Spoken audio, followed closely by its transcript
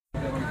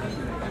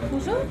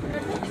Bonjour.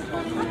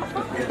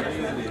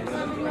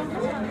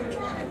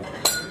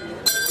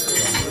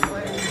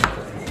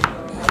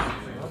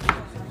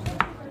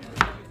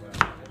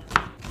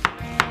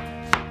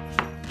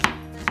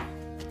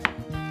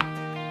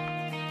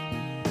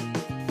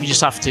 You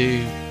just have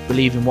to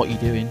believe in what you're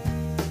doing,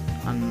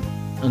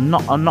 and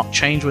not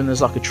change when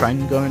there's like a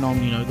trend going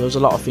on. You know, there's a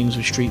lot of things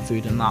with street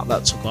food and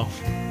that took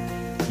off.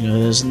 You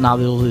know, there's now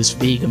all this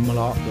vegan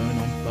malark going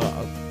on, but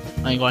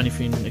I ain't got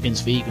anything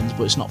against vegans,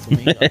 but it's not for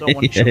me. I don't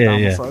want it shoved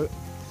down my throat.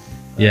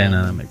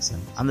 No, that makes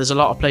sense. And there's a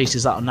lot of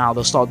places that now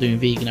they'll start doing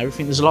vegan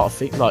everything. There's a lot of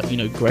things like, you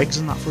know, Greg's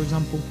and that, for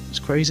example. It's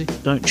crazy.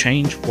 Don't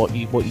change what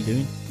you're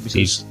doing,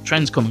 because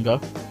trends come and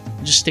go.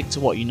 Just stick to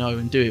what you know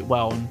and do it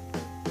well, and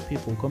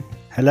people will come.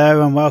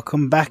 Hello and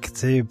welcome back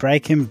to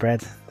Breaking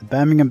Bread, the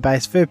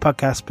Birmingham-based food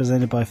podcast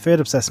presented by food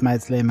obsessed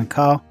mates Liam and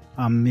Carl.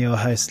 I'm your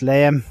host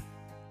Liam.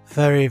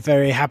 Very,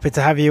 very happy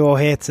to have you all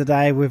here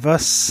today with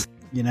us.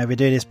 You know, we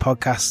do this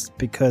podcast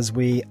because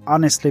we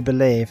honestly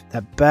believe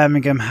that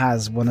Birmingham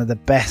has one of the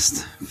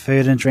best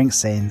food and drink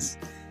scenes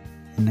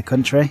in the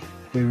country.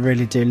 We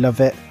really do love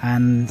it,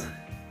 and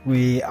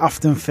we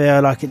often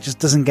feel like it just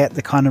doesn't get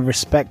the kind of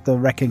respect or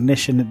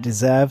recognition it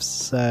deserves.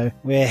 So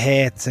we're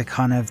here to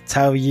kind of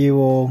tell you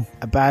all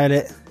about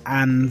it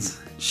and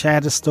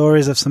share the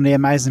stories of some of the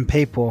amazing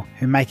people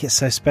who make it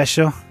so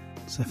special.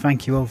 So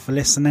thank you all for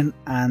listening,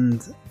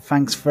 and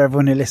thanks for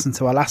everyone who listened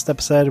to our last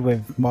episode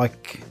with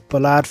Mike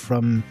Bullard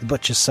from The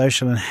Butcher's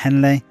Social in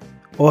Henley.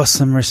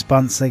 Awesome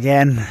response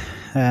again.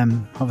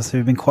 Obviously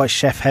we've been quite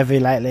chef heavy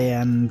lately,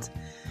 and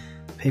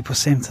people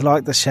seem to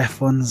like the chef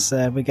ones.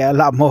 We get a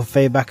lot more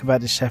feedback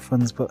about the chef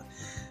ones, but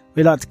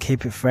we like to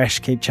keep it fresh,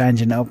 keep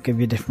changing it up, give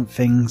you different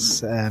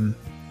things. But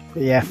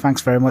yeah,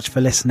 thanks very much for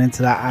listening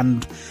to that,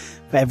 and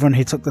for everyone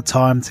who took the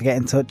time to get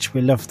in touch,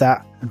 we love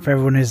that. And for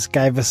everyone who's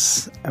gave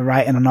us a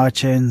rating on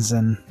iTunes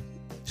and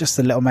just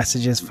the little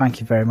messages, thank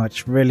you very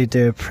much. Really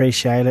do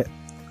appreciate it.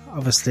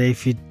 Obviously,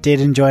 if you did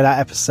enjoy that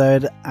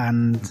episode,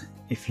 and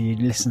if you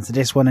listen to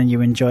this one and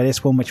you enjoy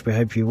this one, which we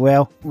hope you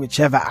will,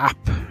 whichever app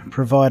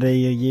provider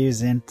you're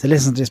using to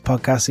listen to this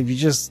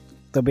podcast,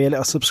 there'll be a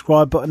little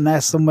subscribe button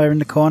there somewhere in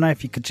the corner.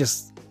 If you could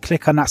just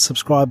click on that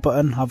subscribe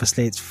button.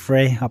 Obviously it's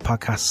free. Our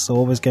podcast is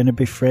always going to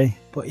be free.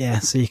 But yeah,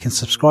 so you can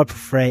subscribe for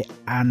free,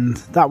 and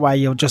that way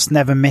you'll just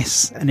never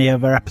miss any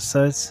other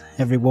episodes.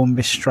 Every one will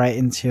be straight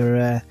into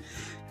your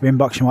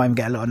inbox. You might even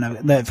get a little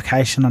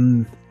notification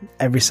on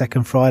every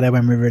second Friday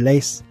when we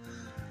release.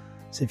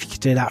 So if you could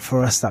do that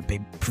for us, that'd be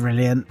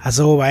brilliant. As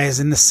always,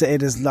 in the city,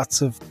 there's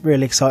lots of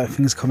really exciting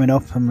things coming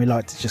up, and we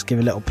like to just give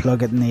a little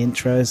plug in the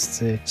intros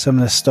to some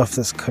of the stuff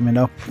that's coming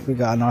up. We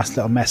got a nice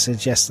little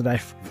message yesterday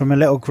from a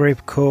little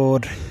group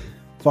called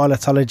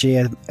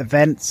Violatology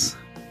Events.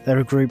 They're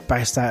a group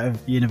based out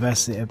of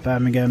University of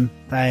Birmingham.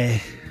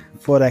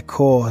 For their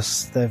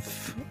course,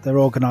 they're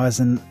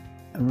organising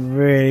a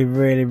really,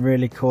 really,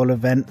 really cool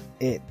event.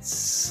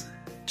 It's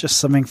just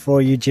something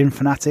for you gin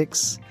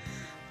fanatics.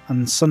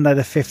 On Sunday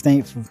the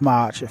 15th of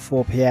March at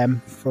 4 p.m.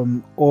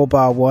 from All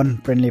Bar 1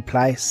 Brindley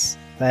Place,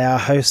 they are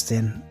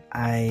hosting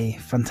a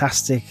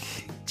fantastic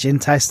gin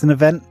tasting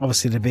event.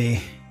 Obviously there'll be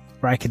a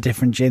break of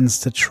different gins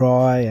to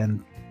try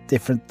and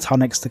different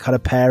tonics to kind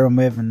of pair them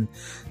with, and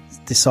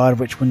decide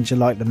which ones you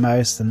like the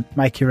most, and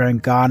make your own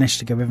garnish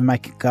to go with, and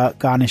make a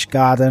garnish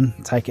garden,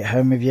 take it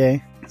home with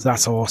you. So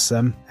that's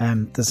awesome.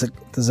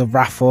 There's a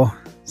raffle,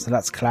 so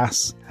that's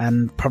class.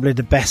 And probably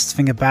the best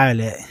thing about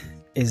it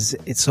is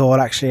it's all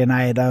actually in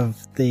aid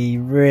of the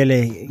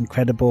really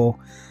incredible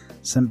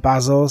St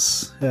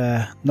Basil's,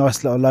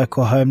 nice little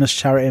local homeless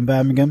charity in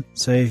Birmingham.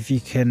 So if you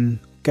can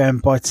go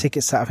and buy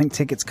tickets, I think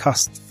tickets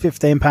cost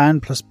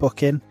 £15 plus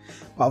booking,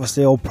 but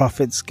obviously all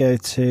profits go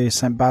to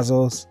St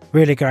Basil's.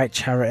 Really great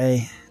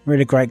charity,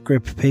 really great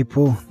group of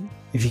people.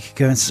 If you could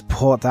go and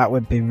support that,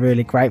 we'd be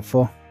really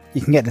grateful.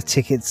 You can get the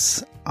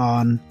tickets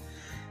on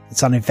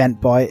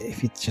Eventbrite.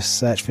 If you just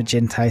search for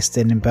gin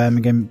tasting in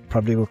Birmingham,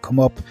 probably will come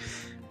up.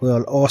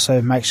 We'll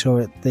also make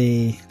sure that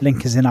the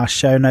link is in our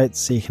show notes,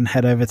 so you can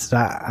head over to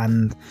that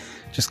and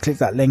just click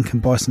that link and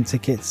buy some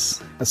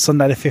tickets. It's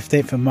Sunday the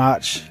 15th of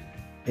March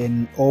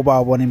in All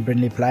Bar 1 in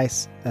Brindley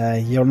Place.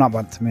 You'll not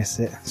want to miss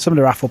it. Some of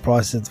the raffle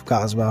prizes they've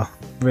got as well.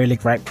 Really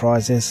great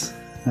prizes.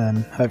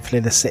 Hopefully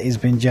the city's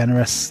been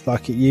generous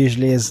like it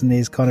usually is in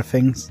these kind of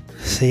things.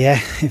 So yeah,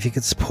 if you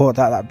could support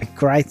that, that'd be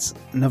great.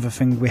 Another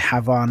thing we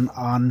have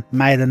on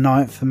May the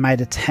 9th and May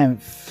the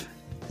 10th,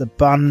 the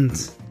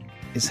Bond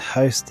is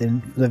hosting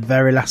for the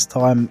very last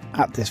time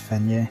at this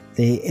venue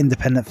the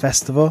Independent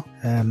Festival.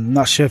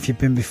 Not sure if you've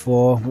been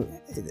before.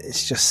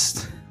 It's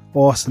just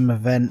awesome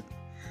event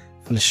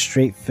full of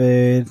street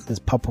food. There's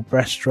pop-up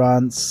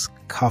restaurants,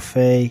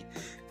 coffee,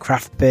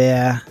 craft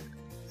beer,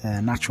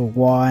 natural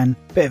wine,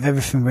 bit of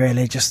everything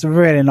really. Just a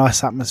really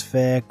nice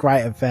atmosphere,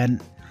 great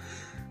event.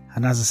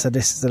 And as I said,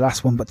 this is the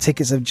last one, but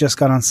tickets have just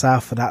gone on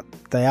sale for that.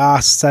 They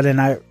are selling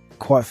out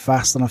quite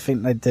fast, and I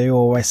think they do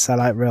always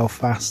sell out real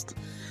fast.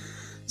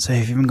 So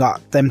if you haven't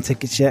got them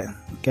tickets yet,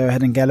 go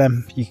ahead and get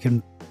them. You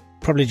can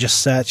probably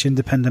just search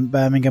Independent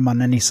Birmingham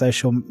on any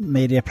social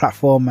media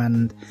platform,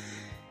 and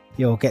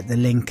you'll get the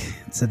link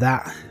to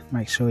that.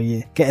 Make sure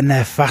you get in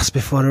there fast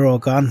before they're all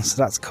gone.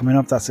 So that's coming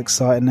up. That's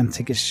exciting. And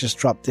tickets just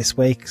dropped this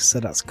week, so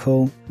that's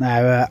cool.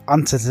 Now,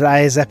 on to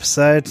today's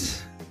episode.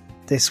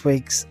 This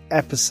week's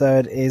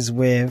episode is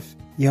with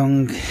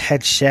young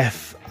head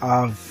chef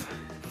of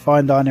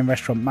fine dining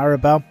restaurant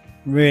Maribel.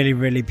 Really,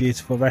 really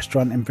beautiful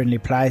restaurant in Brindley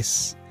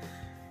Place.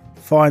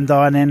 Fine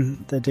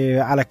dining. They do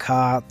a la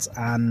carte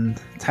and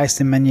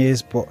tasting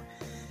menus, but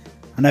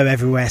I know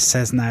everywhere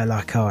says now,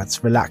 like, oh,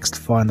 it's relaxed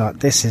fine dining.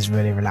 This is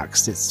really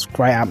relaxed. It's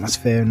great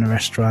atmosphere in the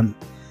restaurant,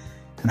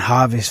 and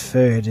Harvey's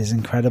food is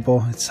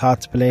incredible. It's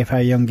hard to believe how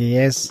young he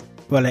is.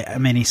 Well,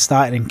 he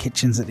started in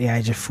kitchens at the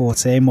age of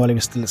 14 while he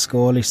was still at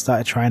school. He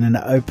started training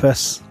at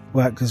Opus,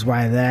 worked his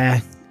way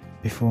there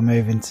before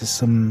moving to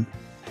some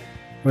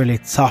really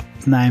top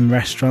name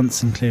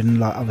restaurants, including,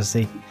 like,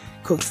 obviously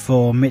cooked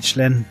for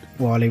Michelin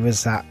while he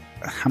was at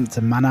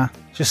Hampton Manor.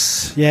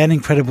 Just, yeah, an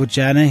incredible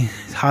journey.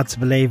 It's hard to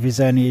believe he's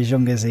only as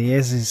young as he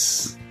is.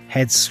 His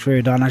head's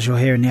screwed on, as you'll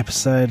hear in the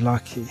episode.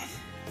 Like,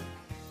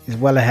 he's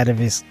well ahead of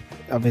his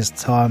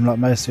time. Like,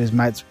 most of his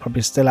mates are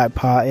probably still out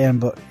partying,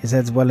 but his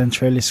head's well and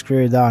truly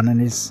screwed on,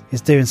 and he's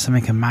doing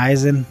something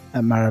amazing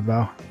at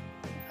Maribel.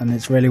 And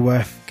it's really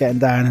worth getting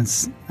down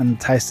and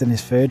tasting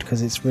his food,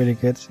 because it's really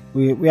good.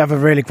 We have a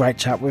really great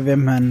chat with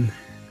him, and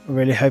I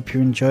really hope you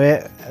enjoy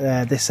it.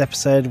 This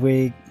episode,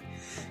 we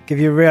give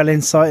you a real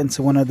insight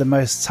into one of the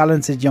most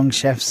talented young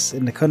chefs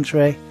in the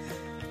country,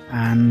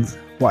 and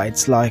what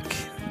it's like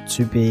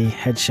to be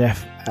head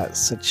chef at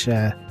such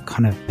a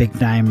kind of big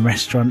name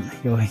restaurant.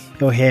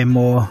 You'll hear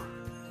more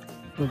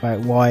about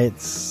why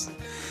it's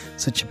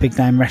such a big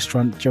name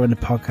restaurant during the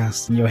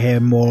podcast, and you'll hear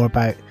more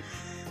about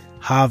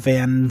Harvey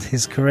and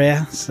his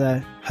career.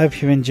 So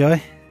hope you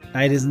enjoy.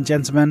 Ladies and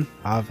gentlemen,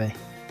 Harvey.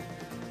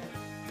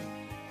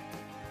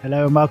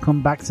 Hello and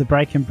welcome back to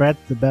Breaking Bread,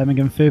 the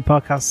Birmingham food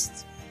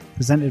podcast,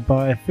 presented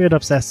by food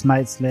obsessed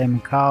mates Liam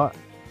and Carl.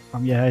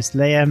 I'm your host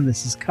Liam,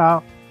 this is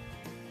Carl.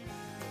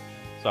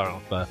 Sorry,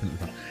 I'm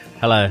burping.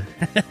 Hello.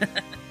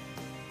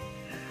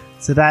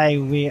 Today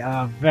we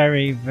are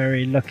very,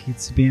 very lucky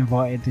to be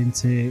invited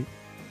into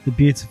the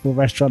beautiful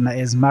restaurant that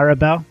is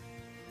Maribel,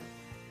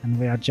 and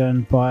we are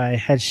joined by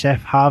head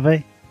chef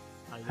Harvey.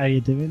 How are you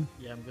doing?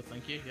 Yeah, I'm good,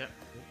 thank you. Yeah,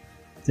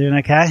 good. Doing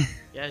okay?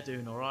 Yeah,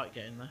 doing alright,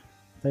 getting there.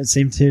 Don't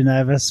seem too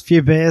nervous.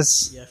 Few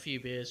beers. Yeah, a few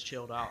beers,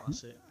 chilled out,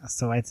 that's it. That's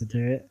the way to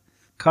do it.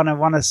 Kind of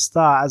want to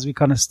start, as we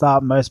kind of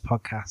start most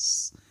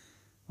podcasts,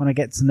 want to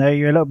get to know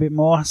you a little bit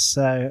more.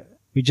 So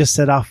we just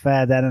said off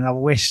air then, and I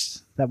wish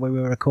that we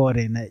were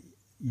recording, that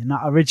you're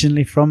not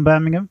originally from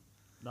Birmingham.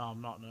 No,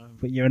 I'm not, no.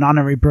 But you're an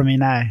honorary Brummie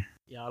now.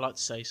 Yeah, I like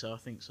to say so. I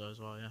think so as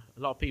well, yeah.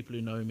 A lot of people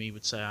who know me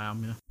would say I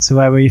am, yeah. So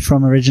where were you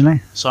from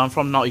originally? So I'm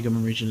from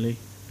Nottingham originally,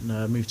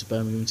 and moved to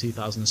Birmingham in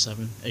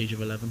 2007, age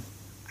of 11.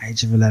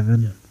 Age of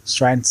 11. Yeah.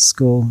 Straight into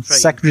school.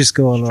 Secondary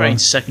school? Straight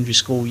into secondary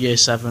school, year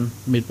 7,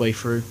 midway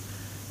through.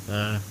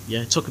 Yeah,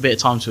 it took a bit of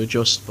time to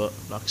adjust, but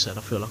like I said,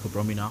 I feel like a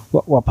Brummie now.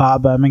 What part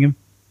of Birmingham?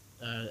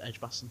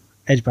 Edgbaston.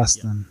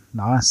 Edgbaston,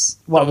 yeah. Nice.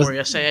 Don't worry,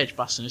 I say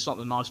Edgbaston, it's not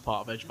the nice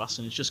part of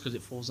Edgbaston, it's just because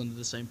it falls under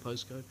the same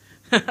postcode.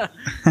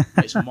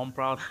 Makes my mum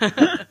proud.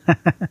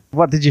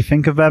 What did you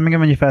think of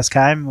Birmingham when you first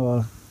came?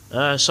 Or?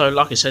 So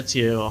like I said to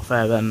you off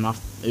air then,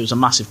 it was a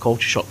massive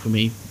culture shock for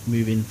me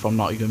moving from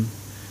Nottingham,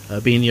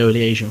 being the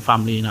only Asian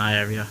family in our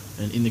area,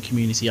 and in the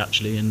community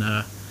actually, and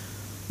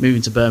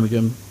moving to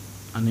Birmingham,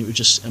 and it was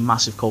just a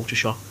massive culture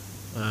shock.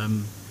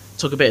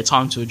 Took a bit of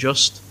time to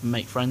adjust and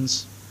make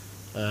friends.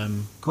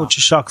 Culture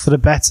shock for the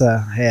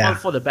better, yeah. Well,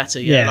 for the better,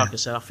 yeah. Like I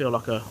said, I feel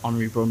like a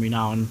honorary Brummie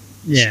now, and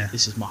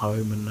this is my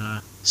home.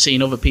 And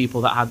seeing other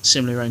people that had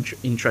similar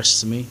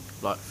interests to me,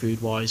 like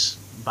food-wise,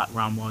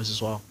 background-wise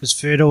as well. Was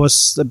food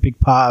always a big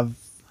part of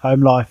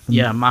home life?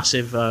 Yeah,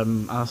 massive.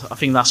 I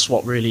think that's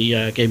what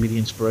really gave me the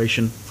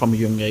inspiration from a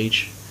young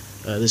age.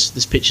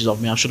 There's pictures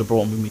of me. I should have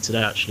brought them with me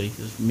today, actually.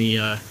 There's me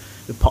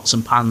with pots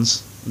and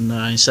pans, and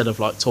instead of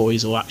like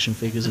toys or action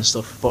figures and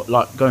stuff. But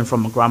like going from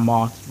my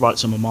grandma right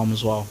to my mum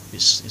as well,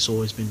 it's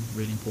always been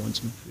really important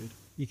to me. Food.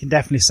 You can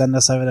definitely send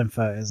us over them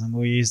photos, and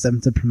we'll use them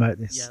to promote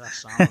this. Yeah,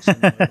 that's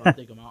sound. I'll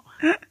dig them out.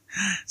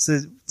 So,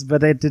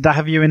 but did I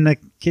have you in the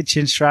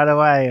kitchen straight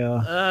away,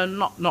 or?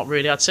 Not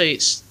really. I'd say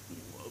it's.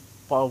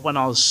 Well, when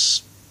I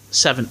was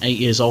 7, 8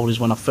 years old is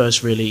when I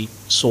first really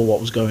saw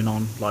what was going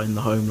on, like in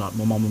the home. Like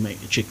my mum would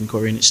make a chicken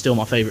curry, and it's still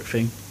my favourite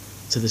thing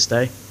to this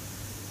day.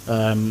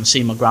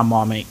 Seeing my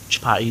grandma make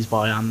chapatis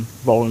by hand,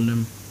 rolling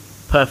them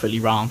perfectly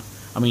round.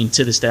 I mean,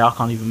 to this day, I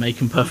can't even make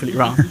them perfectly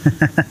round.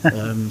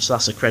 So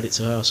that's a credit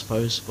to her, I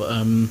suppose.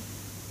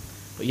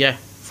 But yeah,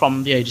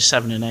 from the age of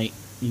 7 and 8,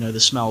 you know, the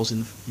smells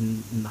in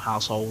the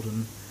household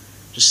and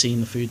just seeing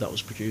the food that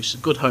was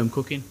produced, good home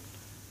cooking.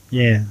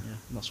 Yeah,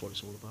 that's what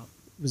it's all about.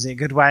 Was it a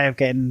good way of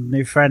getting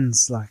new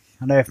friends? Like,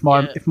 I know if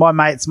my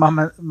mates, mum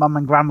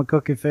and gran were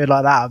cooking food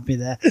like that, I'd be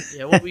there.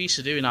 Yeah, what we used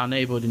to do in our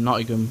neighbourhood in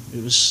Nottingham,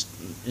 it was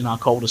in our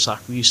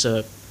cul-de-sac. We used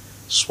to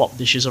swap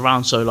dishes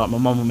around. So like my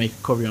mum would make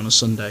a curry on a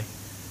Sunday,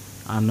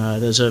 And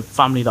there's a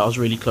family that I was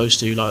really close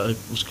to, like I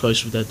was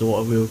close with their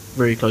daughter. We were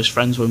very close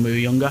friends when we were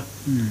younger.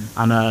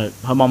 And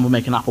her mum would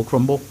make an apple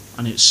crumble,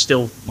 and it's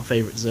still my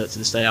favourite dessert to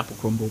this day, apple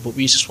crumble. But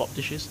we used to swap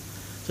dishes.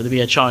 So there'd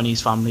be a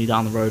Chinese family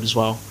down the road as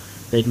well.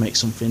 They'd make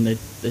something, they'd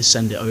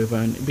send it over,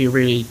 and it'd be a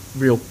really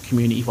real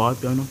community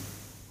vibe going on.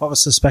 What was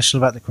so special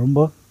about the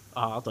crumble?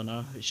 I don't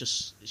know. It's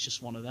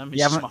just one of them.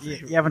 You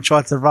haven't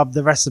tried to rob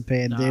the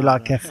recipe and do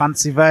like a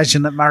fancy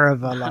version at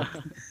Maribor, like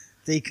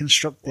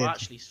deconstructed. Well,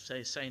 actually,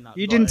 saying that,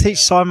 you didn't teach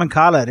Simon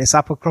Carlo this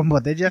apple crumble,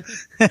 did you?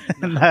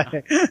 No.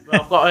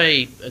 Well, I've got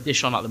a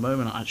dish on at the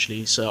moment.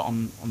 Actually, so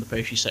on the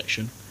pastry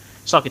section,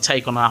 it's like a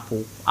take on an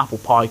apple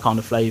pie kind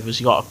of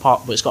flavours. You got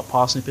but it's got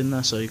parsnip in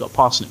there, so you got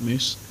parsnip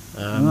mousse.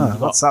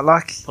 What's that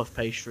like? Puff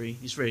pastry.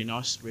 It's really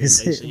nice. Really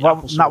Is tasty. it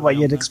not what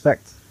you'd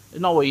expect?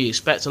 Not what you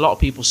expect. A lot of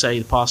people say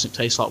the parsnip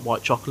tastes like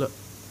white chocolate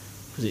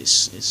because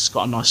it's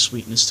got a nice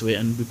sweetness to it,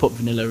 and we put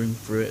vanilla in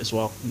through it as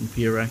well in the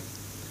puree.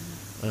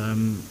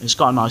 It's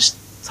got a nice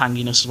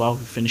tanginess as well.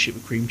 We finish it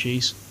with cream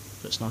cheese,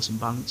 so it's nice and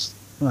balanced.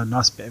 Well, a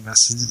nice bit of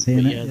acidity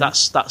in it. Yeah,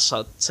 that's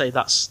I'd say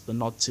that's the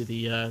nod to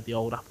the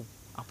old apple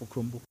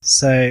crumble.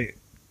 So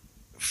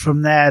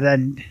from there,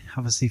 then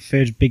obviously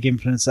food, big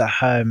influence at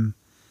home.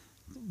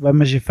 When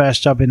was your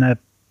first job in a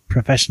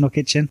professional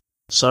kitchen?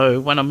 So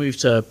when I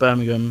moved to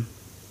Birmingham,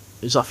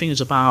 I think it was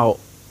about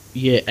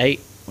year 8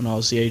 when I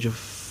was the age of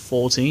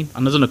 14,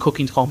 and I'd done a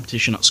cooking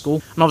competition at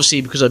school. And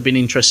obviously because I'd been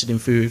interested in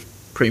food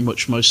pretty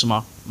much most of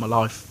my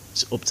life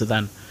up to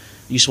then,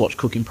 I used to watch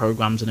cooking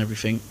programs and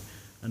everything.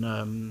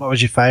 And what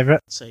was your favourite?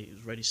 I'd say it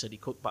was Ready Steady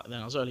Cook back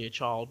then. I was only a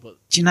child, but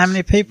do you know how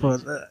many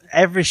people?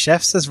 Every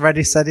chef says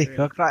Ready Steady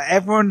Cook. Like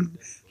everyone,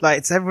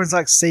 it's everyone's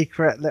like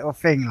secret little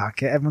thing.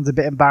 Like everyone's a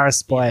bit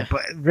embarrassed by it,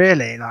 but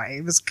really, like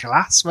it was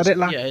class. Wasn't it?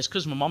 Like yeah, it's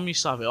because my mum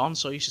used to have it on,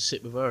 so I used to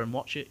sit with her and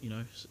watch it. You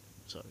know,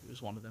 so it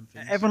was one of them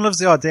things. Everyone loves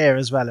the idea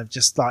as well of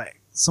just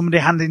like somebody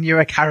handing you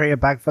a carrier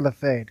bag full of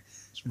food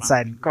and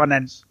saying, "Go on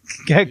then,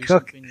 go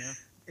cook." Yeah.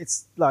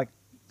 It's like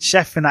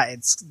chefing at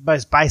its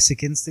most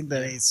basic instinct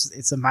that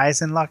it's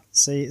amazing. Like,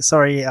 see,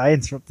 sorry, I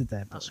interrupted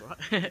there. That's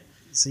right.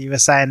 So you were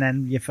saying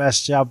then your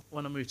first job?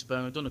 When I moved to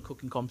Birmingham, I'd done a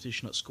cooking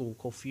competition at school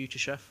called Future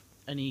Chef.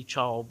 Any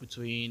child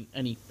between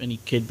any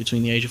kid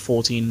between the age of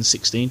 14 and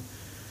 16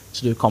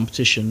 to do a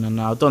competition,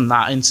 and I'd done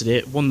that, entered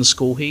it, won the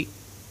school heat.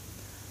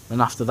 Then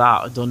after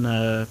that,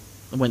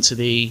 I went to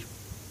the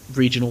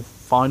regional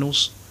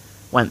finals.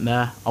 Went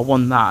there, I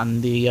won that,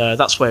 and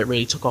that's where it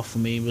really took off for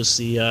me. Was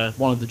the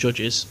one of the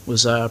judges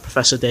was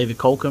Professor David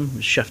Colcombe, who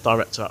was chef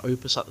director at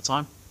Opus at the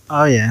time.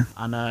 Oh yeah,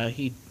 and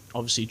he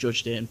obviously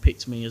judged it and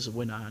picked me as a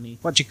winner. And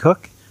what'd you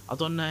cook? I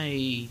done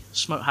a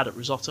smoked haddock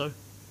risotto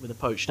with a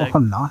poached egg. Oh,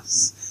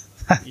 nice.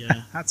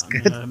 Yeah, that's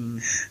good.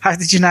 How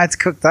did you know how to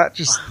cook that?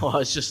 Well,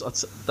 it's just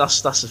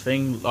that's the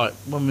thing. Like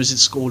when we was in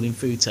school in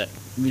food tech,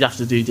 we'd have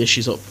to do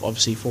dishes up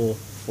obviously for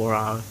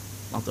our,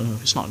 I don't know,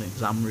 it's not an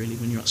exam really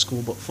when you're at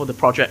school, but for the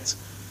project.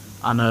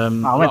 And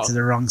I went to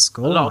the wrong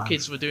school. A lot of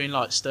kids were doing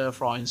like stir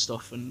frying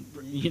stuff, and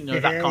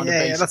that kind of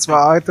basic. Yeah, that's what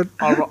I did.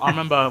 I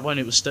remember when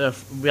it was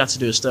we had to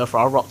do a stir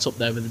fry. I rocked up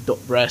there with a duck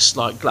breast,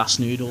 like glass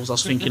noodles. I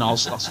was thinking I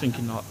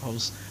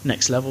was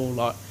next level,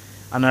 like,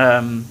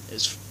 and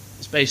it's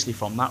basically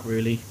from that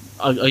really.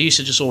 I used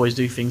to just always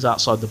do things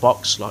outside the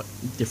box, like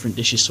different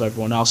dishes to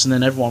everyone else, and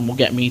then everyone will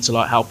get me to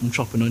like help them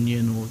chop an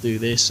onion or do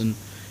this, and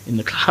in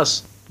the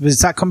class. Was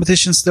that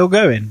competition still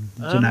going?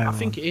 I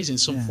think it is in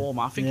some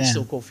format. I think it's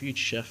still called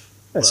Future Chef.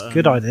 That's a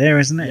good idea,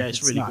 isn't it? Yeah,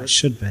 it's really good. It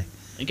should be.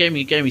 It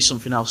gave me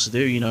something else to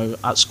do. You know,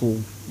 at school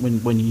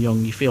when you're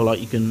young, you feel like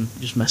you can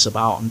just mess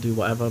about and do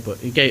whatever.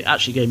 But it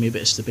actually gave me a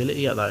bit of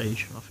stability at that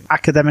age, I think.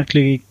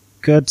 Academically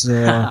good?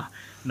 Or?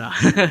 No.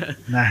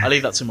 I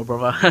leave that to my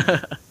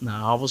brother. No,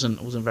 I wasn't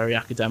very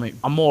academic.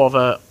 I'm more of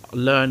a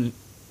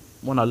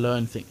when I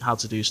learn how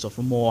to do stuff,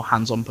 I'm more a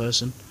hands-on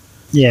person.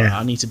 Yeah.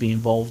 I need to be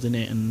involved in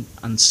it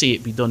and see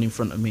it be done in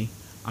front of me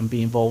and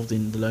be involved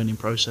in the learning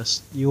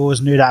process. You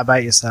always knew that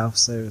about yourself,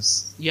 so it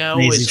was I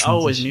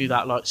always knew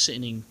that. Like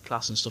sitting in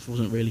class and stuff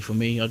wasn't really for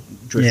me. I'd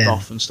drift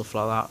off and stuff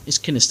like that. It's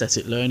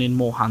kinesthetic learning,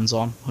 more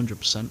hands-on,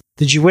 100%.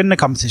 Did you win the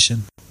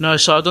competition? No,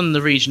 so I'd done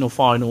the regional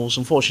finals.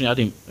 Unfortunately, I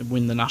didn't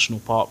win the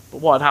national part.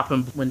 But what had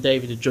happened when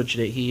David had judged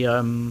it, he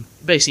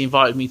basically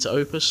invited me to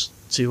Opus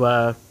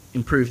to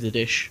improve the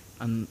dish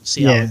and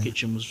see how the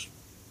kitchen was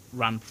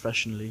ran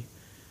professionally.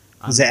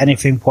 Was it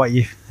anything what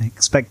you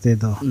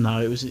expected? Or? No,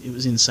 it was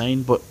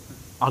insane, but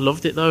I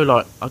loved it though.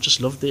 Like I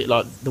just loved it,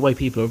 like the way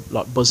people are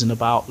like buzzing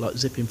about, like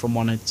zipping from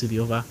one end to the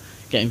other,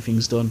 getting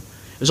things done.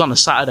 It was on a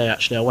Saturday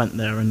actually. I went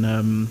there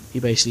and he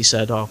basically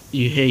said, "Oh,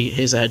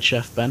 here's the head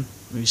chef Ben,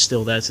 who's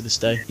still there to this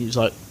day." He was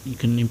like, "You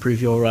can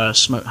improve your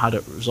smoked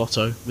haddock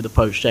risotto with a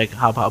poached egg.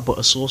 How about a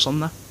butter sauce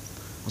on there?"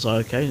 I was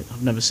like, "Okay,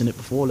 I've never seen it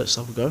before. Let's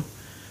have a go."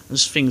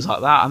 There's things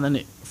like that, and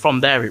then from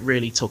there it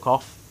really took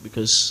off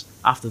because.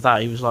 After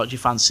that, he was like, "Do you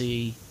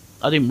fancy?"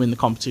 I didn't win the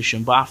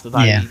competition, but after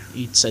that,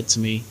 he'd said to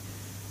me,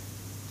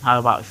 "How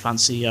about you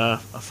fancy a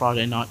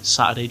Friday night,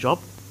 Saturday job?"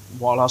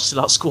 While I was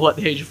still at school at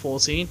the age of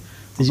 14.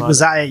 Was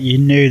that it? You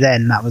knew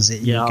then that was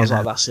it? Yeah, I was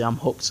like, "That's it. I'm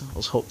hooked." I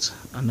was hooked,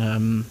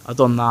 and I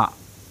done that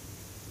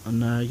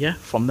And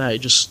from there it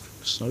just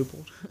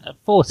snowballed. At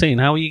 14,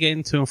 how were you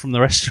getting to and from the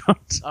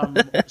restaurant?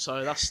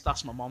 So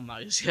that's my mum.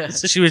 That is, yeah.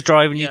 So she was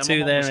driving you Yeah, my to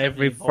mum there was every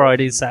heavily involved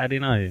Friday, in- Saturday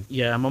night.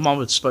 Yeah, my mum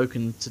had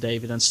spoken to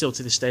David, and still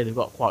to this day they've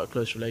got quite a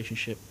close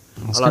relationship.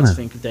 I That's like gonna- to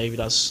think of David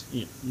as,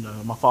 you know,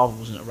 my father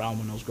wasn't around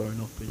when I was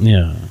growing up.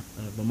 Yeah.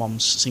 My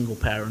mum's single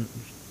parent,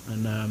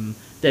 and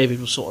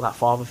David was sort of that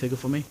father figure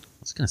for me.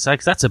 I was going to say,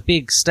 because that's a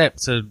big step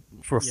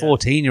for a Yeah.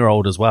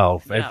 14-year-old as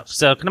well. Yeah,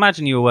 So I can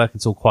imagine you were working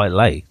till quite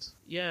late.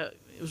 Yeah,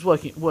 it was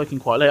working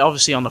quite late.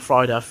 Obviously, on the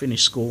Friday, I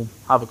finished school,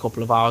 have a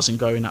couple of hours, and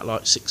go in at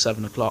like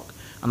 6-7 o'clock,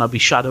 and I'd be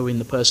shadowing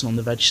the person on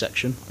the veg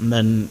section. And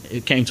then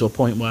it came to a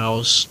point where I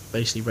was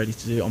basically ready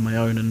to do it on my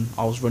own, and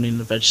I was running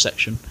the veg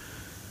section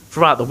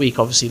throughout the week.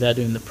 Obviously, they're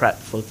doing the prep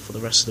for the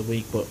rest of the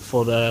week, but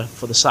for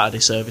the Saturday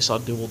service,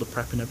 I'd do all the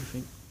prep and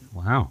everything.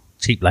 Wow.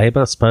 Cheap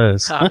labour, I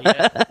suppose.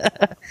 Yeah.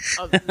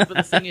 But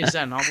the thing is,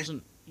 then I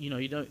wasn't. You know,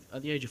 you don't.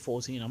 At the age of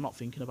 14, I'm not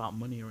thinking about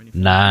money or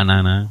anything.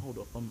 No. Hold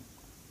up, I'm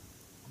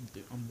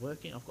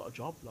working. I've got a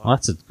job. Like, Well,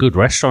 that's a good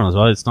restaurant as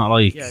well. It's not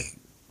like yeah,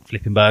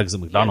 flipping burgers at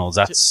McDonald's.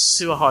 yeah, That's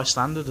to a high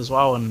standard as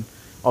well. And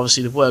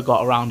obviously, the word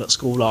got around at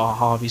school. Like,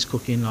 Harvey's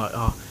cooking. Like,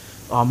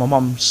 my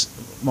mum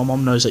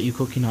knows that you're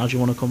cooking. How do you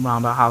want to come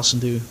round our house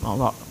and do? I'm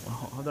like,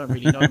 I don't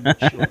really know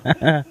much.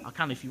 I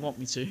can if you want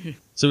me to.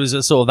 So was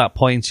it sort of that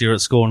point you're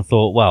at school and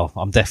thought, well,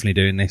 I'm definitely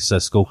doing this, so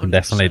school can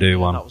definitely 100%, do yeah,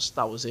 one.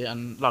 That was it.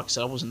 And like I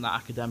said, I wasn't that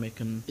academic,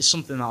 and it's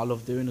something that I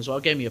love doing as well.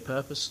 It gave me a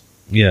purpose.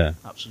 Yeah.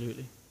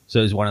 Absolutely. So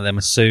it was one of them,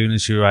 as soon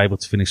as you were able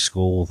to finish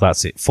school,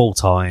 that's it, full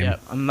time. Yeah,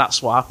 and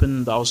that's what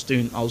happened. I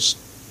was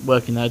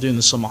working there doing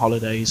the summer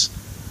holidays,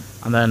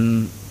 and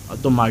then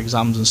I'd done my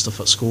exams and stuff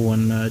at school.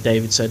 And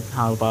David said,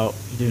 "How about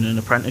you doing an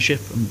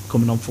apprenticeship and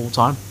coming on full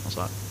time?" I was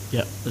like,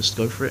 "Yeah, let's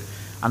go for it."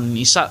 And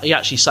he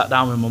actually sat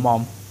down with my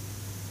mom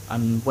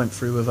and went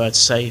through with her to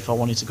say if I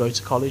wanted to go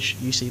to college,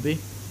 UCB.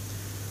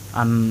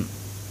 And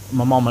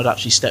my mom had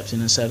actually stepped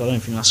in and said, "I don't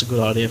think that's a good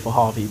idea for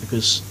Harvey,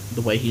 because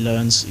the way he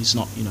learns, he's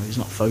not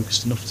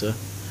focused enough to,"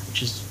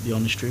 which is the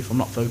honest truth. I'm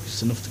not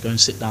focused enough to go and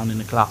sit down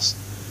in a class.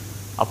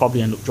 I'll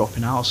probably end up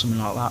dropping out or something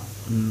like that.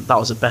 And that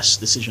was the best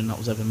decision that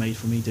was ever made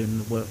for me, doing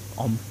the work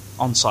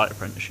on-site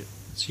apprenticeship.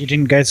 So you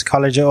didn't go to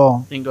college at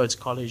all? Didn't go to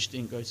college,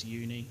 didn't go to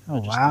uni. Oh, I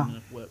just wow.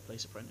 done a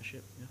workplace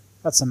apprenticeship. Yeah.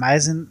 That's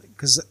amazing,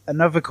 because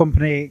another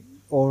company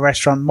or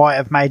restaurant might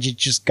have made you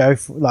just go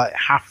for, like,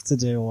 have to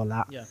do all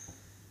that. Yeah.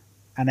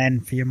 And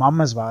then for your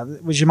mum as well.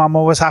 Was your mum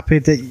always happy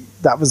that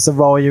that was the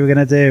role you were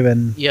going to do?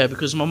 And Yeah,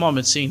 because my mum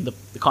had seen the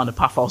kind of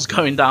path I was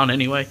going down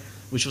anyway,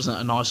 which wasn't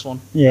a nice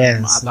one.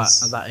 Yeah, at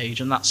that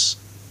age, and that's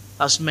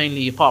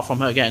mainly, apart from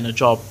her getting a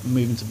job,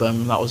 moving to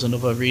Birmingham. That was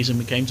another reason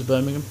we came to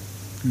Birmingham,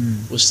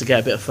 was to get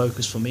a bit of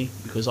focus for me,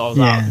 because I was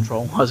out of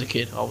control as a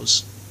kid.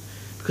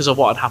 Because of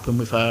what had happened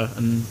with her,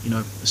 and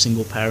a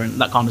single parent,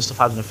 that kind of stuff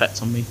had an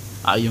effect on me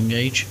at a young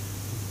age.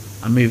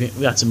 And we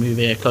had to move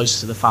here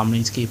closer to the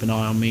family to keep an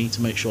eye on me,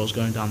 to make sure I was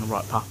going down the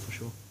right path for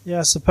sure. yeah,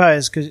 I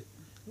suppose, because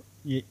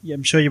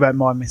I'm sure you won't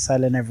mind me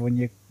telling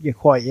everyone you're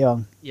quite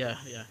young. Yeah.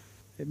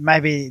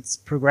 Maybe it's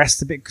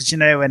progressed a bit, because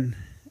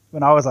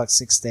when I was like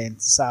 16,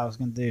 to say I was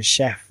going to do a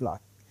chef, like,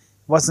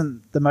 it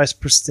wasn't the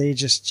most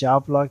prestigious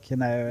job, like,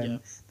 and there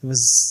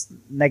was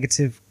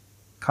negative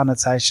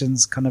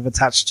connotations kind of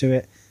attached to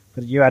it,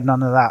 but you had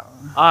none of that.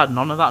 I had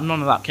none of that. None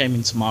of that came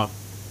into my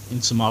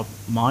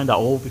mind at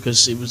all,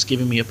 because it was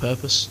giving me a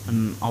purpose,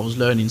 and I was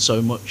learning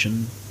so much,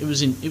 and it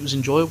was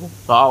enjoyable.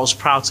 But I was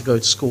proud to go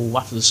to school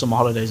after the summer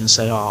holidays and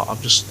say, "Oh,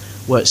 I've just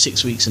worked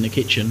 6 weeks in the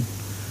kitchen,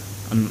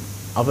 and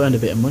I've earned a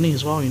bit of money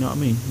as well." You know what I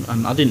mean?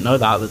 And I didn't know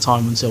that at the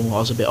time until I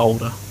was a bit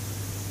older.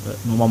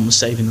 But my mum was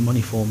saving the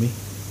money for me,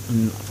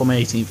 and for my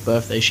 18th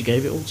birthday, she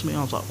gave it all to me.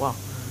 I was like, "Wow,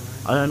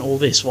 I earned all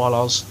this while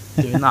I was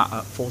doing that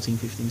at 14,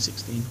 15,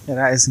 16." Yeah,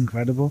 that is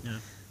incredible. Yeah.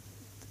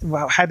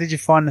 Well, how did you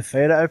find the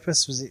food at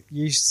Opus? Was it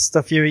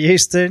stuff you were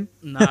used to?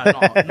 No,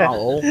 not at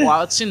all. Well,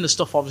 I'd seen the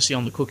stuff obviously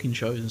on the cooking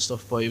shows and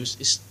stuff, but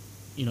it's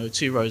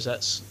 2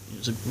 rosettes. It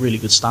was a really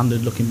good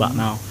standard looking back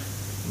now.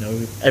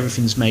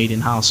 Everything's made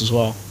in house as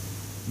well.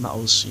 And that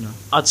was,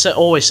 I'd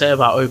always say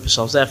about Opus,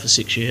 I was there for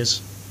 6 years.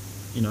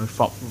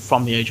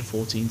 From the age of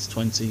 14 to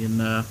 20,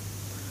 and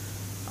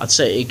I'd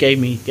say it gave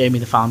me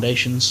the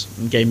foundations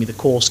and gave me the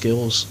core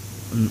skills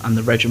and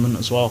the regimen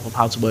as well of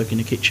how to work in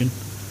the kitchen.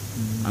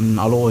 And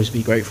I'll always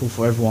be grateful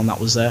for everyone that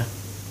was there.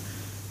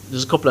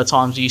 There's a couple of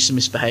times I used to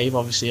misbehave.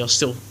 Obviously, I was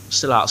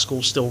still out of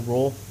school, still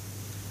raw.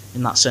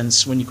 In that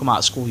sense, when you come out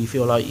of school, you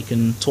feel like you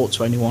can talk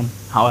to anyone,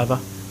 however,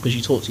 because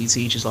you talk to your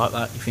teachers like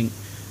that. You think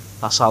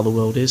that's how the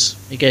world is.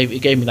 It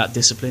gave me that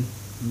discipline,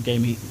 and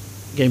gave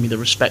me the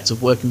respect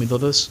of working with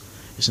others.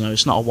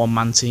 It's not a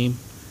one-man team,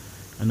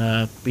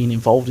 and being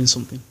involved in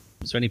something.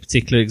 Is there any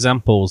particular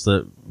examples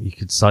that you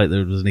could cite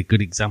that was any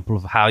good example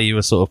of how you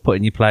were sort of put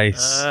in your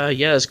place?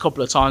 There's a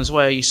couple of times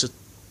where I used to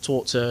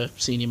talk to a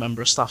senior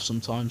member of staff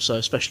sometimes, so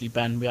especially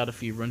Ben. We had a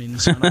few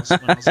run-ins when I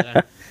was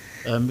there.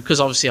 Because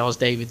obviously I was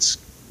David's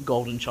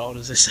golden child,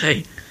 as they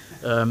say.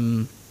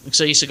 So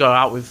I used to go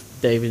out with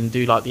David and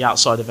do like the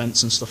outside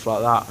events and stuff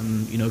like that,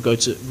 and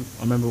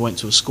I remember we went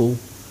to a school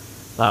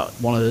that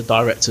one of the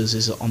directors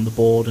is on the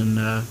board, and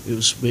it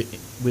was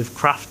with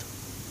Kraft.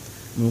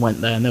 We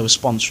went there and they were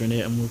sponsoring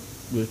it, and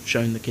we were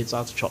showing the kids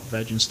how to chop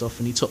veg and stuff.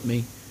 And he took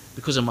me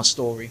because of my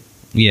story.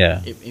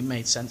 Yeah. It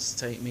made sense to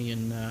take me,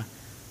 and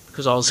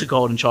because I was a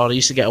golden child, I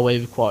used to get away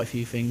with quite a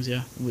few things.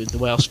 Yeah, with the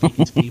way I was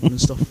speaking to people and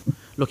stuff.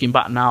 Looking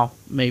back now,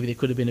 maybe they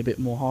could have been a bit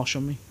more harsh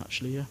on me.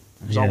 Actually, yeah,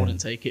 because I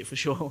wouldn't take it for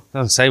sure. I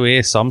was say we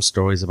hear some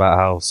stories about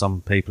how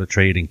some people are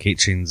treated in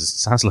kitchens. It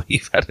sounds like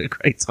you've had a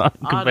great time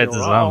compared to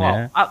some.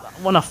 Yeah.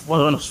 When I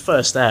was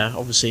first there,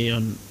 obviously,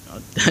 and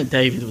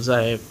David was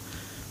there.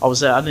 I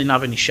was there. I didn't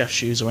have any chef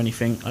shoes or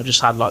anything. I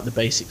just had like the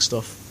basic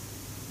stuff.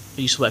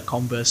 I used to wear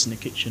Converse in the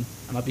kitchen,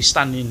 and I'd be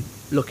standing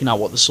looking at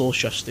what the sauce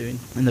chef's doing,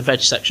 and the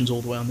veg section's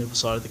all the way on the other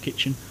side of the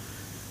kitchen.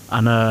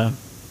 And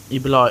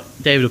he'd be like,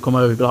 David would come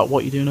over, he'd be like,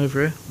 "What are you doing over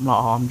here?" I'm like,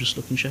 "Oh, I'm just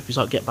looking, chef." He's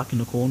like, "Get back in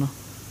the corner."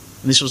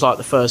 And this was like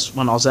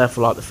when I was there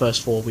for like the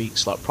first 4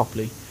 weeks, like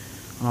properly.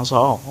 And I was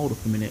like, "Oh, hold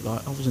up a minute,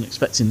 like I wasn't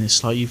expecting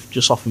this. Like you've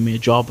just offered me a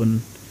job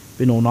and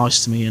been all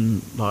nice to me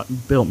and like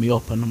built me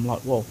up." And I'm like,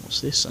 "Whoa, what's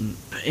this?" And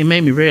it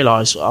made me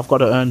realise I've got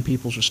to earn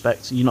people's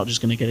respect. You're not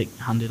just going to get it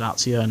handed out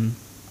to you. And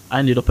I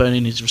ended up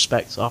earning his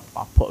respect. I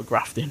put a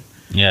graft in.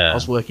 Yeah. I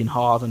was working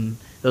hard, and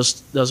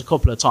there's a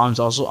couple of times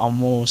I'm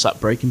almost at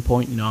breaking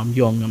point. You know, I'm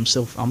young.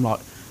 I'm like,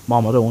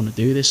 "Mom, I don't want to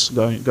do this."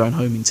 Going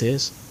home in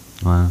tears.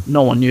 Wow.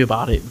 No one knew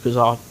about it because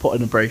I put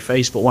in a brave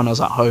face. But when I was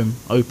at home,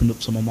 I opened up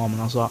to my mom and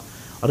I was like,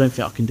 "I don't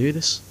think I can do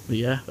this." But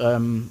yeah,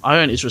 I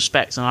earned his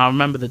respect, and I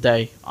remember the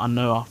day. I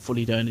know I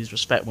fully earned his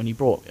respect when he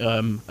brought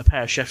a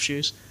pair of chef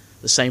shoes,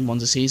 the same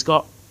ones as he's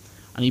got,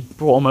 and he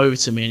brought them over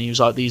to me, and he was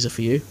like, "These are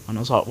for you." And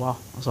I was like, "Wow."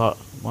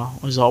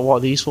 He's like, "What are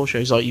these for?"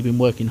 He's like, "You've been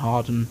working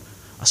hard, and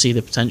I see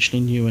the potential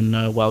in you,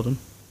 and well done."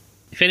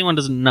 If anyone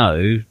doesn't know,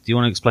 do you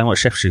want to explain what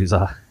chef shoes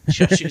are?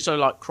 Chef shoes, so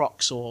like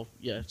Crocs, or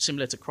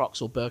similar to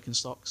Crocs or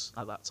Birkenstocks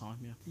at that time.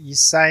 Yeah. You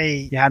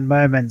say you had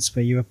moments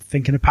where you were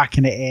thinking of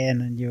packing it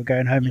in and you were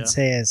going home in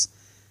tears.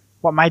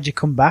 What made you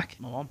come back?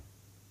 My mom.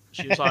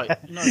 She was like,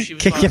 she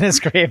was kicking like, and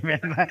screaming.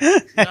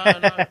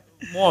 No,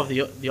 more of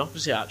the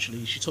opposite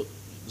actually. She took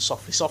the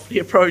softly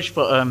approach,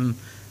 but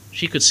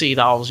she could see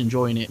that I was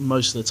enjoying it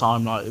most of the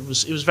time. Like it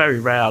was very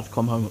rare I'd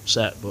come home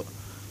upset, but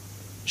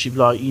she'd be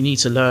like, "You need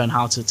to learn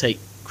how to take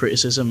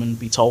criticism and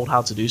be told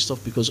how to do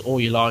stuff, because all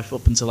your life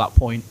up until that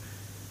point,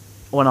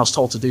 when I was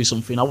told to do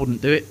something, I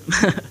wouldn't do it."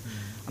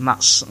 and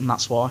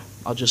that's why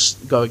I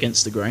just go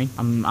against the grain.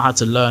 And I had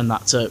to learn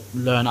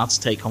how to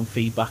take on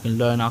feedback and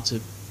learn how to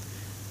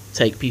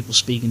take people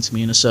speaking to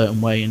me in a certain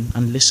way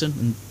and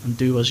listen and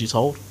do as you're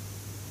told.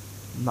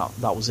 And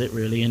that was it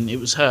really. And it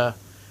was her.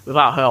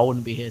 Without her, I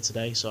wouldn't be here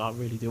today, so I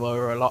really do owe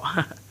her a lot.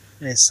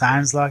 It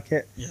sounds like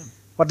it. Yeah.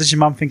 What does your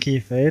mum think of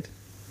your food?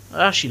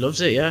 She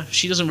loves it, yeah.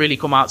 She doesn't really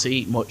come out to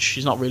eat much.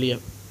 She's not really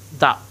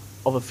that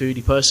of a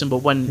foodie person, but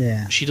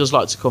when she does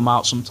like to come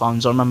out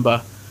sometimes. I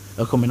remember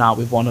her coming out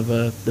with one of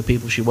the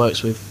people she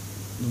works with,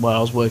 where I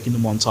was working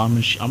them one time,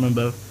 and I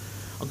remember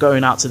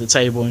going out to the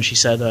table, and she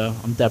said,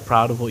 "I'm dead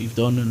proud of what you've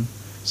done." And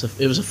so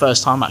it was the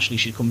first time actually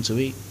she'd come to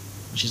eat.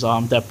 And she's like,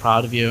 "I'm dead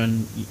proud of you,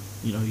 and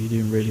you're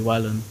doing really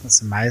well." And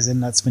that's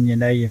amazing. That's when you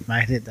know you've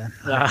made it. Then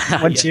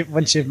once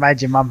you've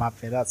made your mum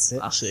happy, that's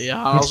it. That's it.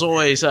 Yeah, I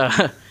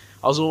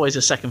was always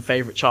a second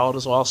favourite child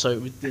as well,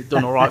 so it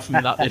done all right for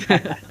me, that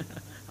did.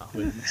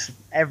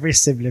 Every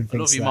sibling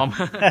thinks I love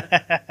you,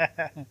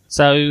 Mum.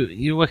 So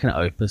you were working at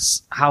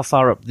Opus. How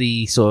far up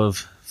the sort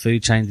of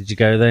food chain did you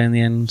go there in the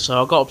end?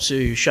 So I got up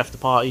to chef de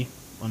party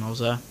when I was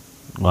there.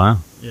 Wow.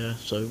 Yeah,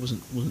 so it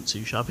wasn't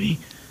too shabby.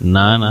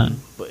 No.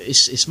 But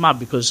it's mad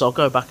because I'll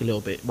go back a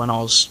little bit. When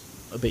I was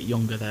a bit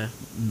younger there,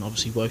 and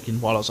obviously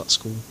working while I was at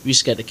school, we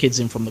used to get the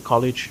kids in from the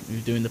college, we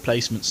were doing the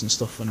placements and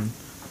stuff, and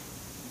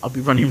I'd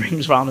be running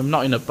rings around them,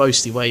 not in a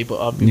boasty way, but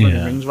I'd be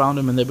running rings around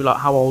them, and they'd be like,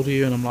 "How old are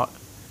you?" And I'm like,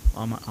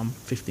 I'm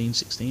 15,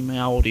 16, mate.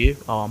 How old are you?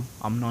 "Oh,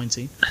 I'm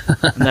 19.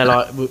 And they're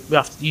like, we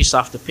used to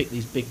have to pick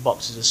these big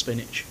boxes of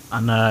spinach,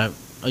 and I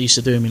used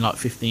to do them in like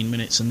 15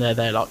 minutes, and they're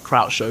there like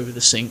crouched over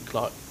the sink,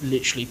 like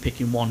literally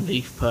picking one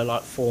leaf per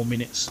like 4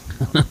 minutes.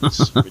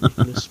 It's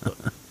ridiculous.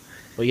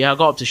 But yeah, I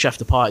got up to chef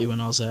de party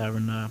when I was there,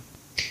 and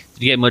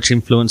did you get much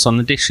influence on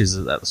the dishes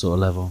at that sort of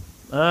level?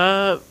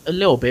 A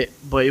little bit,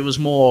 but it was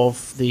more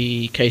of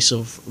the case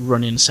of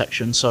running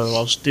section. So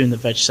I was doing the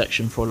veg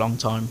section for a long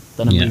time.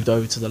 Then I moved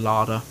over to the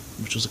larder,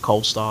 which was the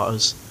cold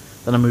starters.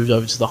 Then I moved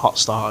over to the hot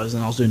starters,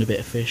 and I was doing a bit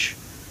of fish.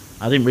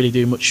 I didn't really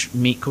do much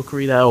meat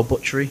cookery there or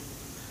butchery,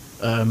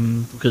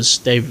 because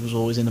David was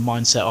always in the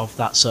mindset of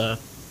that's a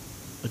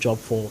job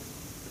for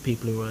the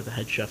people who are the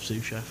head chef,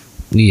 sous chef,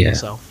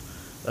 myself.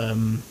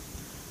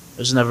 It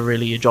was never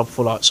really a job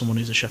for like someone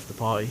who's a chef de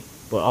party.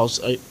 But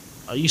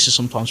I used to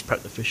sometimes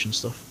prep the fish and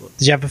stuff. But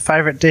did you have a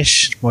favourite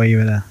dish while you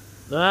were there?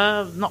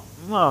 Not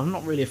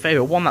really a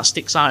favourite. One that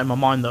sticks out in my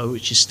mind though,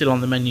 which is still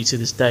on the menu to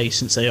this day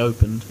since they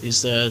opened,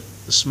 is the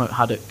smoked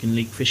haddock and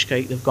leek fish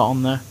cake they've got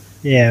on there.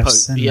 Yeah,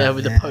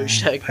 with the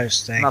poached egg.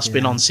 And that's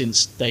been on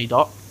since day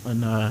dot,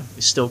 and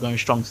it's still going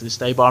strong to this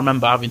day. But I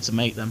remember having to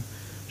make them,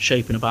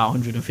 shaping about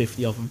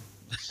 150 of them.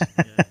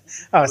 Yeah.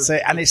 Oh, so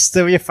and it's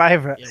still your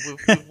favourite. Yeah,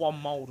 with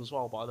one mould as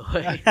well, by the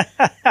way.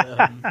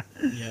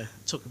 Yeah, it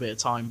took a bit of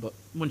time, but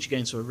once you get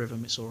into a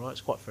rhythm, it's all right.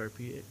 It's quite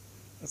therapeutic.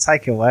 I'll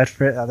take your word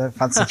for it. I don't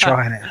fancy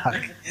trying it.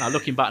 Like, Now,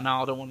 looking back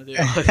now, I don't want to do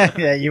it.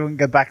 yeah, you wouldn't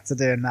go back to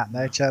doing that.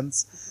 No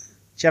chance.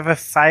 Do you have a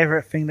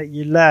favourite thing that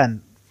you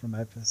learned from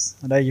Opus?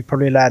 I know you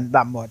probably learned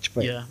that much,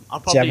 but Yeah,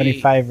 do you have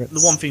any favourites?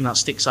 The one thing that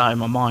sticks out in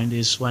my mind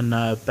is when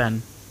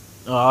Ben.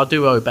 I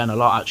do owe Ben a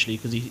lot actually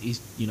because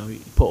he's he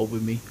put up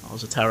with me. I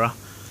was a terror,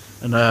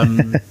 and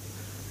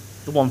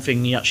the one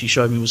thing he actually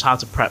showed me was how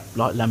to prep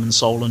like lemon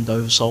sole and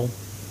Dover sole.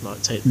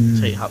 Like take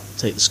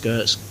the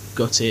skirts,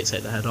 gut it,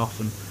 take the head off,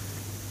 and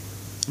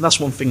that's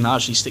one thing that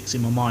actually sticks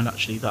in my mind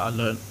actually that I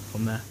learned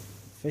from there.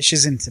 Fish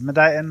is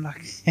intimidating.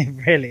 Like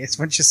it really is.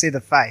 Once you see the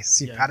face,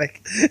 you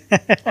panic.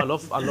 I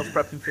love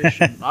prepping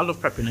fish. And I love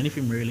prepping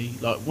anything really.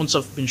 Like once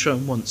I've been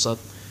shown once, I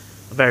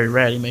very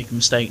rarely make a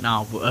mistake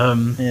now. But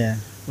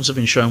once I've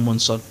been shown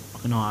once, I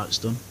can know how it's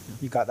done.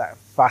 You got that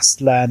fast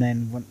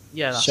learning.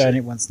 That's shown it.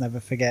 it once, never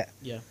forget.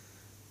 Yeah.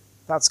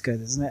 That's good,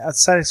 isn't it? I'd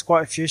say there's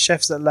quite a few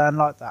chefs that learn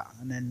like that,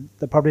 and then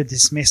they're probably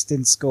dismissed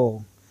in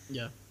school.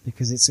 Yeah.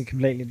 Because it's a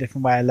completely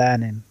different way of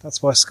learning.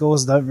 That's why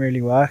schools don't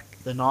really work.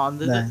 They're not, and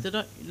they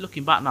don't.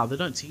 Looking back now, they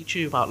don't teach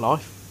you about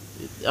life.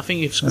 I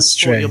think if school That's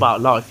taught true. you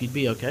about life, you'd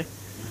be okay.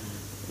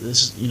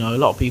 There's a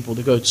lot of people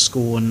that go to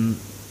school and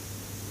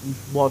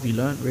what have you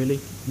learnt really?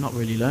 Not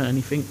really learnt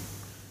anything.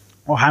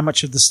 Or how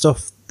much of the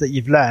stuff that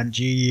you've learned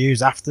do you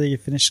use after you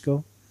finish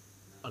school?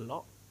 A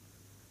lot.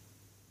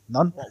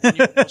 None. When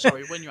you're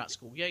at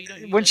school, you don't.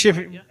 Use Once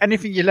anything,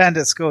 anything you learned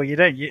at school, you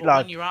don't.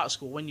 When you're out of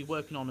school, when you're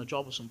working on a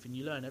job or something,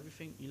 you learn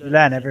everything. You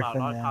learn everything everything, about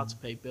life, yeah. how to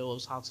pay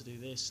bills, how to do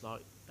this,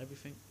 like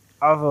everything.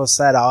 I've always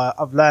said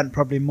I've learned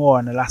probably more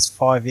in the last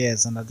 5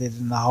 years than I did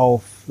in the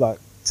whole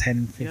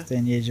 10,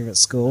 15 years you're at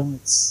school.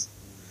 It's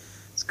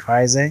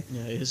crazy.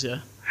 Yeah, it is. Yeah.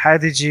 How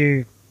did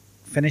you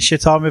finish your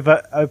time with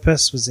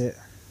Opus? Was it?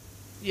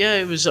 Yeah,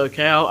 it was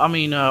okay. I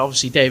mean,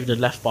 obviously David had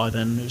left by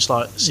then. It was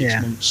like 6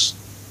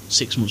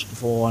 months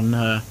before, and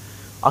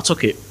I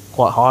took it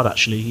quite hard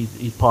actually.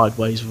 He parted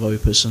ways with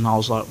Opus, and I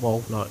was like,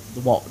 well, like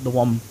the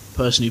one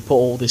person who put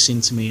all this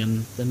into me,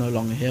 and they're no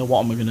longer here.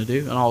 What am I going to do?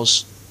 And I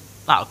was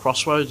at a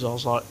crossroads. I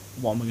was like,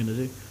 what am I going to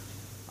do?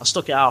 I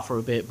stuck it out for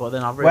a bit, but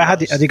then I realized.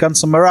 Where had he gone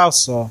somewhere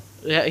else or?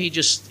 Yeah, he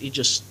just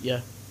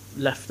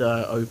left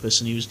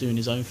Opus, and he was doing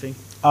his own thing.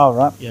 Oh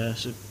right. Yeah,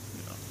 so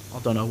I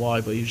don't know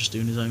why, but he was just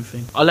doing his own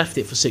thing. I left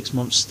it for 6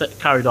 months,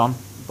 carried on,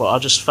 but I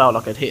just felt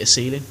like I'd hit a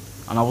ceiling,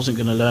 and I wasn't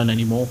going to learn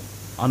anymore.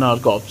 I know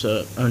I'd got up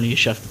to only a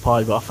chef de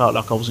pie, but I felt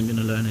like I wasn't going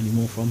to learn any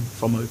more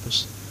from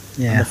Opus.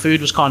 Yeah. And the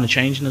food was kind of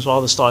changing as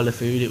well. The style of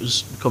food, it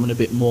was becoming a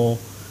bit more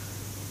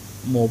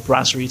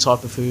brasserie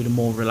type of food and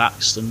more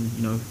relaxed,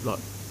 and like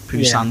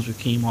poussins with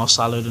quinoa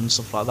salad and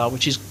stuff like that,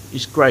 which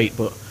is great.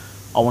 But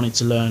I wanted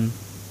to learn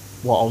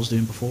what I was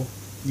doing before.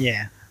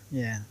 Yeah.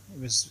 It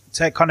was.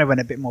 So it kind of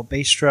went a bit more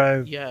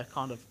bistro. Yeah,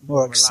 kind of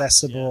more relaxed,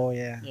 accessible.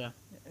 Yeah.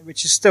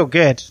 Which is still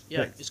good.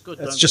 Yeah, it's good.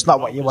 It's just not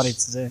what you wanted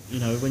to do.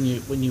 When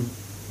you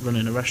run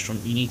in a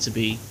restaurant, you need to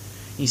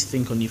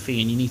think on your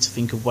feet, and you need to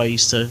think of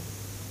ways to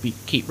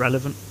keep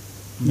relevant.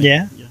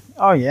 Yeah.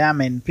 Oh yeah. I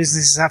mean,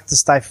 businesses have to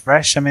stay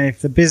fresh. I mean,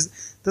 if the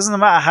doesn't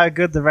matter how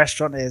good the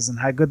restaurant is and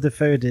how good the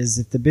food is,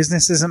 if the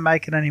business isn't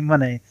making any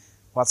money,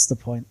 what's the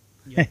point?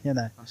 Yeah,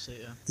 That's it.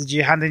 Yeah. Did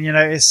you hand in your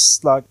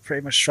notice like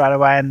pretty much straight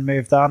away and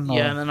moved on? Or?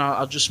 Yeah, and then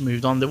I just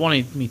moved on. They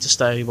wanted me to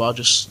stay, but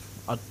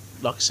I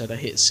like I said, I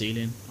hit the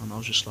ceiling, and I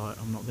was just like,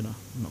 I'm not gonna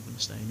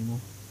stay anymore.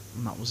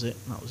 And that was it.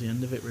 That was the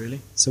end of it,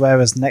 really. So where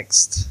was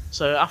next?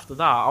 So after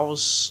that,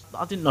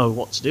 I didn't know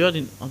what to do. I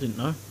didn't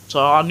know.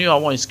 So I knew I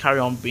wanted to carry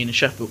on being a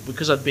chef, but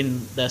because I'd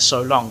been there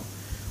so long,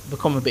 I'd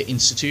become a bit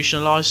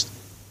institutionalized.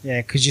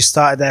 Yeah, because you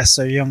started there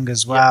so young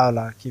as well.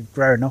 Yeah. Like you've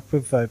grown up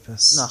with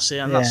Opus. That's it,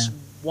 and that's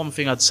one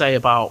thing I'd say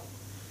about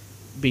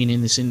being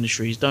in this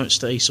industry is don't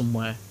stay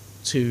somewhere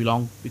too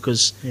long,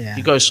 because if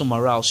you go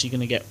somewhere else, you're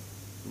going to get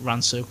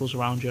ran circles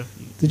around you.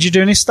 Did you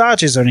do any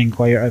stages or anything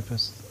while you're at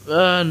Opus?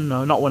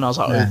 No, not when I was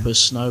at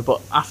Opus, no.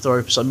 But after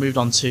Opus, I moved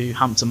on to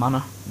Hampton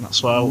Manor, and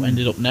that's where I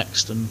ended up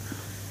next, and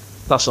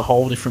that's a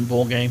whole different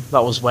ball game.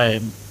 That was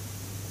where,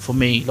 for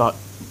me, like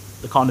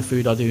the kind of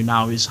food I do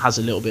now has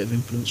a little bit of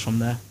influence from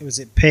there. Was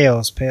it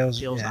Peels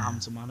at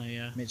Hampton Manor,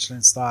 yeah.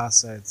 Michelin star,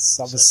 so it's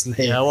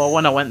obviously... well,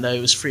 when I went there,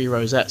 it was 3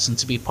 rosettes, and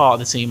to be part of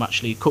the team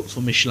actually cooked for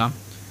Michelin,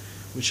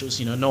 which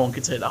was, no one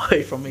could take that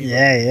away from me.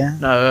 Yeah.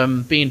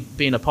 No,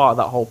 being a part of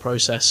that whole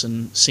process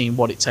and seeing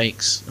what it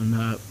takes,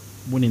 and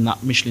winning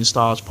that Michelin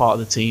star as part of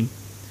the team,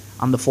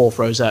 and the 4th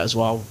rosette as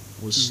well,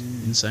 was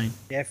insane.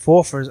 Yeah,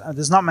 4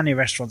 there's not many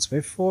restaurants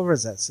with 4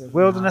 rosettes.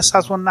 Wilderness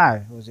has one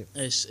now, or is it?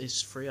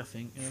 It's 3, I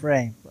think. Yeah.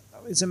 3.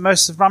 Is it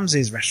most of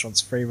Ramsay's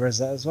restaurants 3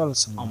 rosette as well, or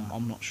something?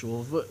 I'm not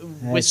sure. But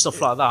with stuff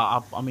like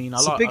that, I mean,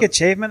 it's a big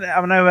achievement.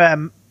 I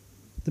know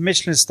the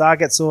Michelin star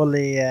gets all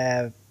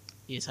the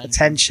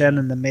attention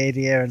and the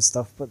media and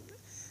stuff, but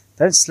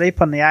don't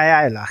sleep on the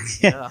AA.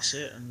 Like, yeah, that's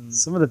it. And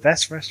some of the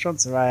best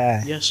restaurants are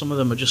AA. Yeah, some of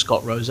them have just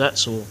got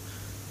rosettes, or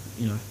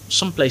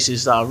some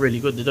places that are really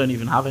good, they don't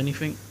even have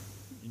anything.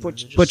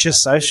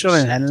 Butcher's Social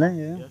in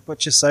Henley, yeah.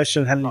 Butcher's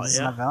Social in Henley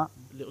doesn't have that.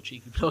 Little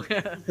cheeky plug.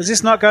 Does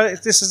this not go?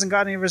 This hasn't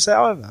got any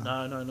result either.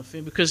 No,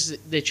 nothing, because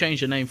they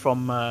changed the name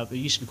from. It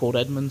used to be called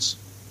Edmonds.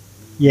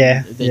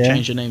 Yeah, They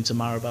changed the name to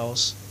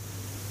Maribel's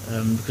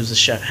because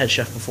the head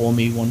chef before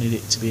me wanted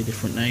it to be a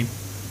different name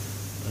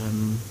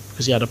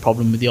because he had a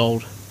problem with the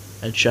old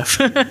head chef.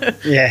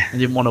 Yeah, and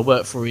didn't want to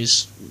work for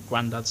his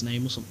granddad's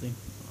name or something.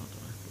 I don't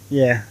know.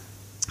 Yeah,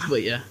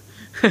 but yeah.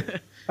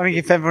 I think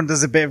if everyone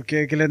does a bit of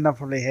googling, they'll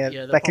probably hear.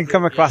 Yeah, they can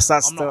come across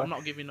that stuff. I'm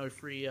not giving no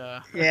free.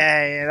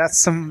 Yeah, that's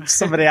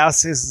somebody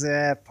else's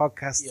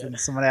podcast and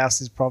somebody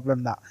else's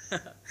problem. That.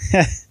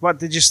 What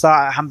did you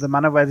start at Hampton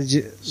Manor? Where did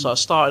you? So I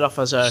started off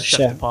as a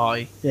chef de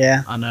partie.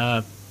 Yeah. And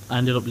I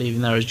ended up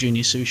leaving there as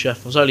junior sous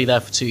chef. I was only there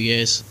for 2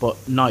 years, but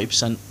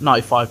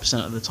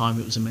 95% of the time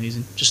it was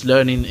amazing. Just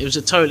learning. It was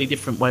a totally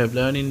different way of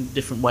learning,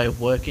 different way of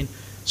working.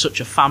 Such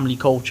a family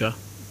culture.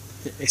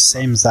 It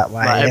seems that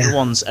way. Like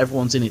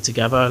everyone's in it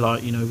together.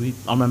 Like, you know,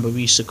 I remember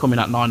we used to come in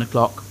at 9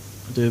 o'clock,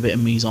 do a bit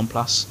of mise en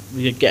place.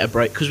 We'd get a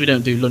break because we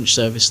don't do lunch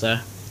service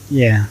there.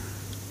 Yeah.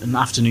 And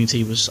afternoon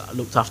tea was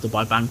looked after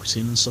by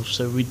banqueting and stuff.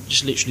 So we'd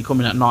just literally come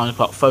in at 9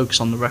 o'clock, focus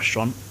on the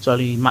restaurant. It's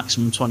only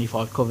maximum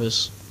 25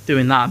 covers.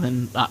 Doing that,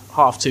 and then at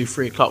 2:30,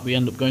 3 o'clock, we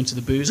end up going to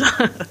the boozer.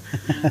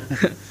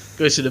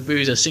 Go to the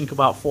boozer, sink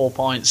about 4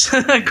 pints,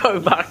 go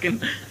back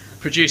and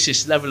produce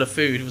this level of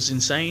food. It was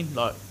insane.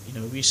 Like, you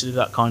know, we used to do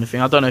that kind of thing.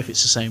 I don't know if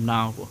it's the same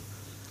now, but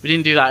we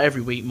didn't do that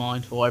every week,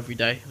 mind, or every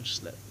day. I'll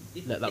just let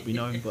that be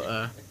known.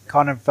 But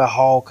kind of the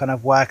whole kind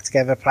of work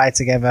together, play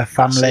together,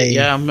 family.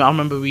 Yeah, I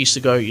remember we used to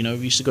go. You know,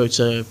 we used to go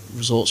to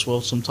Resorts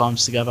World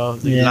sometimes together.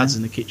 The lads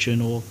in the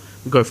kitchen, or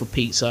we go for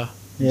pizza.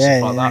 And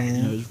stuff like that.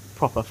 You know, it was a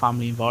proper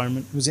family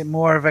environment. Was it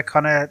more of a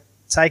kind of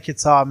take your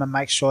time and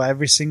make sure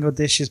every single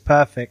dish is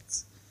perfect,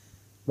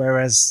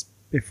 whereas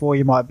before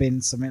you might have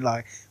been something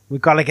like,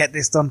 we've got to get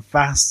this done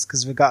fast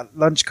because we've got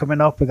lunch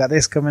coming up, we've got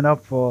this coming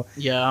up, or...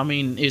 Yeah, I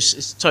mean, it's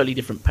a totally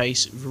different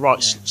pace.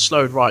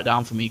 Slowed right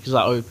down for me because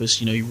at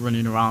Opus, you know, you're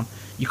running around.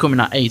 You're coming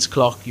at 8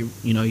 o'clock, you're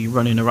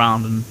running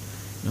around and,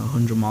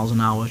 100 miles an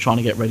hour trying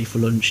to get ready for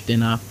lunch,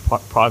 dinner,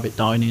 private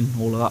dining,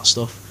 all of that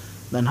stuff.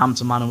 Then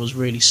Hampton Manor was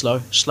really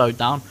slowed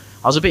down.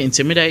 I was a bit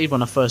intimidated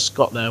when I first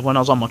got there. When I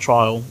was on my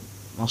trial,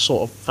 I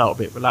sort of felt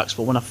a bit relaxed,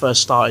 but when I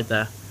first started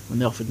there, when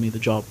they offered me the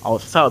job, I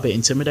felt a bit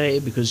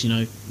intimidated because,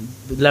 the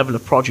level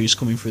of produce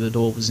coming through the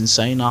door was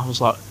insane. I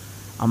was like,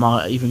 am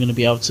I even going to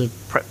be able to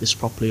prep this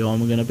properly, or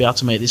am I going to be able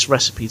to make this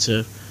recipe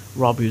to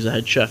Rob, who's the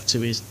head chef,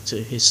 to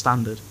his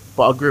standard?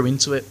 But I grew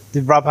into it.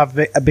 Did Rob have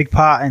a big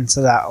part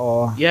into that,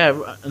 or?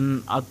 Yeah,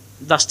 and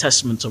that's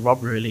testament to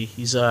Rob, really.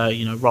 He's,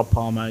 Rob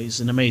Palmer. He's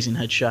an amazing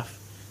head chef.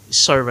 He's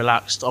so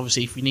relaxed.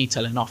 Obviously, if you need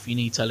telling off, you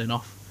need telling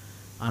off.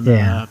 And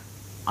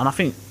I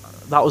think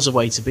that was the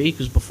way to be,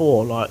 because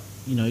before,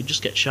 you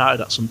just get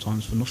shouted at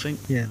sometimes for nothing.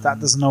 Yeah, that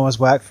doesn't always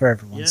work for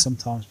everyone. Yeah.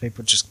 Sometimes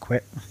people just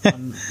quit.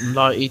 and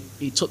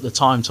he took the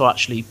time to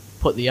actually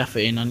put the effort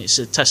in, and it's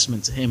a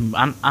testament to him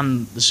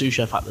and the sous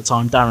chef at the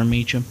time, Darren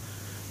Meacham.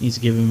 I need to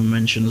give him a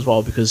mention as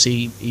well, because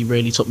he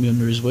really took me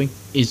under his wing.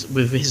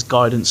 With his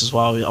guidance as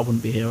well, I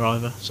wouldn't be here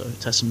either. So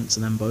testament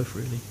to them both,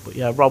 really. But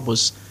yeah, Rob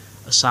was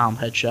a sound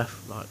head chef.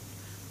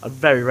 I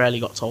very rarely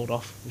got told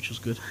off, which was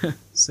good.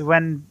 So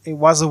when it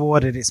was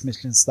awarded its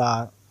Michelin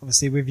star,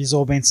 obviously with you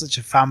all being such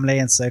a family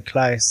and so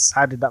close,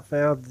 how did that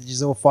feel? Did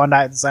you all find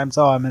out at the same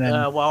time? And then...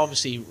 well,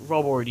 obviously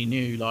Rob already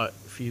knew a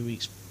few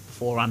weeks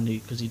beforehand,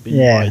 because he'd been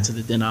invited to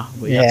the dinner,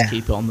 but he had to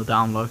keep it on the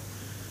down low.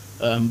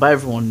 But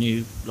everyone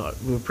knew,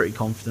 we were pretty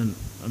confident.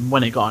 And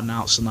when it got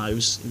announced, and that, it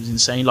was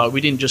insane.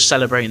 We didn't just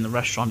celebrate in the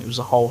restaurant; it was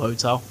a whole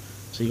hotel.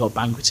 So you got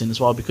banqueting as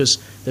well, because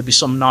there'd be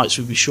some nights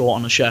we'd be short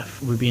on a chef,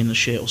 we'd be in the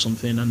shit or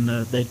something, and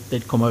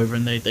they'd come over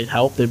and they'd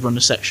help. They'd run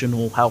a section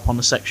or help on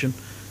a section.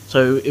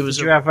 So it was.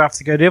 Did you ever have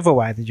to go the other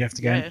way? Did you have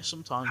to go? Yeah,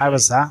 sometimes. How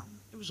was that?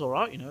 It was all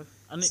right, And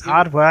it's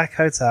hard work,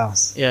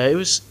 hotels. Yeah, it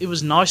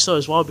was nice though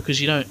as well, because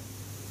you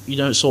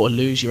don't sort of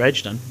lose your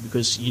edge then,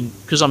 because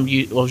I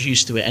was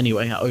used to it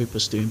anyway at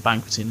Opus, doing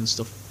banqueting and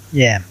stuff.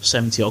 Yeah,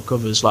 70 odd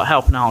covers,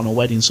 helping out on a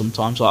wedding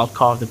sometimes. I'd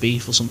carve the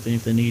beef or something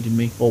if they needed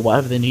me, or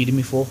whatever they needed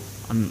me for.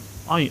 And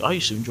I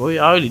used to enjoy it.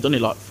 I only done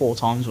it 4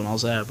 times when I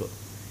was there, but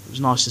it was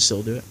nice to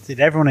still do it. Did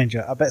everyone enjoy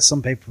it? I bet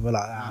some people were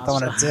like, I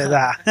don't want to do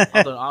that.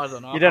 I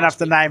don't know. You don't have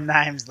to name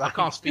names. I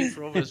can't speak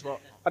for others, but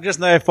I just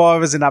know if I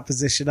was in that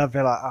position, I'd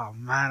be like, oh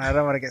man, I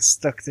don't want to get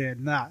stuck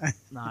doing that.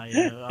 Nah,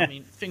 yeah. I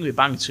mean, the thing with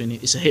banqueting,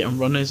 it's a hit and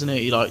run, isn't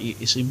it?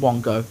 It's in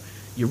one go.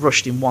 You're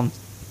rushed in one,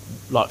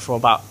 for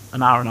about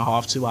an hour and a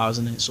half, 2 hours,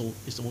 and it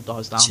all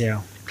dies down.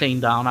 Chill. Clean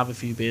down, have a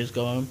few beers,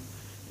 go home.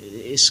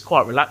 It's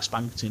quite relaxed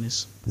banqueting.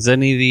 Has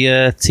any of the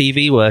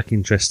TV work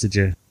interested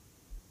you?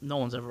 No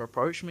one's ever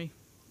approached me.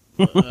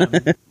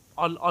 But,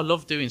 I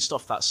love doing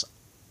stuff that's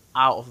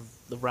out of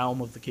the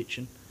realm of the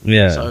kitchen.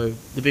 Yeah. So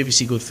the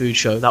BBC Good Food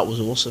Show, that was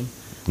awesome.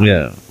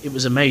 Yeah. It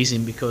was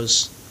amazing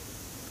because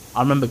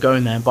I remember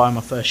going there and buying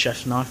my first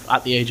chef's knife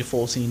at the age of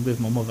 14 with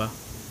my mother.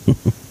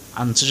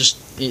 And to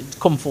it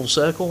come full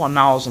circle, and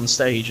now I was on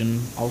stage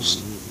and I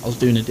was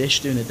doing a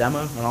dish, doing a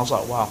demo, and I was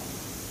like, wow,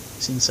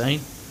 it's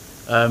insane.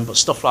 But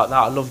stuff like that,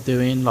 I love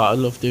doing. Like I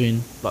love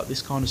doing like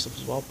this kind of stuff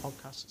as well.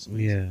 Podcasts.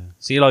 Yeah.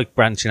 So you like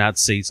branching out,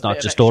 see, it's not bit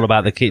of just extra all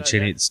about the curricular,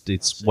 kitchen. yeah. It's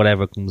That's it.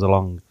 whatever comes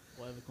along.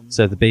 Whatever comes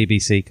So along. the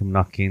BBC come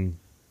knocking.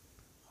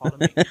 Holler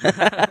me.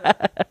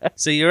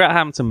 So you're at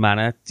Hampton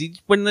Manor.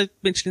 When the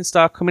Michelin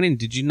star coming in,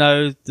 did you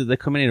know that they're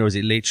coming in, or is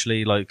it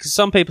literally like? Because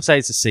some people say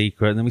it's a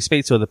secret, and then we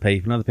speak to other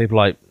people, and other people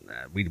are like, "Nah,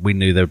 we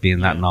knew they would be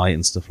in that Yeah. night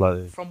and stuff like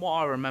that. From what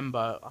I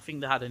remember, I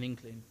think they had an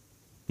inkling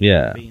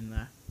Yeah. of being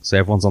there. So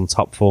everyone's on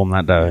top form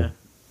that day.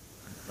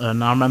 Yeah.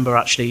 And I remember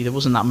actually there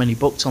wasn't that many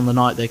booked on the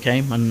night they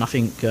came, and I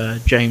think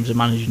James, the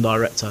managing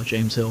director,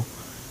 James Hill,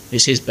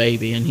 it's his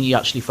baby, and he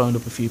actually phoned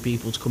up a few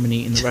people to come and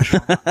eat in the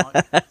restaurant that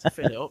night to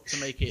fill it up, to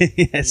make it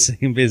Yeah,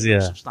 seem busier.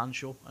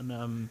 substantial.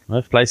 And Well,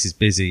 if the place is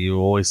busy, you're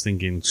always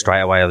thinking straight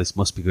away, oh, this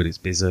must be good, it's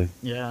busy.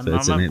 yeah, and So I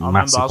it's a remember I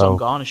massive was on help.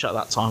 Garnish at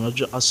that time.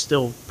 I was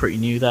still pretty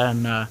new there,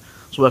 and I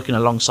was working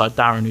alongside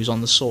Darren, who's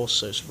on the sauce,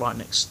 so it's right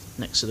next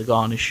to the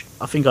Garnish.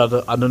 I think I'd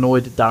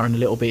annoyed Darren a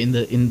little bit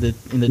in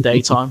the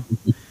daytime.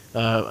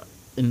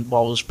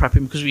 While I was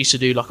prepping, because we used to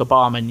do like a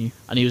bar menu,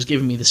 and he was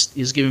giving me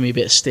a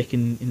bit of stick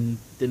in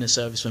dinner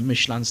service when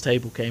Michelin's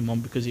table came on,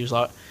 because he was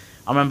like,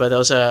 I remember there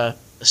was a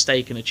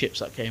steak and a chips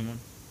that came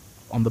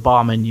on the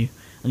bar menu,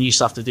 and you used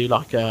to have to do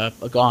like a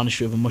garnish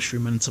with a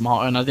mushroom and a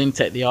tomato, and I didn't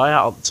take the eye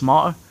out of the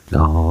tomato,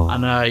 Oh.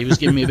 and he was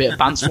giving me a bit of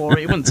pants for it.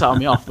 He wouldn't tell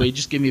me off, but he'd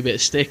just give me a bit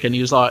of stick, and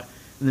he was like,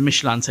 when the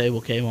Michelin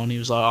table came on, he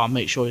was like, "I'll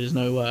make sure there's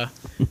no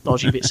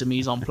dodgy bits of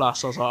mise en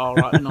place." I was like, "All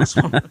right, nice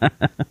one."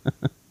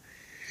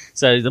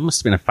 So there must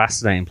have been a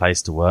fascinating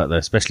place to work, though,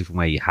 especially from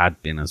where you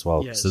had been as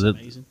well. Yeah, it's so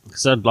amazing.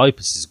 So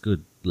Lopus is a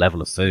good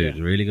level of food,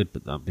 Yeah. really good.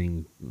 But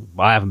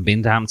I haven't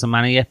been to Hampton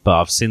Manor yet,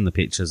 but I've seen the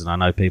pictures and I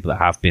know people that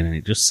have been, and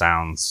it just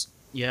sounds.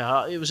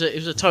 Yeah, it was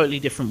a totally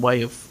different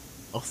way of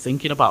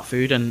thinking about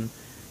food, and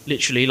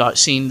literally like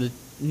seeing the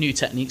new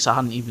techniques I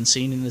hadn't even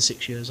seen in the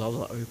 6 years I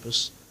was at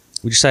Opus.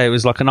 Would you say it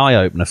was like an eye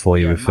opener for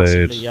you with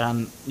food?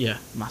 Massively, yeah,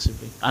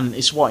 massively. And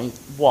it's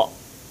what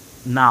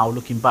now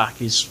looking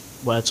back is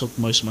where I took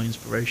most of my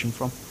inspiration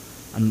from,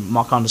 and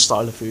my kind of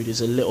style of food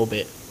is a little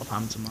bit of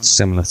Hampton Manor.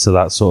 Similar to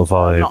that sort of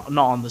vibe.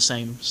 Not on the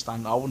same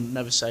standard. I wouldn't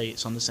never say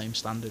it's on the same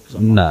standard, because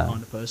I'm not No. that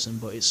kind of person,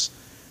 but it's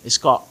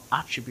got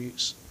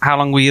attributes. How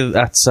long were you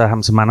at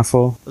Hampton Manor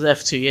for? I was there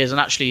for 2 years, and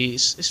actually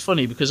it's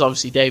funny because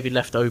obviously David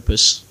left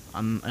Opus,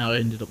 and I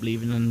ended up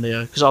leaving, and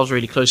because I was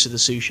really close to the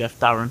sous chef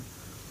Darren,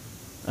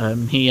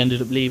 he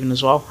ended up leaving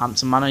as well,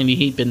 Hampton Manor, and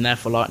he'd been there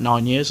for like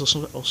 9 years or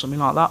something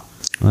like that.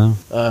 Well,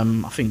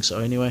 I think so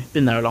anyway.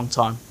 Been there a long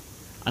time,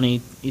 and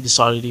he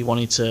decided he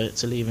wanted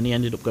to leave, and he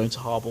ended up going to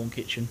Harborne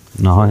Kitchen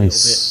for a little bit.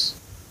 nice.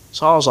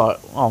 So I was like,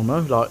 oh no,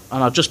 like,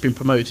 and I'd just been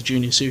promoted to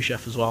junior sous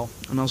chef as well,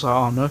 and I was like,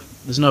 oh no,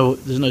 there's no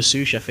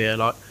sous chef here.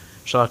 Like,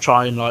 should I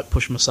try and like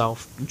push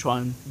myself and try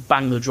and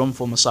bang the drum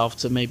for myself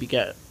to maybe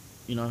get,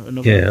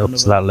 another Yeah, up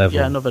to that level.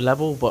 Yeah, another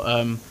level.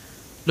 But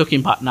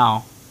looking back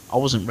now, I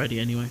wasn't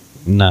ready anyway.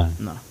 No.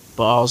 No,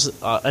 but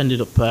I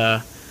ended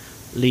up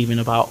leaving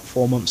about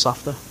 4 months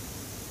after.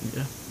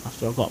 Yeah,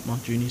 after I got my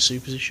junior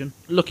sous position.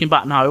 Looking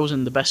back now, it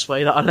wasn't the best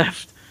way that I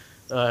left.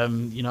 Go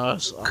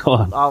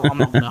on. I'm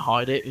not going to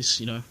hide it.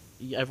 It's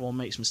everyone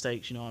makes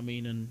mistakes, you know what I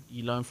mean, and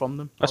you learn from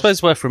them. I suppose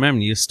it's worth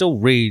remembering you're still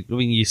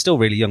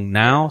really young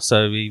now,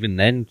 so even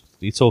then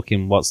you're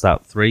talking, what's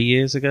that, 3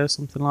 years ago,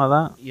 something like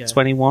that? Yeah,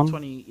 21?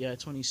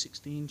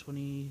 2016,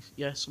 something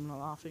like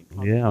that, I think.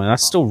 Yeah, I mean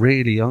that's still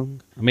really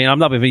young. I mean, I'm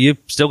not being, you've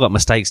still got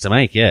mistakes to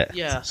make yet.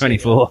 Yeah, that's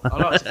 24. it. I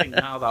like to think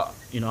now that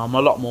I'm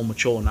a lot more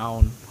mature now,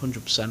 and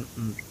 100%,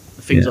 and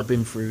the things Yeah. I've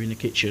been through in the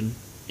kitchen,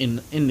 in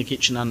the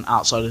kitchen and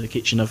outside of the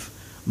kitchen, have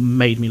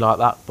made me like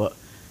that. But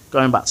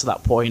going back to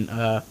that point,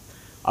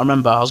 I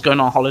remember I was going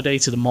on holiday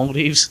to the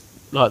Maldives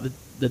like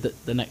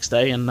the next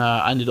day, and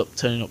I ended up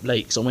turning up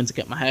late because I went to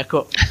get my hair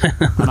cut,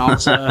 and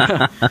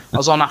I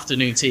was on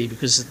afternoon tea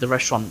because the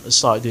restaurant had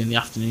started doing the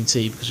afternoon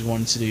tea because we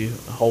wanted to do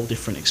a whole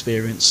different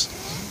experience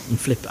and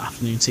flip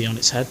afternoon tea on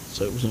its head,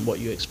 so it wasn't what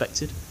you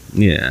expected.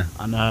 Yeah.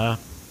 And I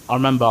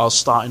remember I was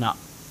starting at,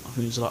 I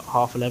think it was like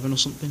 11:30 or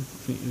something. I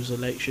think it was a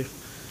late shift,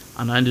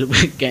 and I ended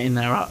up getting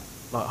there at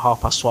like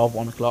 12:30,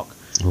 1 o'clock.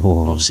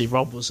 Oh. Obviously,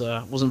 Rob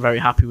wasn't very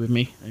happy with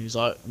me, and he was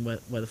like,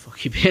 "Where the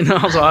fuck you been?"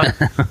 I was like,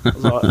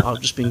 "I've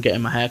just been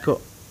getting my hair cut,"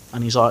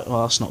 and he's like,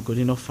 "Well, that's not good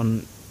enough."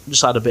 And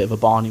just had a bit of a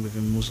Barney with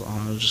him. I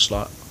was just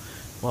like,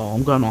 "Well,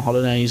 I'm going on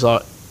holiday." He's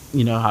like,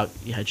 "How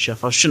your head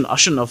chef?" I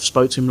shouldn't have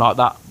spoke to him like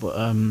that, but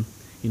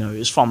it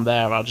was from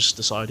there I just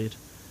decided,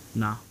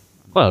 nah.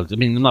 Well, I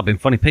mean, I'm not being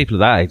funny. People at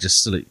that age are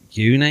still at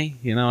uni,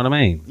 you know what I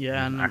mean?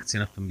 Yeah, and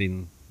acting up and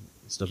being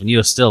stuff, and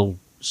you're still.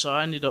 so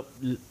I ended up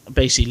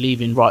basically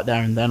leaving right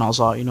there and then. I was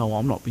like,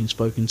 I'm not being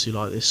spoken to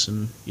like this,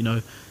 and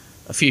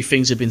a few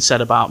things had been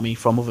said about me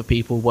from other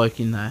people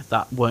working there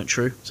that weren't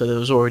true. So there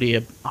was already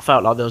I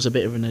felt like there was a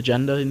bit of an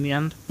agenda in the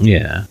end.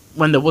 Yeah.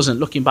 When there wasn't,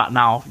 looking back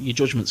now, your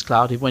judgment's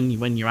clouded. When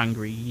you're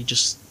angry, you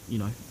just you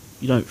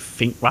don't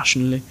think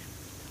rationally.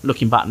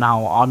 Looking back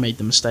now, I made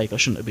the mistake. I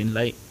shouldn't have been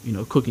late.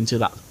 Cooking to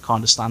that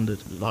kind of standard,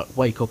 like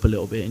wake up a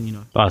little bit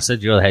and Well, I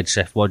said you're the head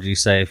chef. What did you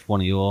say if one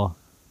of your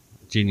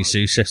Junior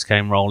sous chefs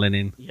came rolling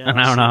in Yeah, an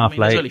hour and a half there's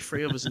late. only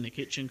 3 of us in the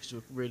kitchen because we're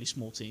a really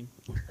small team.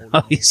 all in Oh,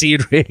 all. you see,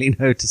 you'd really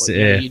notice But it.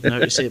 yeah, Yeah. you'd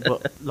notice it.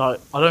 But like,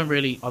 I don't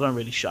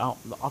really shout.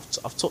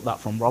 I've took that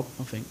from Rob.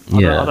 I think.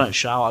 Yeah. I don't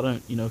shout. I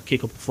don't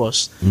kick up a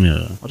fuss.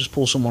 Yeah. I just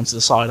pull someone to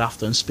the side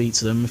after and speak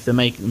to them. If they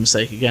make the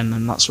mistake again,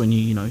 then that's when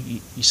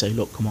you say,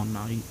 look, come on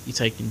now, you're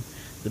taking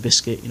the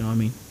biscuit. You know what I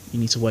mean? You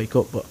need to wake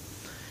up. But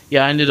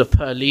yeah, I ended up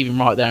leaving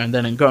right there and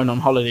then and going on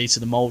holiday to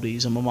the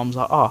Maldives. And my mum's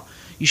like,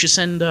 you should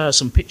send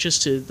some pictures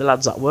to the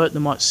lads at work. They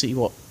might see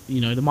what they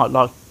might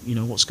like.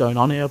 What's going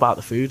on here about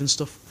the food and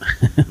stuff.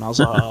 And I was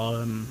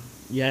like,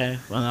 yeah.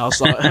 And I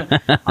was like,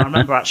 I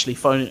remember actually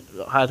phoning.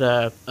 I had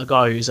a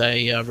guy who's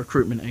a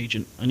recruitment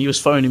agent, and he was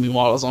phoning me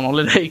while I was on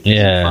holiday. 'Cause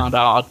Yeah. he found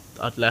out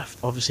I'd left.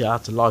 Obviously, I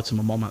had to lie to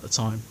my mum at the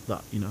time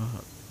that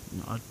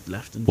I'd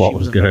left, and What she was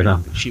wasn't very going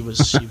on? happy. She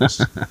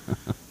was.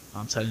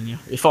 I'm telling you,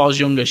 if I was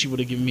younger, she would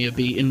have given me a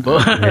beating,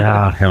 but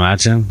Yeah, I can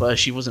imagine. but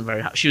she wasn't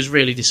very happy. She was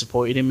really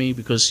disappointed in me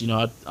because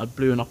I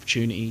blew an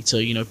opportunity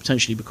to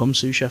potentially become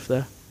sous chef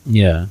there.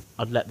 Yeah.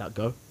 I'd let that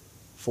go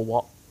for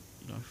what?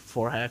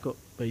 For a haircut,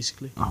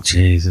 basically. Oh,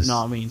 Jesus. You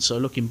know what I mean? So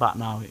looking back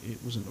now, it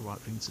wasn't the right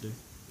thing to do.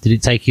 Did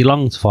it take you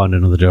long to find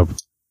another job?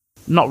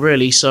 Not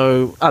really.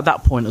 So at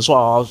that point as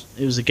well, I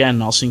was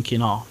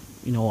thinking,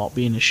 you know what,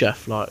 being a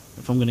chef, like,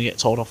 if I'm going to get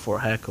told off for a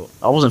haircut.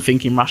 I wasn't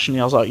thinking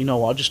rationally. I was like, you know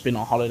what, I've just been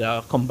on holiday.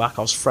 I've come back,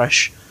 I was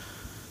fresh.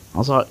 I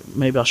was like,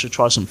 maybe I should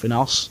try something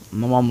else.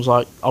 And my mum was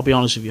like, I'll be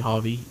honest with you,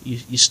 Harvey,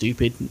 you're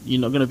stupid. You're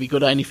not going to be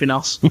good at anything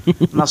else. And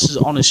that's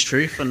the honest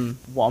truth. And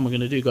what am I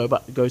going to do?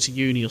 Go to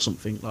uni or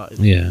something? Like,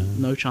 Yeah.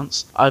 no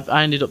chance.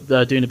 I ended up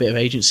doing a bit of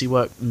agency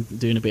work and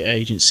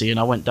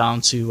I went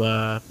down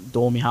to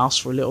Dormy House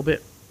for a little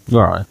bit.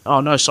 Right. Oh,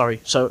 no, sorry.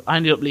 So I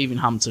ended up leaving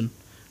Hampton.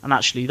 And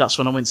actually, that's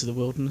when I went to the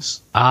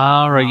Wilderness.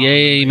 Ah, right. Yeah,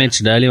 you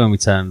mentioned earlier when we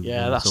turned. Yeah,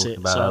 we were that's talking it.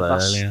 about So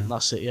that earlier.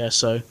 that's it, yeah.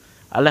 So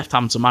I left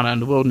Hampton Manor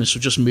and the Wilderness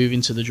were just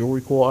moving to the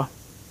Jewellery Quarter.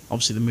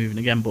 Obviously, they're moving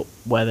again, but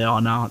where they are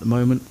now at the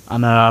moment.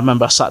 And I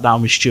remember I sat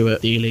down with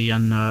Stuart Dealey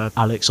and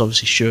Alex,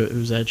 obviously Stuart, who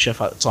was the head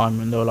chef at the time,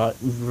 and they were like,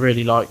 we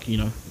really like,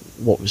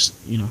 what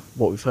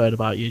we've heard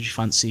about you. Do you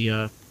fancy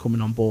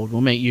coming on board?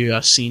 We'll make you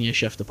a senior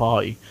chef de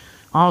party.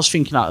 I was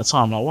thinking at the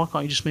time, like, why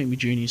can't you just make me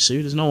junior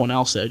sous? There's no one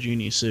else at a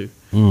junior sous.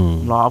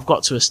 Like, I've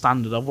got to a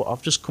standard.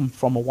 I've just come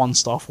from a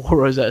 1-star 4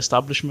 rosette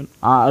establishment.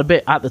 A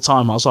bit at the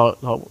time, I was like,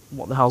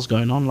 what the hell's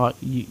going on? Like,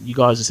 you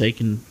guys are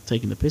taking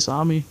the piss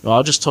out of me. Well,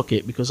 I just took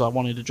it because I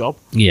wanted a job.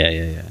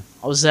 Yeah.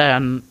 I was there,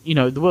 and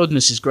the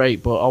Wilderness is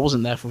great, but I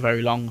wasn't there for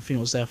very long. I think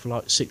I was there for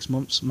like 6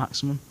 months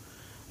maximum.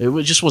 It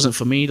just wasn't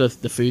for me, the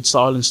food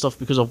style and stuff,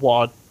 because of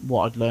what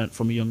I'd learnt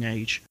from a young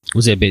age.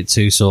 Was it a bit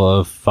too sort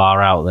of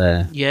far out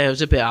there? Yeah, it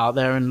was a bit out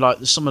there, and like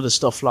some of the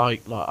stuff,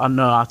 like I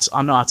know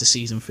how to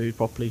season food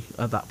properly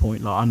at that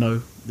point. Like, I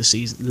know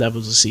the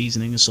levels of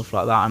seasoning and stuff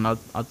like that, and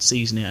I'd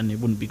season it, and it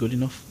wouldn't be good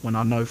enough when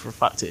I know for a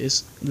fact it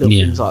is. Little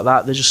things like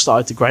that, they just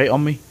started to grate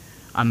on me,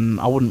 and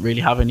I wouldn't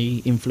really have any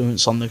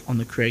influence on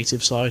the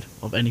creative side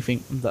of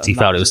anything. So you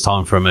felt it was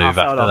time for a move I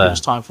felt after like that? it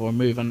was time for a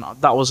move, and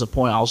that was the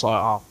point. I was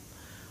like,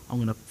 I'm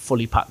going to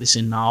fully pack this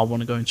in now. I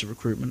want to go into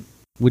recruitment.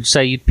 Would you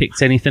say you'd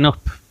picked anything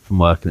up from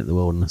working at the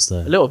Wilderness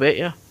there? A little bit,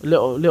 yeah. A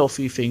little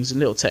few things and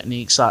little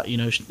techniques that,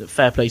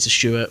 fair play to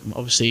Stuart.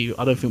 Obviously,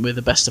 I don't think we're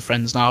the best of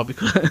friends now,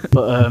 because,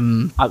 but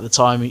at the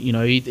time,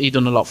 he'd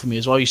done a lot for me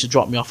as well. He used to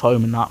drop me off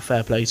home and that,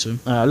 fair play to him.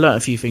 I learnt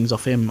a few things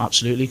off him,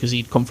 absolutely, because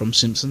he'd come from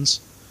Simpsons.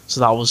 So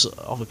that was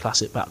of a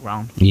classic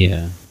background.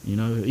 Yeah. A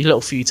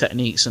little few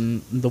techniques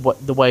and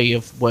the way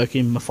of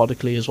working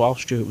methodically as well,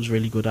 Stuart was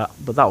really good at.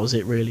 But that was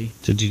it, really.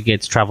 So did you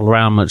get to travel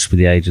around much with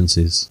the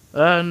agencies?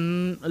 A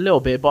little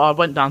bit, but I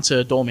went down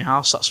to Dormy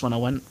House. That's when I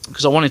went,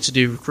 because I wanted to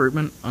do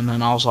recruitment, and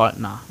then I was like,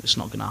 nah, it's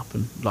not gonna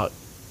happen. Like,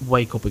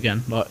 wake up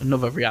again, like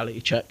another reality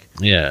check.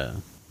 Yeah.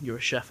 You're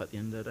a chef at the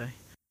end of the day.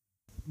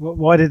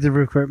 Why did the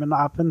recruitment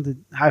not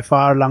happen? How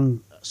far along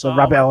the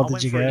rabbit hole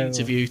did you go? I went for an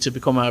interview to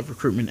become a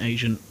recruitment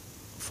agent.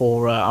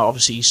 For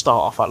obviously, you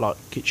start off at like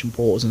kitchen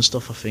porters and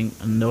stuff, I think,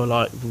 and they were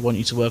like, we want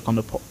you to work on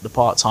the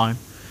part time.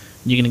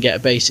 You're going to get a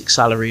basic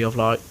salary of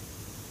like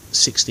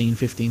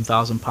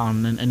 £15,000,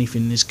 and then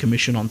anything is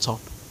commission on top.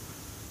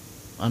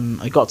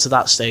 And I got to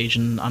that stage,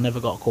 and I never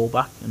got a call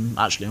back. And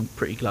actually, I'm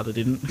pretty glad I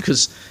didn't,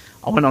 because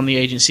I went on the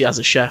agency as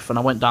a chef, and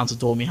I went down to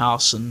Dormy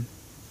House, and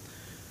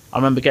I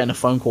remember getting a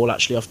phone call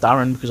actually off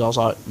Darren, because I was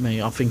like,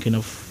 mate, I'm thinking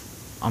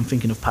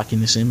of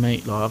packing this in,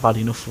 mate. Like, I've had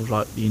enough of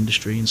like the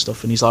industry and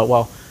stuff. And he's like,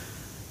 well,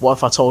 what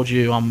if I told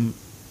you I've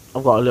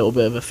got a little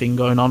bit of a thing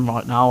going on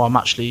right now? I'm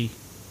actually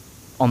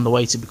on the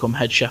way to become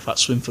head chef at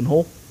Swinfen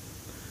Hall.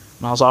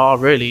 And I was like, oh,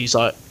 really? He's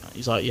like,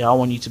 yeah, I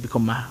want you to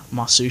become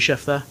my sous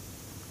chef there.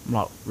 I'm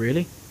like,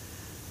 really?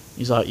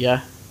 He's like,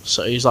 yeah.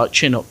 So he's like,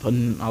 chin up.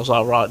 And I was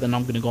like, right, then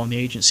I'm going to go on the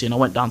agency. And I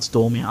went down to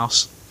Dormy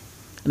House.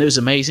 And it was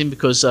amazing,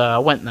 because I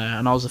went there,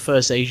 and I was the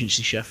first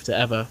agency chef to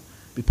ever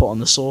be put on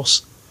the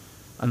sauce.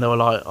 And they were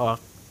like,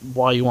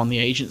 why are you on the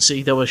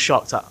agency? They were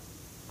shocked at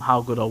how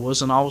good I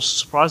was, and I was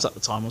surprised at the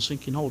time. I was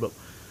thinking, hold up,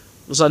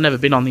 because I'd never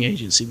been on the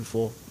agency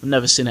before. I'd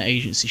never seen an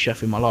agency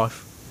chef in my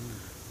life.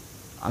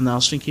 And then I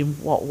was thinking,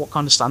 what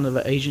kind of standard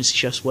are agency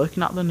chefs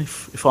working at then?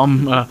 If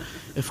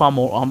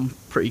I'm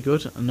pretty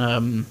good.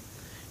 And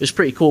it was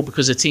pretty cool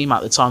because the team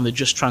at the time, they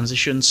just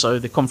transitioned, so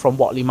they come from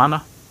Whatley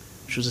Manor,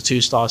 which was a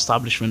 2-star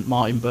establishment.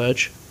 Martin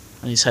Burge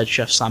and his head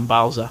chef Sam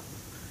Bowser,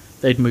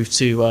 they'd moved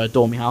to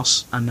Dormy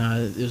House, and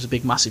there was a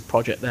big massive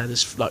project there.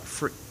 There's like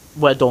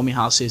where Dormy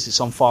House is, it's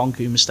on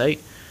Farncombe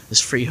Estate.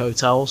 There's 3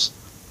 hotels.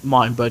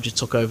 Martin Burge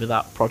took over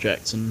that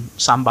project, and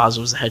Sam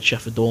Bowser was the head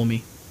chef of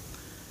Dormy.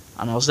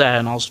 And I was there,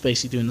 and I was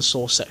basically doing the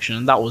sauce section,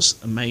 and that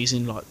was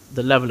amazing. Like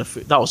the level of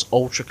food, that was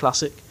ultra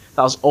classic.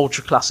 That was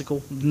ultra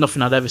classical.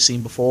 Nothing I'd ever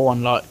seen before.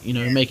 And like, you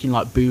know, making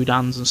like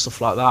boudins and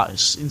stuff like that.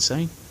 It's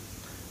insane.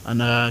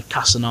 And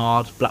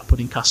cassonade, black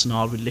pudding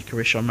cassonade with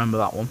licorice. I remember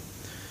that one.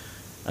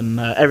 And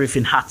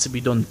everything had to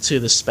be done to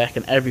the spec,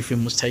 and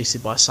everything was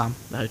tasted by Sam,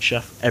 the head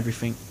chef.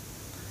 Everything.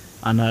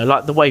 And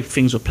like the way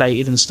things were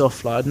plated and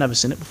stuff, like I'd never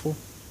seen it before.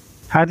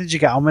 How did you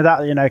get on with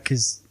that? You know,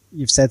 because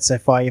you've said so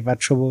far you've had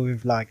trouble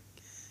with like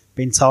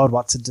being told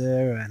what to do,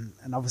 and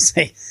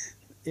obviously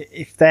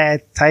if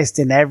they're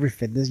tasting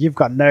everything, you've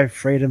got no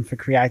freedom for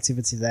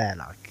creativity there.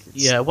 Like,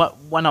 yeah,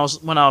 when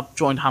I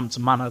joined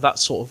Hampton Manor, that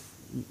sort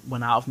of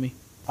went out of me.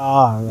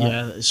 Oh, right.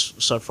 Yeah,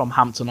 so from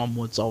Hampton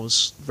onwards, I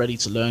was ready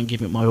to learn,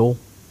 give it my all.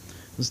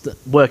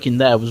 Working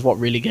there was what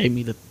really gave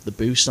me the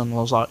boost, and I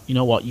was like, you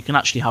know what, you can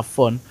actually have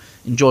fun,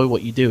 enjoy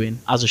what you're doing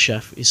as a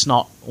chef. It's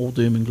not all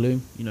doom and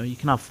gloom. You know, you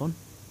can have fun.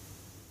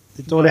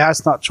 Did Dorley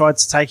House not try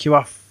to take you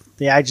off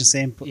the agency?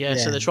 And yeah,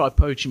 so they tried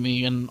poaching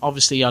me, and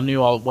obviously I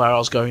knew where I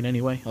was going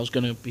anyway. I was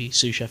going to be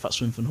sous chef at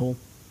Swinfen Hall.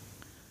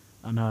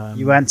 And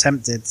you weren't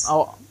tempted?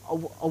 I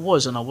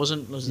was, and I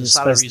wasn't. The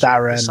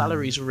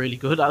salaries were really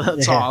good at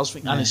that time. I was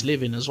thinking, and it's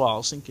living as well. I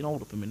was thinking,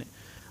 hold up a minute.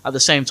 At the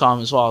same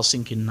time as well, I was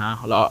thinking, nah,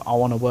 like, I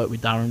want to work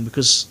with Darren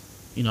because,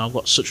 you know, I've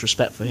got such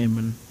respect for him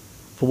and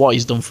for what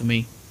he's done for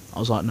me. I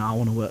was like, nah, I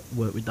want to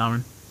work with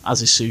Darren as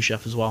his sous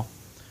chef as well.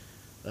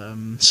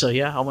 So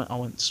yeah, I went to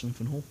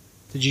Swinfen Hall.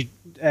 Did you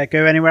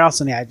go anywhere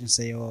else in the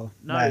agency, or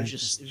no? It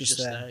was just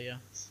there. Yeah.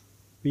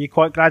 Were you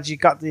quite glad you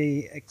got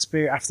the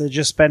experience after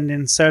just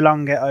spending so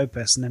long at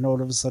Opus, and then all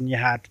of a sudden you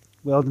had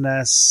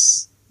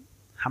Wilderness,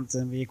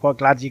 Hampton? Were you quite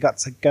glad you got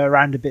to go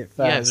around a bit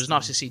first? Yeah, it was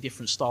nice to see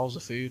different styles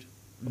of food.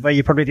 But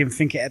you probably didn't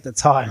think it at the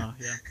time. No,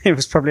 yeah. It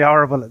was probably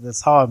horrible at the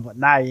time, but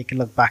now you can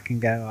look back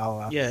and go, oh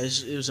well. Yeah,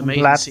 it was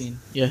amazing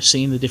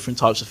seeing the different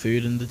types of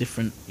food and the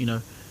different, you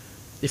know,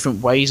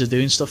 different ways of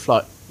doing stuff.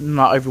 Like,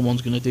 not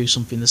everyone's going to do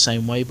something the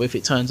same way, but if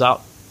it turns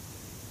out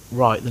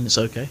right, then it's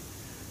okay.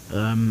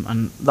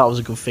 And that was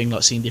a good thing,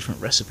 like seeing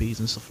different recipes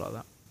and stuff like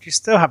that. Do you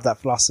still have that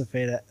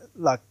philosophy that,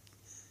 like,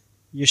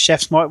 your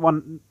chefs might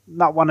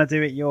not want to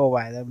do it your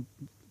way, then,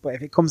 but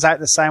if it comes out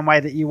the same way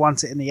that you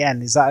want it in the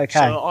end, is that okay?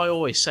 So I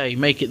always say,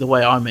 make it the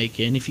way I make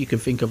it, and if you can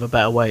think of a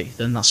better way,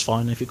 then that's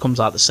fine. If it comes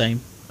out the same,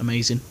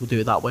 amazing. We'll do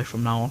it that way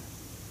from now on.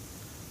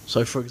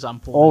 So, for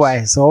example,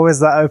 always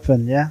that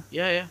open, yeah.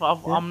 Yeah.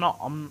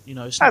 I'm you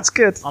know, that's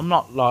good. I'm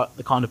not like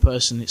the kind of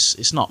person.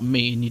 It's not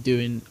me, and you're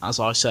doing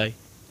as I say.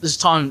 There's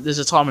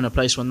a time and a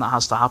place when that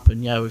has to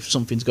happen. Yeah, if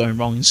something's going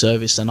wrong in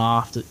service, then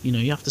I have to, you know,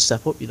 you have to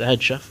step up. You're the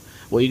head chef.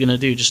 What are you going to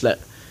do? Just let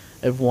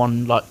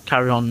everyone like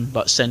carry on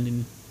like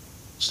sending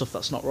stuff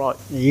that's not right?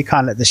 Yeah, you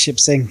can't let the ship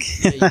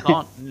sink. Yeah, you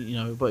can't, you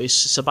know. But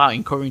it's about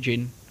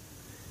encouraging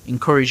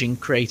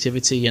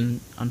creativity and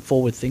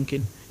forward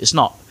thinking. It's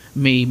not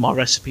me, my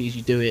recipes,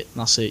 you do it,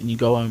 and that's it, and you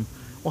go home.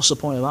 What's the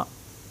point of that?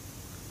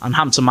 And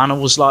Hampton Manor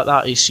was like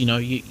that. It's, you know,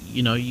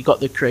 you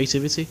got the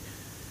creativity,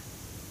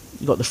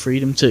 you got the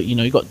freedom to, you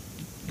know, you got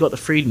the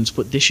freedom to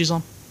put dishes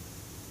on.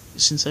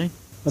 It's insane.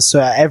 So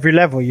at every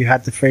level you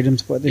had the freedom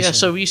to put dishes on? Yeah,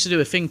 so we used to do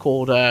a thing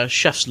called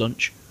chef's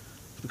lunch,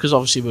 because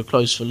obviously we're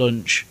closed for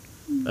lunch.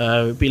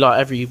 It'd be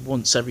like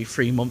once every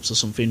 3 months or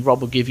something,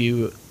 Rob will give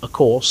you a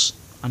course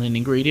and an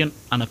ingredient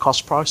and a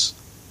cost price,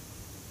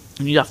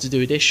 and you'd have to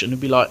do a dish, and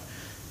it'd be like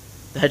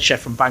the head chef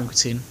from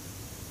banqueting,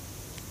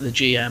 the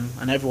GM,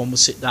 and everyone would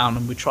sit down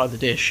and we'd try the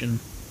dish. And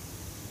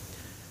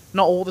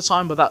not all the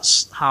time, but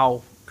that's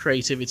how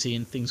creativity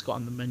and things got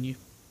on the menu.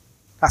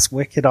 That's a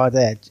wicked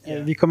idea. Yeah.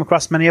 Have you come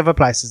across many other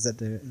places that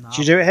do it? No.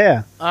 Do you do it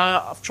here?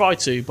 I've tried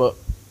to, but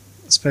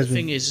I suppose the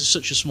thing is, it's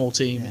such a small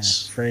team. Yeah,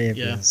 it's 3 of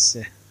us.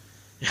 Yeah.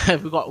 Yeah,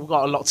 we've got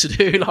a lot to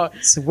do. Like,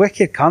 it's a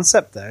wicked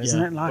concept, though,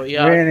 isn't it? Like, but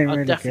yeah, really, I'd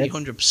really definitely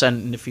good. 100%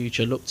 in the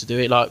future look to do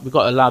it. Like, we've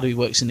got a lad who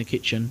works in the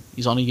kitchen.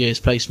 He's on a year's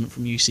placement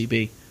from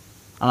UCB,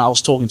 and I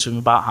was talking to him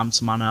about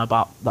Hampton Manor,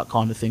 about that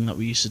kind of thing that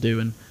we used to do.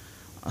 And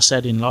I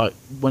said,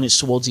 when it's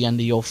towards the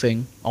end of your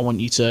thing, I want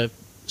you to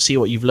see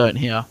what you've learnt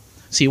here,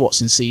 see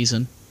what's in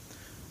season,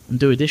 and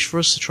do a dish for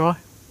us to try.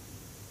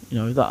 You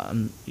know that,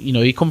 and you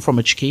know, he come from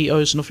a Chiquito.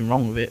 There's nothing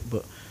wrong with it,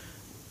 but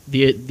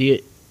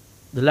the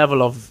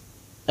level of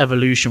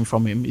evolution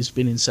from him has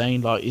been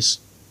insane. Like,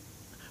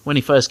 when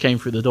he first came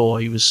through the door,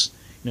 he was,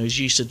 you know, he's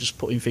used to just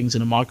putting things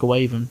in a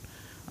microwave and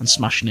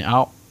smashing it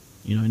out,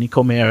 you know, and he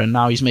come here and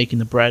now he's making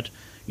the bread.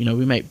 You know,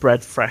 we make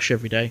bread fresh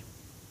every day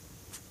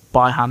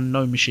by hand,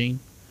 no machine.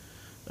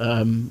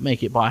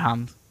 Make it by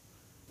hand,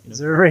 Is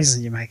there a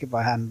reason you make it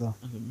by hand, or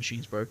The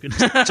machine's broken.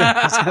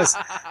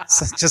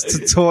 just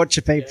to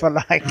torture people?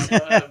 Like,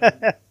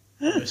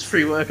 It's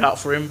free workout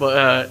for him,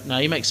 but no,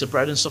 he makes the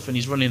bread and stuff, and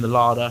he's running the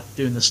larder,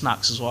 doing the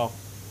snacks as well.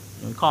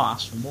 We can't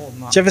ask for more than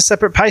that. do you have a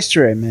separate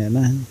pastry room here?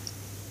 No?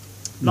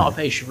 Not a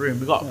pastry room.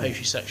 We've got a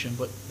pastry section,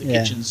 but the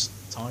kitchen's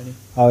tiny.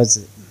 Oh, is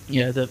it?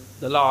 Yeah, the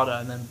larder,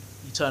 and then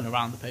you turn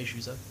around, the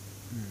pastry's there.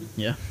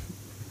 Yeah.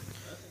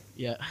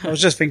 Yeah. I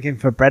was just thinking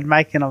for bread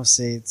making,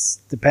 obviously it's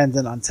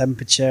dependent on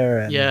temperature.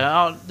 And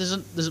Yeah,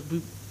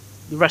 the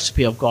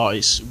recipe I've got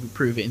is we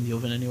prove it in the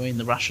oven anyway. In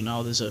the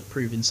rationale, there's a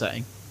proving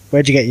setting.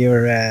 Where'd you get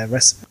your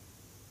recipe?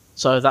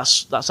 So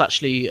that's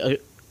actually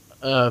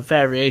a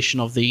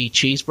variation of the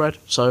cheese bread.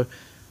 So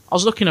I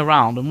was looking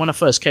around, and when I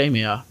first came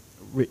here,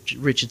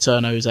 Richard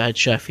Turner, who's the head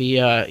chef, he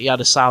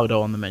had a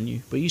sourdough on the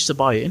menu, but he used to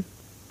buy it in,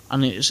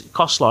 and it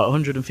costs like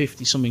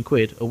 150 something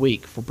quid a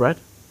week for bread,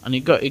 and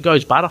it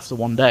goes bad after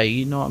one day.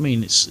 You know what I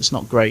mean? It's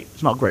not great.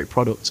 It's not a great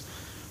product.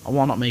 And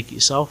why not make it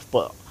yourself?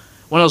 But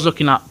when I was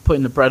looking at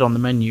putting the bread on the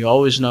menu, I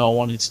always know I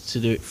wanted to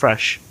do it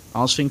fresh.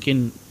 I was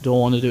thinking, do I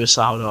want to do a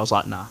sourdough? I was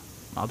like, nah,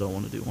 I don't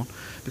want to do one,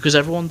 because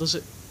everyone does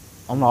it.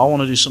 I'm like, I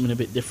want to do something a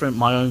bit different,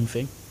 my own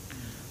thing.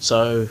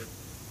 So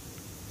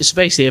it's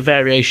basically a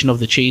variation of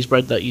the cheese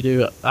bread that you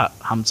do at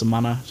Hampton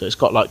Manor. So it's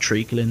got like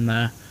treacle in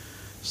there,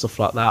 stuff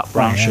like that,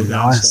 brown sugar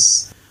and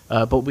stuff.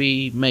 But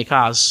we make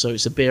ours, so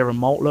it's a beer and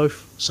malt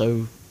loaf.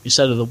 So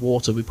instead of the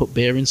water, we put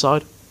beer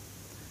inside.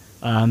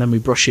 And then we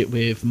brush it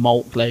with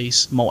malt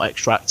glaze, malt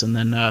extract, and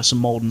then some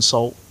molten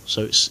salt.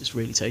 So it's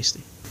really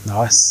tasty.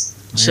 Nice.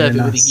 Serve Really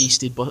it with nice. a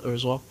yeasted butter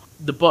as well.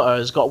 The butter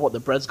has got what the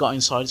bread's got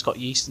inside. It's got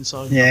yeast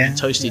inside. Yeah,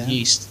 Toasted yeah.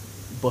 yeast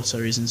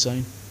butter is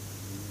insane.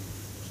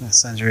 That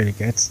sounds really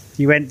good.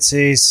 You went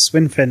to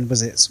Swinfen,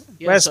 was it?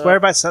 Yeah,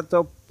 Whereabouts? At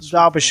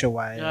Derbyshire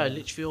way? Yeah,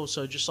 Lichfield.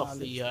 So just off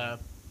the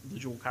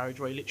dual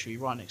carriageway, literally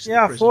right next to Yeah,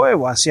 the I prison. thought it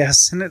was. Yeah, I've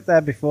seen it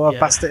there before. I've Yeah.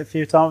 passed it a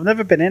few times. I've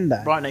never been in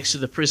there. Right next to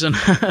the prison.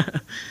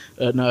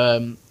 And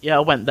I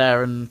went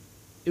there, and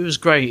it was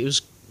great. It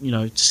was,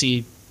 to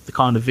see the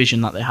kind of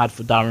vision that they had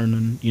for Darren,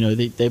 and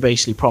they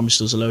basically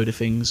promised us a load of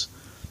things.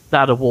 They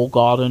had a wall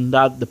garden. They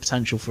had the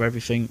potential for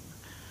everything.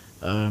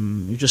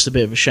 It was just a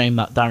bit of a shame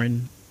that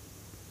Darren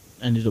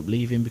ended up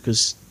leaving,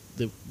 because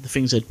the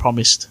things they'd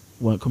promised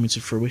weren't coming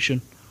to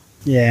fruition.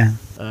 Yeah.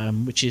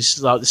 Which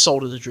is like the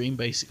soul of the dream,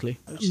 basically.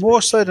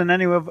 More so than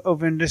any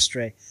other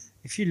industry.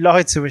 If you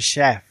lie to a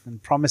chef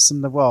and promise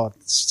them the world,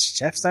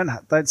 chefs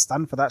don't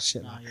stand for that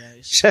shit. Nah, yeah,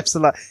 it's- Chefs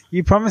are like,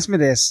 you promised me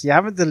this, you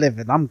haven't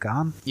delivered, I'm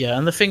gone. Yeah,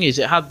 and the thing is,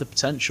 it had the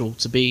potential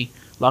to be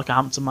like a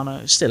Hampton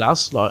Manor. It still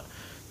has. Like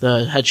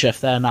the head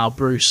chef there now,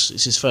 Bruce,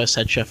 it's his first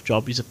head chef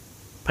job. He's a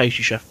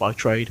pastry chef by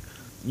trade.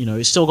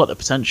 It's still got the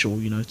potential,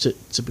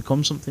 to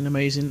become something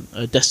amazing,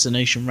 a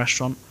destination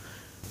restaurant.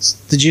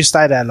 Did you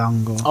stay there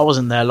long? Or? I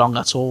wasn't there long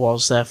at all. I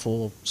was there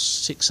for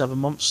 6-7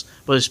 months,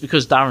 but it's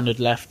because Darren had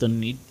left,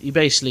 and he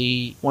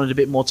basically wanted a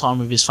bit more time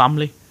with his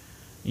family.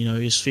 He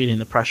was feeling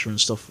the pressure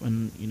and stuff,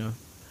 and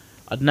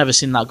I'd never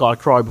seen that guy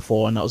cry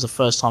before, and that was the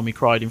first time he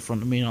cried in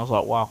front of me, and I was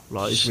like, wow,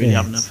 like it's really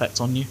having an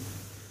effect on you.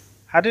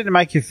 How did it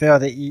make you feel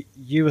that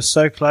you were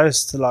so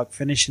close to like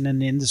finishing in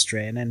the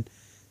industry, and then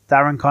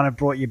Darren kind of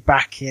brought you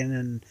back in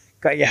and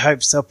got your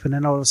hopes up, and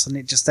then all of a sudden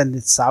it just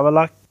ended sour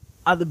like?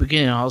 At the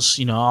beginning, I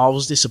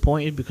was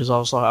disappointed, because I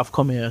was like, I've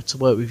come here to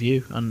work with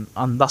you, and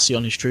that's the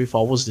honest truth.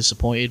 I was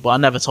disappointed, but I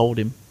never told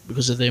him,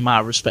 because of the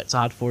amount of respect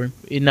I had for him.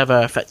 It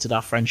never affected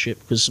our friendship,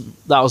 because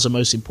that was the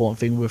most important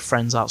thing. We're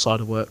friends outside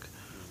of work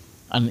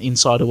and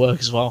inside of work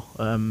as well.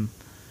 And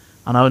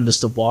I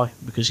understood why,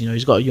 because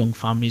he's got a young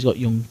family, he's got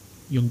young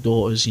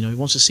daughters. He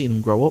wants to see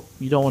them grow up.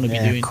 You don't want to be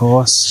doing of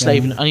course,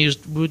 slaving. And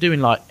we were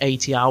doing like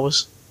 80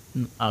 hours.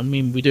 I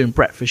mean, we're doing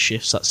breakfast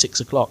shifts at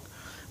 6 o'clock,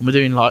 and we're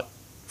doing like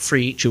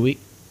 3 each a week,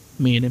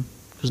 me and him,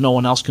 because no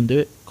one else can do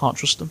it. Can't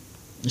trust them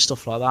and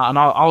stuff like that. And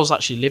I was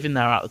actually living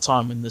there at the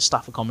time in the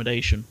staff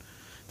accommodation,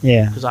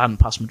 because I hadn't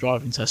passed my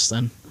driving test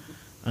then.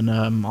 And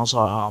I was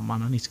like, oh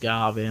man, I need to get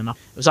out of here. And it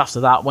was after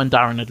that, when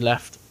Darren had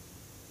left,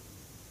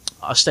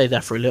 I stayed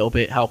there for a little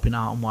bit, helping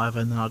out and whatever,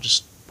 and then I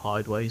just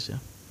parted ways. Yeah.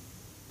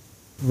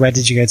 Where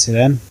did you go to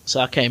then? So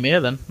I came here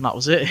then, and that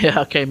was it. Yeah,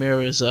 I came here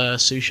as a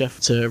sous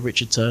chef to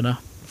Richard Turner.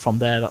 From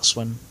there, that's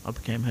when I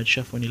became head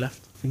chef when he left.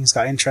 Things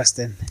got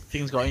interesting.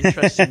 Things got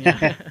interesting,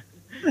 yeah.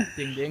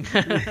 Ding ding.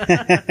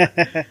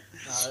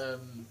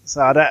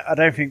 So I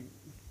don't think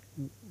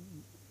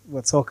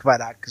we'll talk about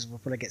that, because we'll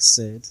probably get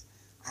sued.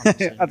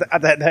 I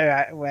don't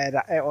know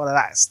where all of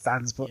that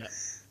stands, but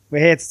we're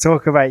here to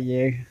talk about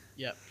you.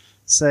 Yep.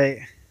 So,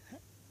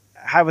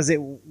 how was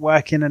it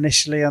working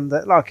initially on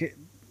the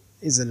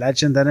he's a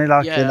legend, isn't he?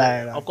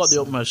 I've got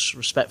the utmost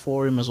respect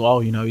for him as well.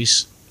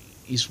 He's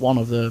one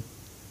of the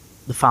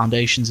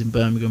foundations in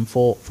Birmingham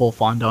for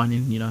fine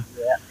dining.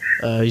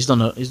 He's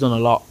done a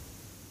lot.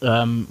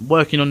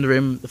 Working under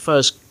him, the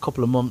first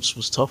couple of months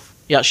was tough.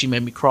 He actually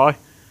made me cry.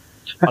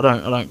 I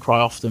don't cry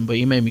often, but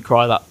he made me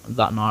cry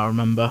that night. I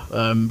remember,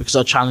 because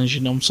I challenged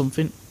him on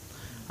something,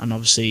 and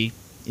obviously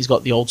he's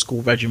got the old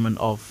school regiment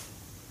of,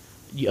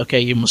 okay,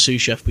 you're my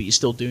sous chef, but you're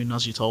still doing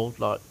as you're told.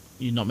 Like,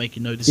 you're not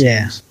making no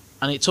decisions.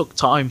 And it took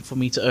time for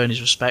me to earn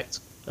his respect.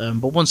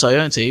 But once I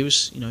earned it, he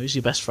was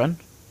your best friend.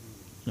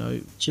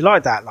 Do you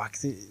like that? Like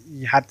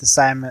you had the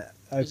same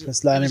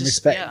Opus learning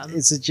respect. Yeah,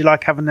 Do you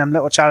like having them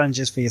little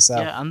challenges for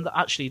yourself? Yeah, and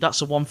actually, that's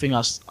the one thing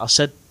I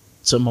said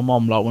to my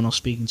mom, like when I was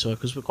speaking to her,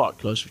 because we're quite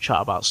close, we chat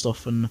about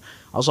stuff, and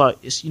I was like,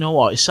 you know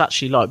what? It's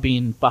actually like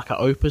being back at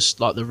Opus,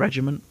 like the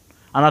regiment,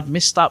 and I'd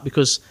missed that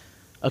because,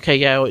 okay,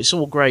 yeah, it's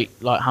all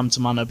great, like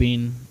Hampton Manor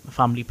being a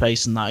family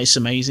place and that, it's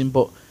amazing,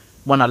 but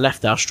when I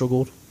left there, I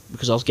struggled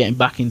because I was getting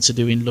back into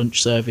doing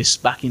lunch service,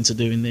 back into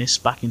doing this,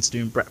 back into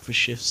doing breakfast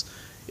shifts.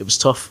 It was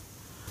tough.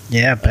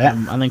 Yeah, I bet.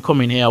 And then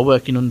coming here,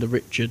 working under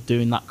Richard,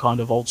 doing that kind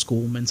of old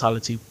school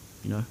mentality,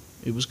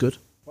 it was good.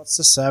 What's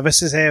the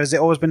services here? Has it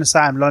always been the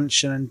same,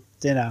 lunch and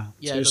dinner?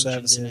 Yeah, Two lunch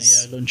services. and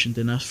dinner. Yeah, lunch and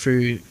dinner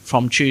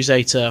from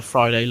Tuesday to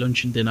Friday,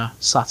 lunch and dinner.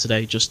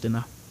 Saturday, just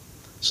dinner.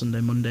 Sunday,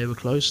 Monday, we're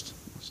closed.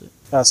 That's it.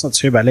 That's not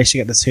too bad. At least you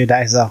get the 2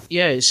 days off.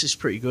 Yeah, it's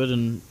pretty good,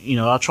 and we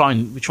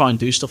try and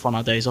do stuff on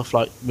our days off.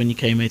 Like when you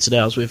came here today,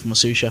 I was with my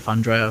sous chef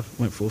Andrea.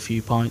 Went for a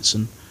few pints,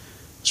 and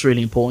it's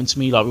really important to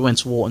me. Like we went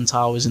to Wharton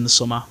Towers in the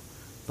summer,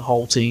 the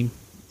whole team.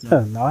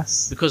 Oh,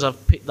 nice. Because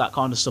I've picked that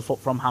kind of stuff up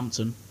from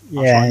Hampton. I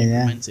try and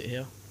implement it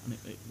here, and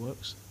it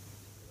works.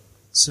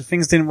 So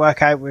things didn't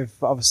work out with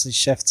obviously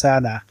Chef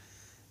Turner,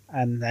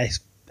 and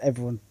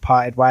everyone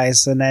parted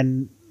ways. And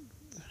then,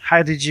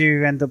 how did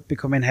you end up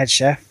becoming head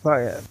chef?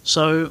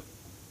 So,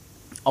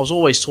 I was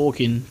always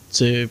talking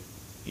to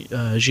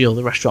Gilles,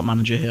 the restaurant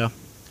manager here,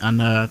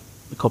 and a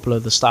couple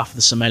of the staff,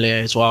 the sommelier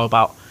as well,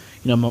 about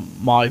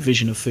my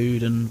vision of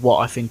food and what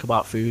I think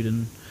about food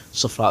and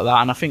stuff like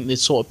that. And I think they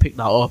sort of picked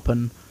that up.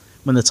 And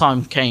when the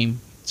time came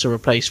to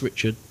replace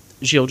Richard,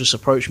 Gilles just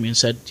approached me and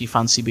said, "Do you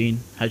fancy being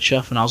head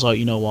chef?" And I was like,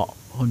 you know what,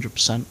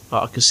 100%.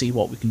 Like I could see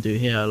what we can do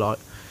here. Like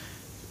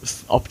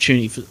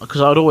opportunity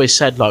because I'd always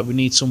said like we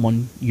need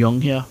someone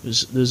young here. We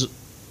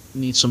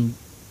need some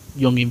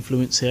young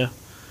influence here,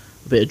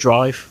 a bit of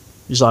drive.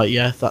 He's like,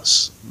 yeah,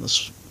 that's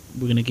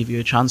we're gonna give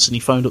you a chance. And he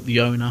phoned up the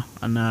owner,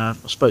 and I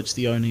spoke to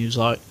the owner. He was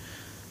like,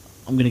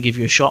 I'm going to give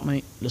you a shot,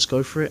 mate. Let's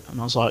go for it.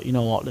 And I was like, you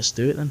know what? Let's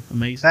do it then.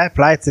 Amazing. Fair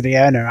play to the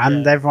owner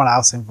and everyone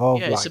else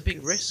involved. Yeah, it's a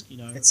big risk,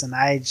 It's an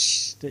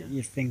age that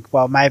you think,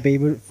 well, maybe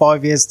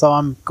 5 years'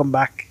 time, come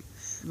back.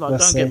 Like,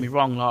 don't get me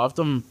wrong. Like, I've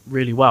done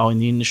really well in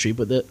the industry,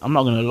 but I'm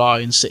not going to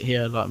lie and sit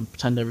here like and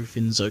pretend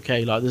everything's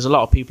okay. Like, there's a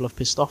lot of people I've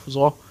pissed off as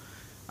well,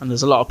 and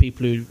there's a lot of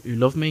people who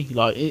love me.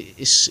 Like,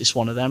 it's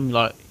one of them.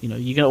 Like,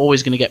 you're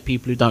always going to get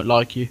people who don't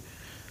like you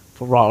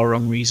for right or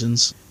wrong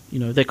reasons.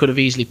 They could have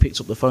easily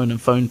picked up the phone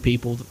and phoned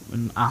people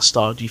and asked,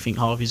 do you think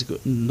Harvey's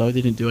good? No,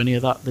 they didn't do any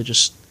of that. They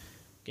just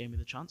gave me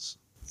the chance.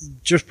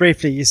 Just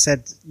briefly, you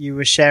said you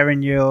were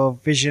sharing your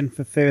vision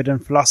for food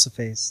and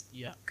philosophies.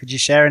 Yeah. Could you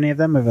share any of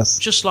them with us?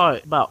 Just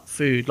like about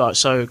food, like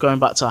so going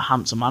back to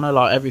Hampton Manor,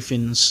 like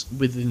everything's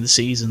within the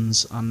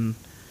seasons, and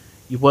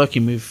you're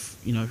working with,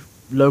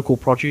 local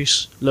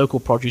produce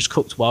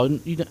cooked well.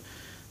 The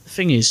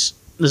thing is,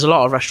 there's a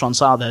lot of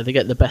restaurants out there, they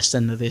get the best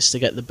end of this, they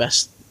get the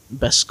best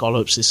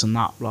scallops, this and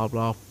that, blah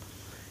blah.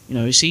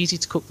 It's easy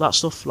to cook that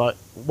stuff. Like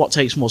what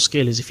takes more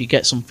skill is if you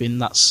get something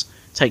that's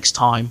takes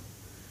time,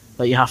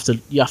 that you have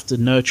to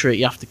nurture it,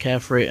 you have to care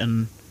for it,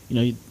 and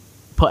you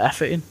put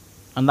effort in,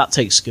 and that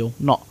takes skill.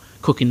 Not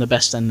cooking the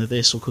best end of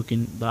this or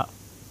cooking that.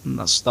 And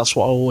that's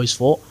what I always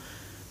thought.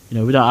 We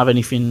don't have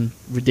anything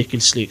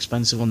ridiculously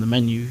expensive on the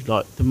menu.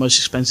 Like the most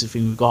expensive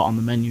thing we've got on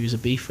the menu is a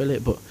beef fillet,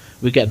 but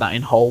we get that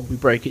in whole. We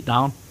break it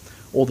down.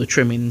 All the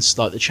trimmings,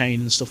 like the chain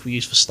and stuff, we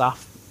use for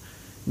staff.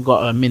 We've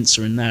got a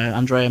mincer in there.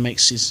 Andrea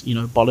makes his,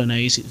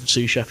 bolognese.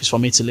 Sous chef is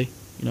from Italy.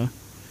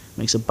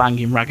 Makes a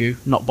banging ragu.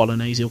 Not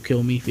bolognese. He'll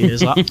kill me if he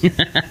hears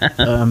that.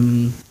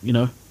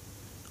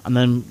 And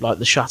then like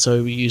the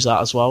chateau, we use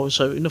that as well.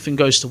 So nothing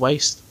goes to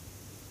waste,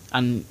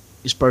 and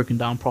it's broken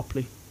down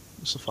properly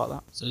and stuff like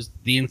that. So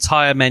the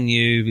entire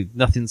menu,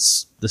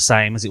 nothing's the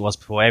same as it was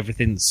before.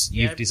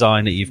 You've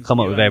designed it. You've come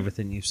up with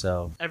everything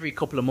yourself. Every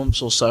couple of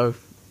months or so,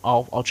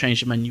 I'll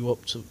change the menu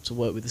up to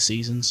work with the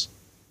seasons.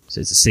 So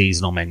it's a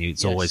seasonal menu.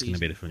 It's always going to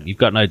be different. You've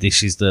got no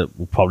dishes that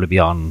will probably be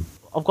on.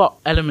 I've got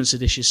elements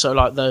of dishes. So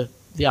like the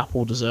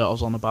apple dessert I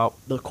was on about,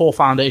 the core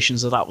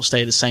foundations of that will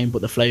stay the same,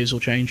 but the flavours will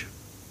change.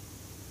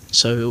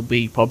 So it'll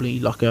be probably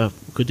we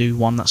could do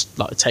one that's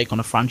like a take on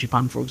a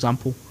frangipan, for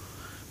example.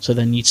 So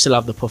then you'd still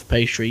have the puff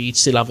pastry, you'd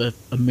still have a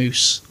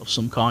mousse of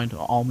some kind,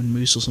 or almond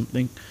mousse or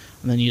something,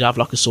 and then you'd have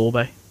like a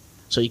sorbet.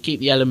 So you keep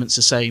the elements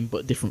the same,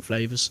 but different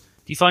flavours.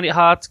 Do you find it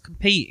hard to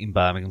compete in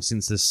Birmingham,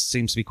 since there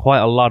seems to be quite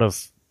a lot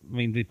of...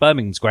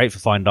 Birmingham's great for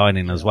fine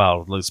dining as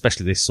well,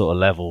 especially this sort of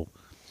level,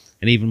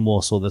 and even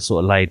more so the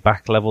sort of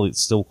laid-back level. It's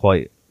still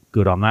quite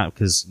good on that,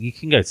 because you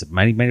can go to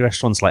many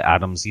restaurants like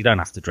Adams. You don't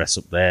have to dress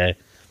up there.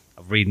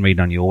 I've read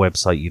on your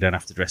website, you don't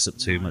have to dress up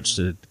too much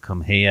to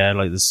come here.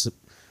 Like this,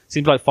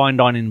 seems like fine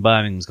dining in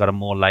Birmingham's got a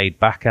more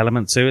laid-back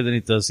element to it than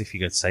it does if you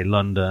go to, say,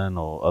 London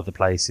or other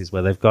places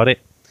where they've got it.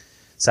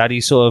 So how do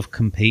you sort of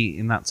compete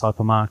in that type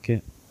of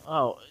market?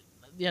 Oh,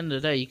 at the end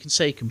of the day, you can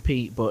say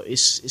compete, but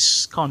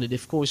it's kind of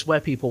difficult. It's where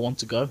people want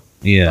to go.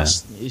 Yeah.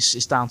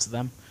 It's down to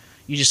them.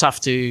 You just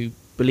have to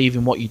believe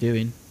in what you're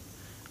doing,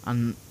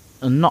 and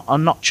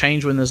not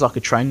change when there's like a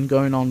trend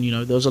going on. You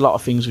know, there was a lot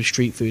of things with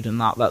street food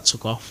and that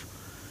took off.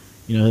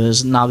 You know,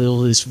 there's now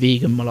all this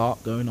vegan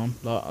malark going on.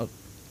 Like,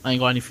 I ain't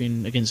got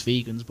anything against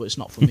vegans, but it's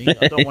not for me.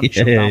 I don't want it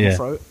shoved down my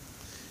throat.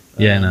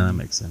 No, that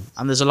makes sense.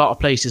 And there's a lot of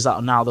places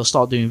that now they'll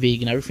start doing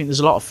vegan everything. There's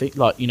a lot of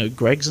like, you know,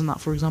 Greg's and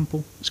that, for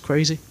example. It's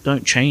crazy.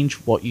 Don't change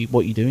what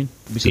you're doing,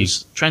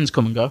 because trends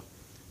come and go.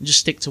 And just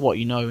stick to what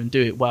you know and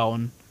do it well,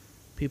 and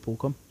people will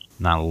come.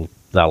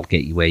 That'll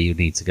get you where you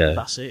need to go.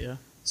 That's it. Yeah.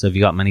 So have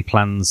you got many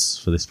plans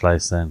for this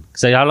place then?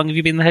 So how long have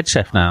you been the head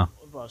chef now?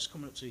 Well, it's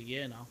coming up to a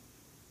year now.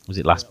 Was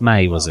it last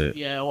May? Was it?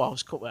 Yeah. Well, I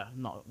was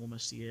not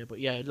almost a year, but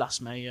yeah,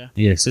 last May. Yeah.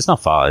 Yeah, so it's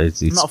not far.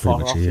 It's not pretty far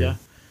much off. a year.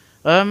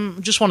 Yeah.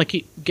 Just want to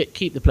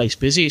keep the place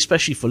busy,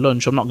 especially for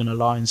lunch. I'm not going to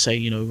lie and say,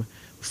 you know,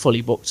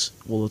 fully booked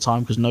all the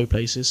time, because no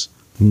places.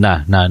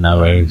 No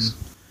worries.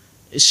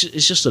 It's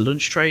just a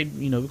lunch trade.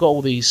 You know, we've got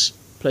all these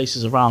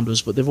places around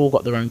us, but they've all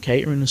got their own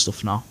catering and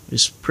stuff now.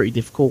 It's pretty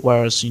difficult.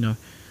 Whereas, you know,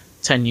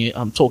 10 years,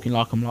 I'm talking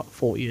like I'm like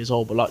 40 years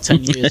old, but like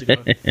 10 years ago,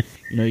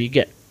 you know, you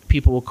get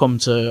people will come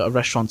to a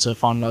restaurant to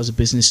finalise a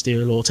business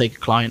deal or take a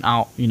client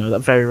out. You know, that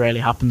very rarely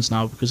happens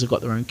now, because they've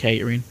got their own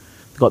catering.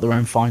 They've got their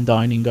own fine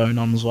dining going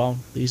on as well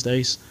these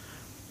days.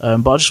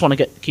 But I just want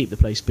to keep the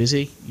place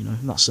busy. You know,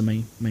 and that's the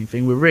main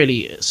thing. We're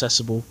really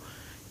accessible,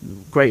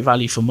 great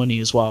value for money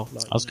as well.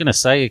 Like, I was going to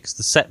say, because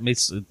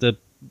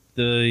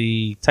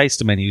the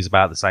taster menu is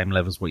about the same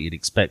level as what you'd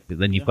expect, but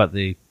then you've got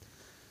the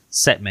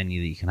set menu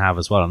that you can have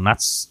as well, and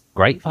that's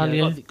great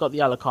value. Yeah, got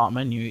the a la carte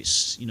menu.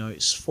 It's, you know,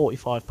 it's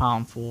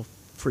 £45 for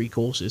 3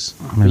 courses.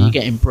 But you're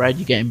getting bread,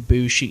 you're getting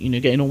booze, you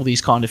know, getting all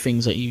these kind of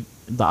things that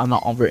are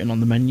not written on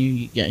the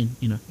menu. You're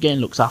getting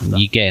looked after.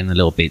 You're getting the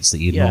little bits that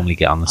you'd normally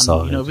get on the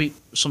side. You know,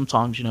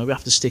 sometimes, you know, we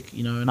have to stick,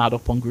 you know, an ad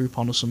up on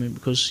Groupon or something,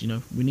 because, you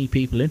know, we need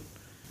people in.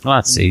 Well,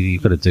 that's it.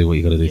 You've got to do what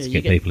you've got to do to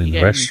get people in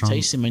the restaurant. A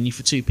tasting menu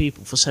for 2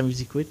 people for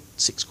 £70,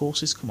 6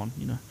 courses. Come on,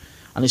 you know.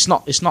 And it's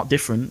not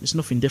different. It's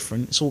nothing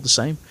different. It's all the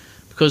same.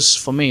 Because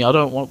for me,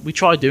 we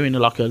tried doing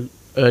like a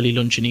early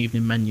lunch and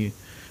evening menu,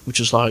 which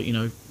was like, you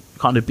know,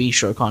 kind of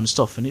bistro kind of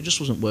stuff, and it just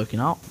wasn't working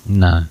out.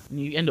 No. And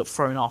you end up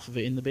throwing half of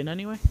it in the bin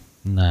anyway.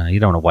 No, you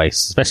don't want to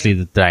waste, especially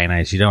the day and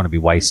age. You don't want to be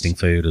wasting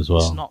food as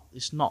well.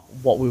 It's not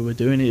what we were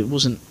doing. It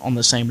wasn't on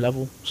the same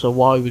level. So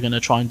why are we going to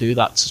try and do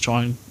that to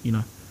try and, you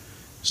know,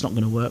 it's not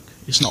going to work.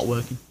 It's not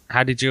working.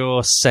 How did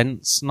your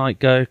Sense night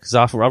go? Because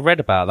I read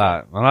about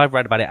that, and I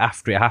read about it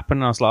after it happened,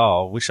 and I was like,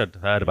 oh, I wish I'd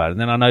heard about it.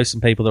 And then I know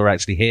some people that were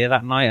actually here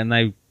that night, and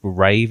they were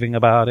raving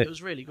about it. It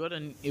was really good,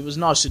 and it was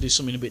nice to do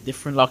something a bit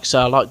different. Like I say,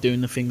 I like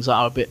doing the things that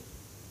are a bit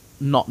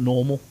not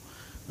normal.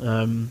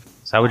 So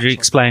how would you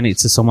explain it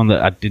to someone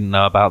that I didn't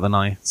know about the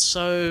night?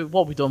 So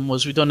what we done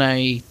was we done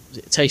a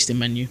tasting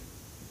menu.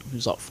 It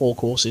was like 4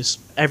 courses.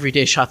 Every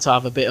dish had to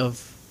have a bit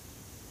of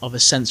a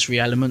sensory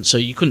element, so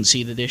you couldn't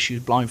see the dish. You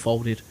was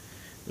blindfolded.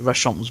 The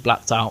restaurant was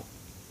blacked out.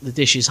 The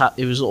dishes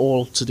it was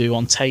all to do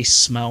on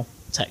taste, smell,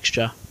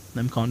 texture,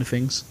 them kind of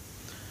things.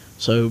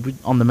 So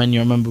on the menu,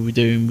 I remember we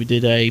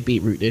did a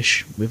beetroot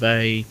dish with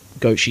a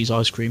goat cheese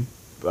ice cream,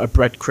 a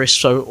bread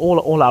crisp. So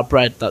all our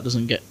bread that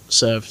doesn't get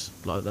served,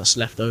 like that's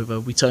left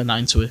over, we turn that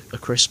into a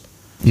crisp.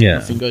 Yeah,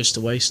 nothing goes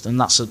to waste, and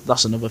that's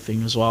another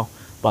thing as well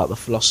about the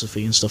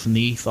philosophy and stuff, and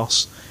the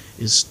ethos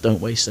is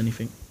don't waste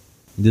anything.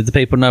 Did the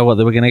people know what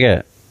they were going to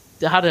get?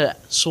 They had a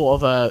sort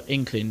of a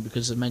inkling,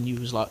 because the menu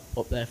was like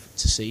up there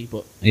to see,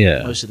 but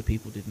most of the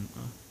people didn't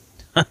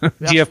know.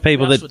 Do you have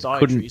people that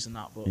couldn't? And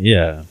that, but,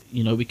 yeah,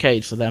 you know, we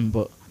catered for them,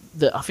 but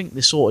I think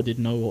they sort of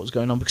didn't know what was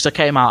going on, because I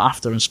came out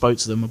after and spoke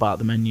to them about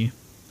the menu,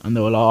 and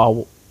they were like,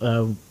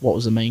 "Oh, what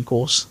was the main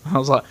course?" I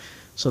was like,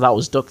 "So that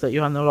was duck that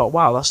you had?" And they were like,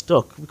 "Wow, that's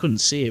duck. We couldn't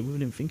see it. We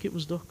didn't think it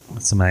was duck."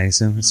 That's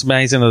amazing. It's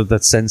amazing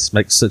that Sense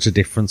makes such a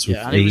difference with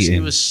eating.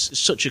 It was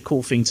such a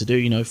cool thing to do,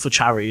 you know, for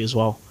charity as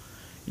well.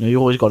 You know, you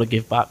always got to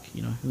give back.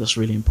 You know, that's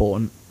really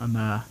important.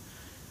 And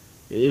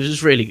it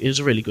was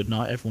a really good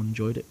night. Everyone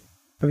enjoyed it.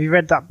 Have you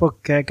read that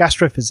book,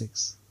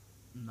 Gastrophysics?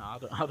 No,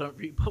 I don't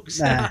read books.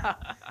 Nah.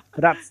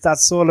 But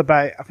that's all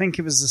about. I think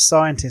it was the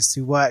scientist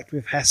who worked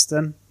with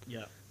Heston.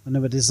 Yeah. When they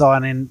were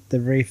designing the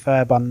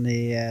refurb on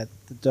the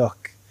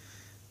duck.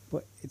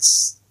 But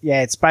it's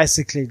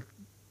basically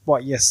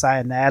what you're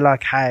saying there,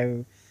 like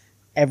how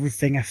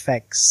everything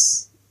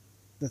affects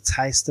the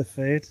taste of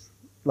food.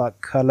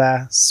 Like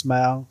colour,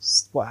 smell,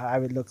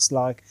 how it looks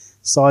like,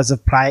 size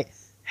of plate,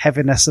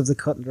 heaviness of the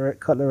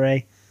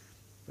cutlery.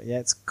 But yeah,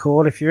 it's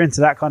cool if you're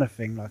into that kind of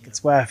thing. Like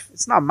it's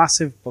not a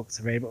massive book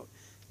to read, but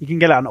you can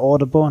get it on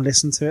Audible and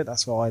listen to it.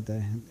 That's what I do.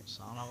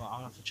 So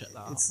I'll have to check that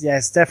out.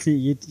 It's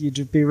definitely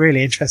you'd be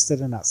really interested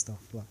in that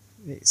stuff. Like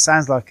it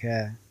sounds like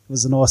it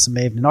was an awesome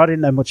evening. I didn't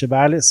know much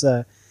about it, so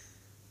it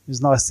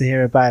was nice to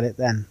hear about it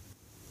then.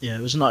 Yeah,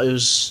 it was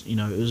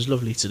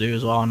lovely to do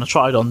as well. And I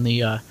tried on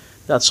the.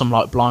 They had some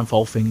like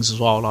blindfold things as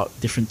well, like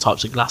different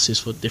types of glasses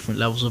for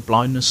different levels of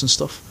blindness and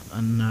stuff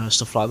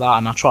like that.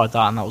 And I tried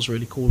that, and that was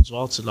really cool as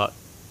well to like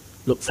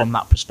look from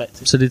that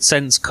perspective. So did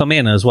Sense come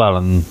in as well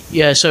and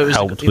so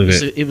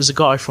it was a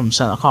guy from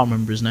Sense. I can't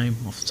remember his name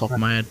off the top of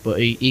my head,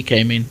 but he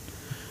came in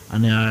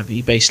and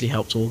he basically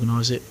helped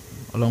organise it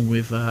along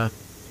with our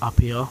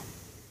PR.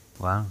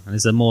 Wow. And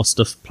is there more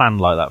stuff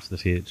planned like that for the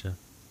future?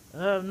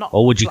 Not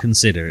Or would you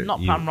consider it?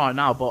 Not planned right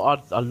now,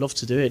 but I'd love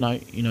to do it.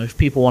 Like, you know, if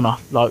people want to,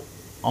 like,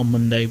 on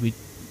Monday we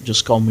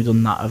just gone, we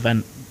done that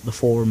event, the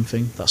forum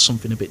thing. That's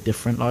something a bit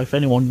different. Like, if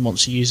anyone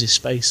wants to use this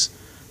space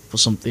for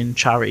something,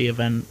 charity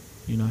event,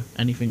 you know,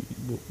 anything,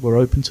 we're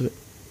open to it.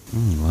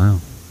 Oh, wow.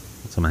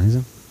 That's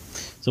amazing.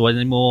 So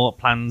any more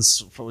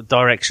plans for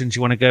directions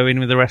you want to go in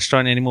with the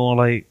restaurant? Any more,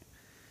 like,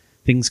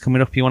 things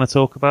coming up you want to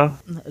talk about?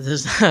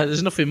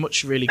 There's nothing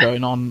much really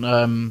going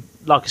on.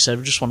 Like I said,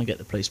 we just want to get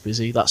the place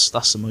busy. That's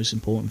the most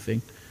important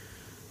thing.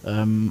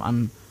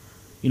 And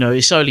you know,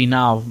 it's only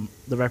now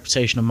the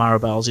reputation of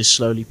Maribel's is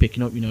slowly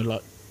picking up. You know,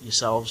 like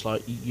yourselves,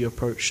 like your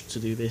approach to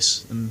do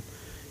this, and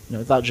you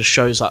know that just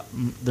shows that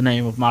the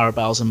name of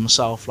Maribel's and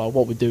myself, like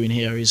what we're doing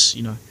here, is,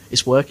 you know,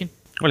 it's working.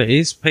 Well, it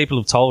is. People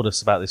have told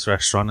us about this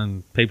restaurant,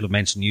 and people have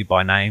mentioned you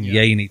by name.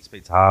 Yeah, you need to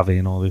speak to Harvey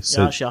and all this.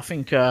 Yeah, actually, I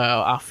think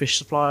our fish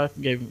supplier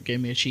gave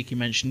me a cheeky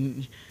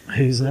mention.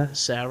 Who's that?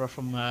 Sarah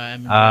from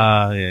M&J.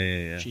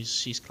 Yeah.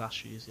 She's class.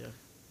 She is, yeah.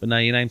 But no,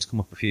 your name's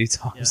come up a few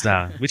times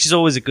now, which is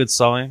always a good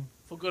sign.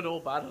 For good or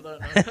bad, I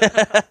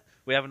don't know.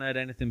 We haven't heard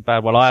anything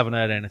bad. Well, I haven't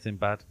heard anything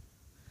bad.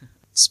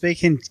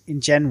 Speaking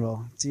in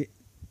general, do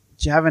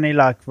you have any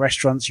like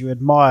restaurants you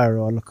admire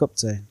or look up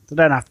to? They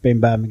don't have to be in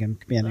Birmingham.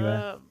 It could be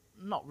anywhere.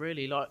 Not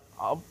really. Like,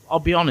 I'll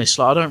be honest.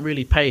 Like, I don't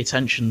really pay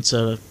attention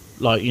to,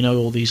 like, you know,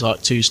 all these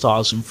like 2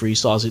 stars and 3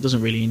 stars. It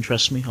doesn't really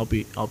interest me. I'll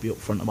be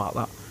upfront about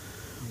that.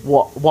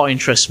 What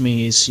interests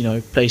me is, you know,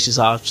 places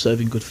that are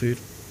serving good food.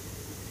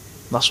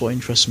 That's what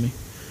interests me.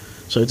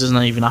 So it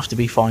doesn't even have to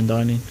be fine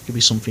dining. It could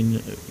be something,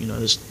 you know,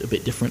 that's a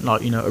bit different,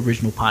 like, you know,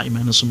 original Party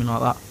Men or something like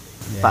that.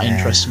 Yeah. That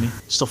interests me.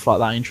 Stuff like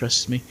that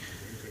interests me.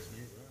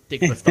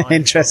 Digbeth Dining.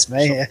 Interests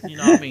me, yeah. You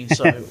know what I mean?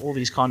 So all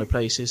these kind of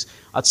places.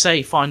 I'd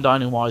say fine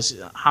dining wise,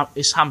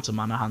 it's Hampton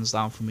Manor, hands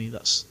down, for me.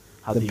 That's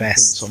had the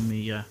influence on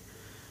me, yeah.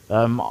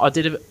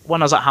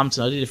 When I was at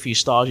Hampton, I did a few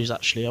stages,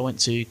 actually. I went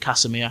to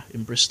Casimir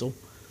in Bristol.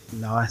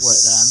 Nice.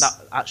 Worked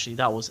there, and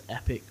that was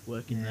epic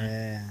working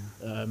there.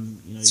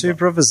 You know, 2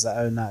 brothers that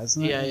own that,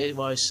 isn't it? Yeah, it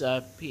was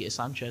Peter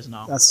Sanchez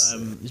now.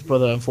 His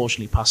brother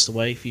unfortunately passed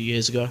away a few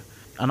years ago,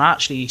 and I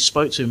actually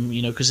spoke to him,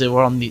 you know, because they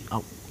were on the,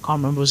 I can't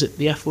remember, was it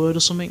the F Word or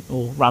something,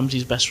 or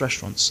Ramsay's Best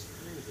Restaurants?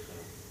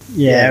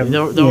 Yeah, they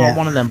were on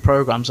one of them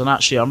programs, and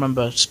actually I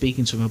remember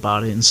speaking to him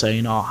about it and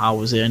saying, "Oh, how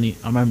was it?" And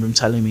I remember him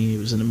telling me it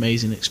was an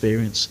amazing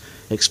experience,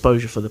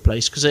 exposure for the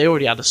place, because they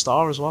already had a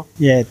star as well.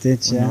 Yeah, it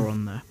did. When they were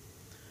on there.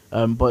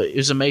 But it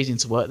was amazing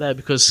to work there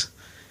because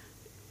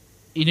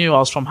he knew I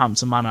was from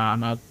Hampton Manor,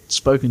 and I'd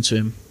spoken to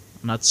him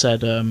and I'd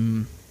said,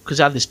 because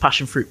I had this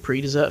passion fruit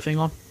pre-dessert thing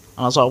on, and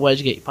I was like, "Where'd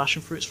you get your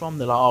passion fruits from?"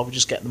 They're like, "Oh, we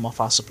just get them off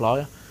our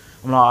supplier."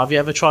 I'm like, "Have you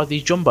ever tried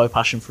these jumbo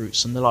passion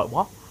fruits?" And they're like,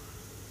 "What?"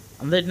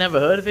 And they'd never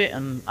heard of it.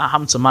 And at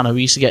Hampton Manor,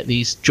 we used to get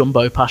these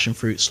jumbo passion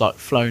fruits like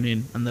flown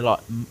in, and they're like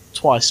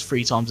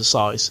 3 times the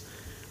size,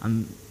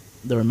 and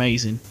they're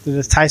amazing. Do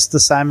they taste the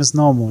same as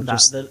normal?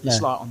 It's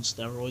like on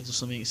steroids or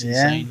something. It's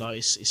insane. Like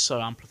it's so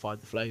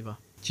amplified, the flavour.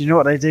 Do you know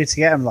what they do to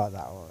get them like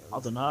that? I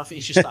don't know. I think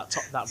it's just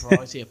that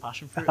variety of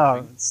passion fruit.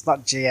 Oh, it's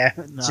not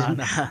GM.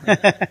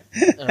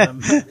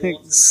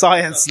 No.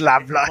 Science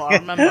lab, like. I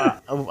remember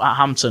at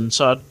Hampton,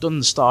 so I'd done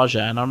the stage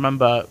there, and I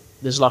remember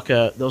there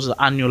was an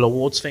annual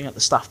awards thing at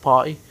the staff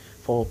party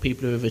for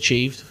people who have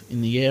achieved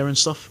in the year and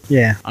stuff.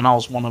 Yeah. And I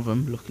was one of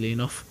them, luckily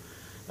enough.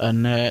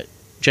 And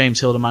James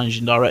Hill, the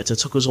managing director,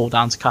 took us all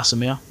down to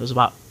Casimir. There was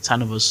about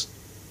 10 of us,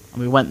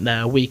 and we went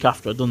there a week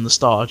after I'd done the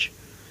stage.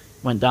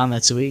 Went down there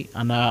to eat,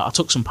 and I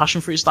took some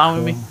passion fruits down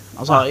with me. I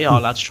was like, "Yeah,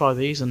 lads, try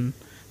these," and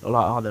they were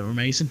like, "Oh, they're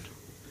amazing."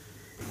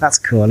 That's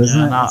cool, isn't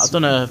it? I've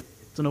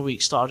done a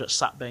week stage at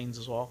Sat Baines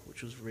as well,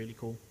 which was really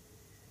cool.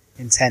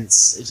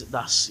 Intense. It's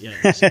intense.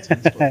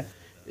 But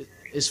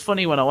it's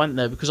funny when I went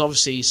there because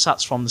obviously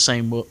Sat's from the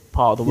same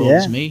part of the world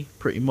as me,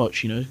 pretty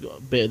much. You know, got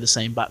a bit of the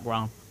same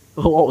background.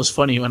 But what was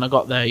funny when I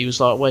got there, he was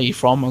like, "Where are you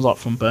from?" I was like,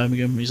 "From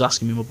Birmingham." He was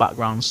asking me my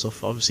background and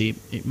stuff. Obviously,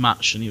 it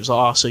matched, and he was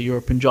like, "Oh, so you're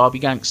a Punjabi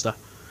gangster?"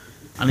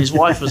 And his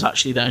wife was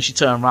actually there, and she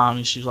turned around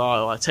and she was like,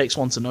 "Oh, it takes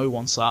one to know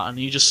one, Sat." And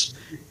he just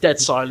dead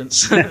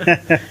silence.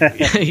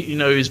 You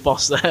know, his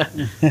boss there.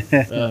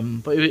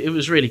 But it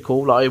was really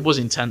cool. Like, it was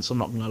intense. I'm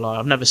not gonna lie.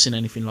 I've never seen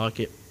anything like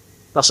it.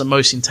 That's the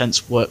most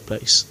intense work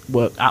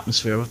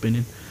atmosphere I've been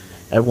in.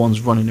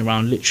 Everyone's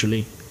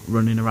literally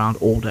running around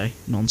all day,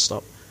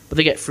 non-stop. But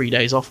they get 3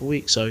 days off a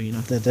week, so you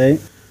know they do.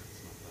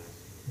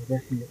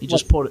 You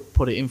just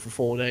put it in for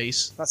 4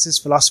 days. That's his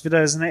philosophy,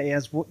 though, isn't it? He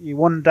has you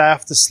 1 day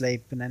off to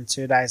sleep, and then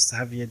 2 days to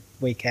have your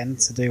weekend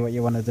to do what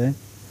you want to do.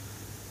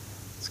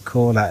 It's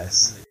cool, that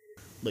is.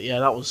 But yeah,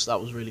 that was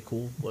really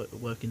cool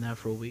working there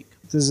for a week.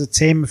 There's a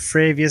team of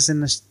 3 of you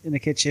in the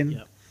kitchen.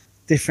 Yep.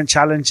 Different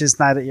challenges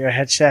now that you're a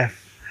head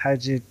chef. How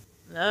do you?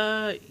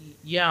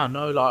 Yeah,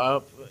 no,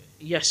 like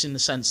yes, in the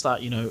sense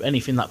that, you know,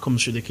 anything that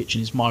comes through the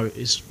kitchen is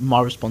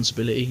my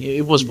responsibility.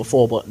 It was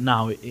before, but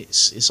now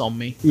it's on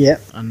me. Yeah.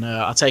 And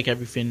I take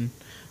everything.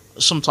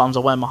 Sometimes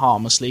I wear my heart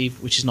on my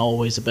sleeve, which is not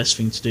always the best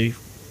thing to do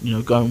you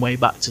know, going way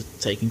back to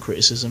taking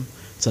criticism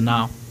to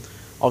now.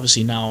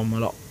 Obviously now I'm a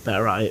lot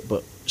better at it,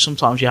 but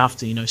sometimes you have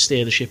to, you know,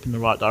 steer the ship in the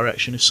right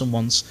direction. If I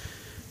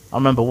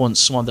remember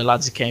once one of the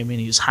lads who came in,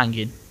 he was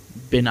hanging,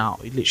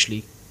 he'd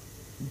literally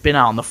been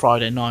out on the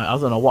Friday night. I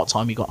don't know what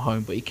time he got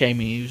home, but he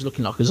came in, he was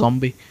looking like a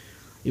zombie.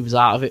 He was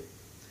out of it.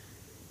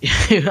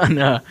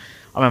 And I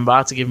remember I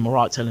had to give him a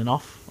right telling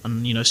off.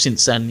 And, you know,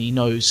 since then he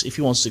knows if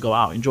he wants to go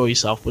out, enjoy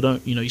yourself, but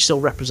don't, you know, you're still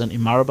representing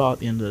Maribor at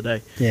the end of the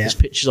day. Yeah. There's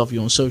pictures of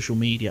you on social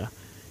media.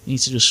 You need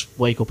to just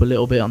wake up a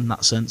little bit on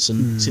that sense,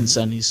 and since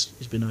then he's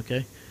been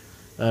okay.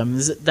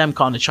 There's them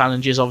kind of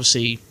challenges,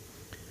 obviously,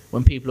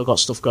 when people have got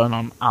stuff going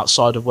on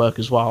outside of work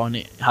as well, and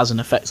it has an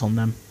effect on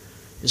them.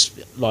 It's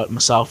like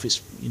myself,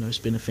 it's, you know, it's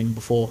been a thing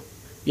before.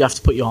 You have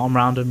to put your arm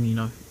around them, you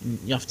know,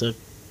 you have to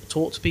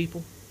talk to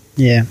people.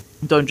 Yeah.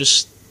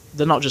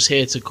 They're not just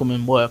here to come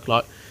and work.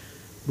 Like,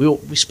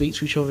 we speak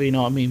to each other, you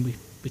know what I mean?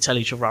 We tell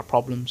each other our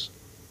problems.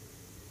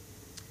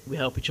 We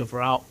help each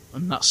other out,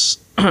 and that's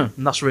and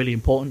that's really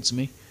important to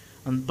me.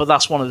 But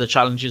that's one of the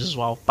challenges as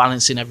well,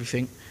 balancing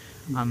everything,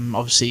 and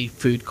obviously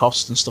food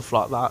costs and stuff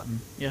like that,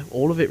 and yeah,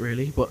 all of it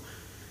really. But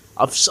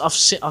I've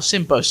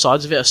seen both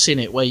sides of it. I've seen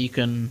it where you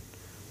can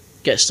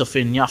get stuff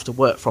in, you have to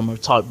work from a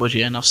tight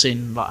budget, and I've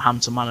seen like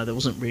Hampton Manor, there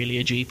wasn't really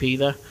a GP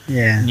there.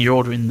 Yeah. And you're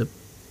ordering the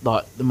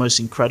most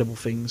incredible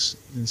things.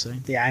 It's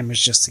insane. The aim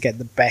was just to get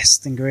the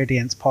best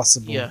ingredients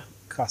possible. Yeah.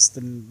 Cost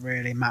didn't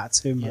really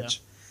matter too much.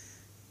 Yeah.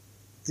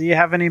 Do you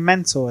have any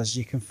mentors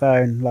you can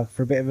phone, like,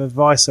 for a bit of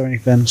advice or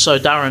anything? So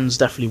Darren's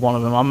definitely one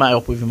of them. I met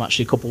up with him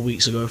actually a couple of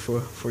weeks ago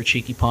for a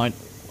cheeky pint,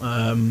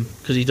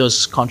 because he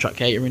does contract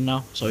catering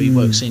now. So he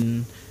works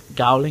in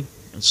Gowling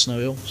and Snow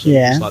Hill. So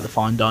it's like the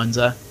fine dines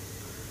there.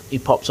 He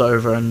popped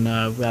over and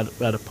we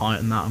had a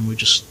pint and that, and we were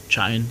just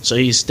chatting. So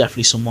he's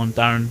definitely someone.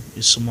 Darren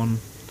is someone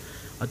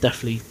I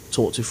definitely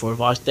talk to for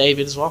advice.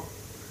 David as well.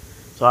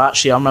 So I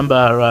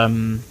remember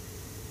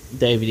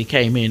David, he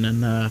came in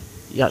and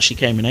he actually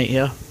came and ate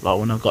here. Like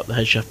when I got the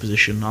head chef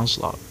position, I was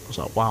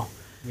like, wow.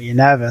 Were you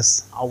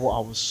nervous? I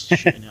was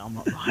shitting it. I'm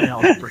not lying. I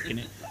was bricking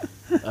it.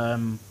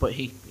 But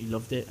he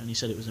loved it, and he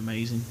said it was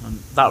amazing. And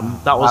that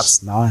was,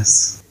 that's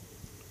nice.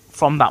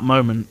 From that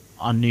moment,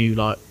 I knew,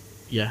 like,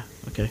 yeah,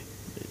 okay,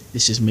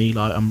 this is me.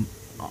 Like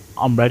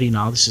I'm ready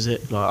now. This is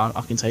it. Like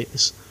I can take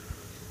this.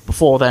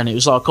 Before then, it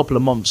was like a couple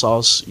of months. I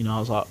was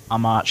like,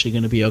 am I actually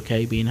going to be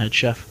okay being head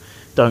chef?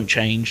 Don't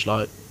change.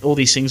 Like, all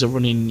these things are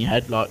running in your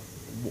head. Like,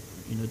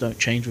 you know, don't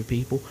change with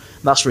people.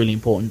 That's really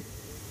important.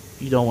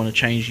 You don't want to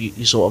change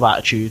your sort of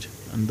attitude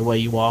and the way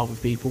you are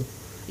with people,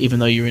 even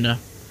though you're in a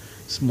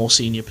more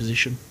senior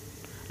position.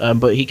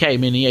 But he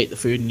came in, he ate the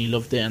food, and he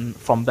loved it. And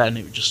from then,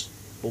 it was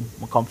just, boom,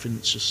 my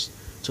confidence just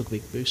took a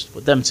big boost.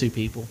 But them two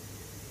people,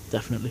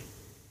 definitely.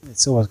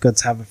 It's always good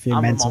to have a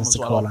few mentors to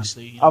call on.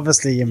 You know,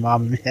 obviously, your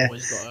mum. Yeah.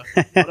 Always got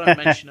her. I don't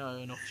mention her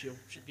enough. She'll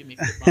give me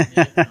a quick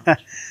man.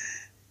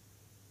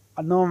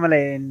 I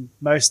normally, in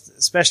most,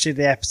 especially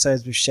the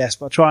episodes with chefs,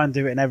 but I try and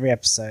do it in every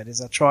episode,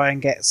 is I try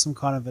and get some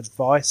kind of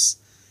advice.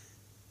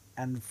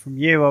 And from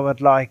you, I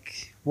would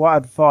like, what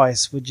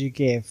advice would you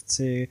give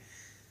to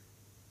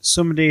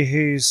somebody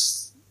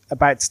who's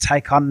about to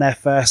take on their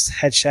first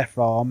head chef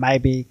role? Or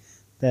maybe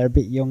they're a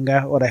bit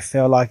younger, or they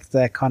feel like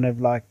they're kind of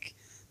like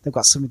they've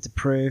got something to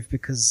prove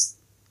because,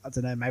 I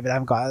don't know, maybe they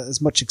haven't got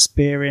as much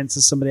experience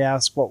as somebody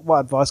else. What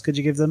advice could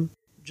you give them?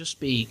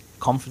 Just be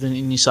confident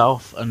in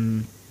yourself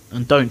and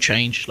don't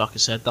change. Like I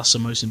said, that's the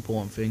most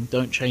important thing.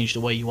 Don't change the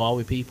way you are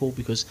with people,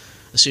 because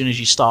as soon as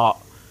you start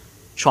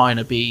trying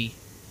to be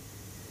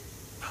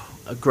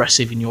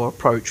aggressive in your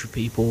approach with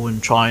people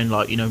and try and,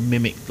 like, you know,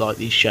 mimic like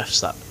these chefs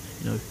that,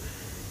 you know,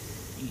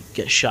 you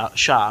get shot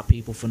at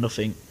people for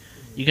nothing,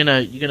 you're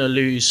gonna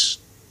lose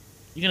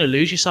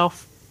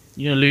yourself.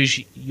 You're gonna lose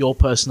your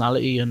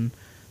personality, and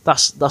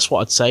that's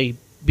what I'd say.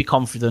 Be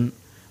confident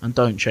and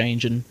don't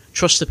change, and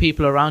trust the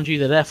people around you.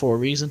 They're there for a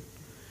reason.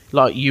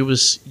 Like you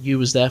was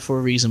there for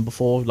a reason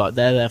before. Like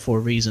they're there for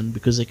a reason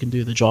because they can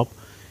do the job.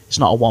 It's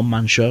not a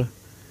one-man show.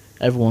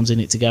 Everyone's in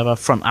it together,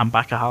 front and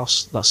back of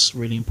house. That's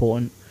really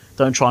important.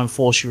 Don't try and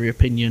force your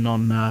opinion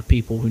on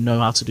people who know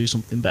how to do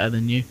something better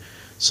than you.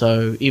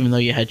 So even though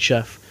you're head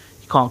chef,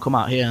 you can't come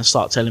out here and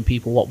start telling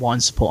people what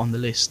wines to put on the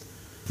list.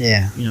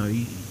 Yeah. You know,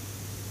 you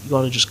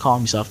got to just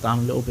calm yourself down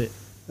a little bit.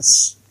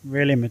 That's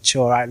really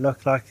mature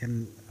outlook, like,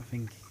 and I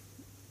think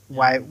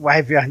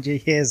way beyond your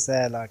years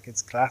there, like,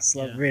 it's class,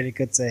 like, really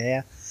good to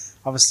hear.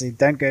 Obviously,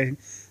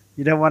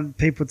 you don't want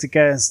people to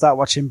go and start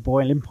watching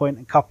Boiling Point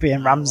and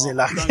copying Ramsay,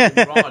 like. Don't get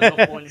me wrong, I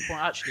love Boiling Point.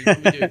 Actually,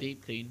 when we do a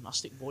deep clean, I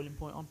stick Boiling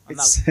Point on. And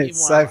it's even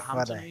so when I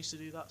funny. I used to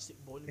do that, stick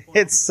Boiling Point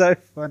It's so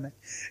funny.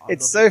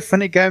 It's so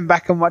funny going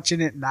back and watching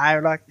it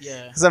now, like,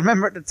 because I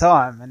remember at the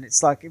time, and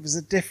it's like it was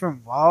a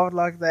different world,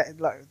 like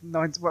that, like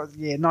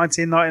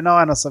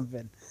 1999 or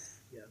something.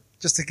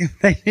 Just a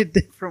completely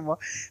different one.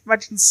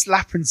 Imagine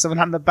slapping someone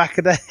on the back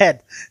of the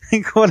head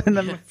and calling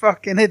them a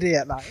fucking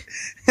idiot. Like,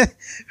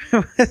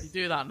 you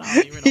do that now,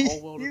 you're in a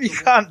whole world of trouble. You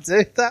can't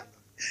do that.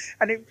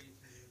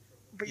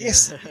 But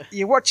yes,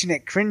 you're watching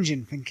it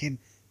cringing, thinking,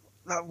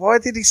 Like, why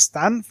did he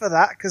stand for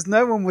that? Because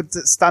no one would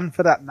stand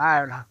for that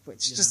now. Like,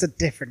 it's just a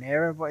different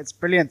era, but it's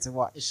brilliant to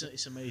watch.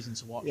 It's amazing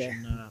to watch. Yeah.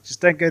 And,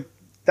 Just don't go.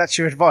 That's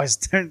your advice.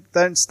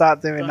 Don't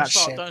start doing that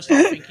shit. Don't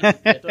start thinking.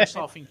 Don't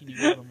start thinking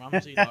you're Gordon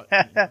Ramsay. Like,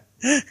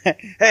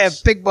 Hey,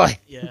 big boy.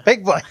 Yeah.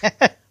 Big boy.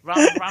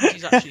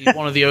 Ramsay's actually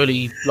one of the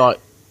early, like,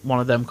 one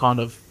of them kind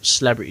of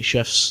celebrity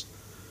chefs.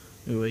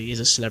 Who he is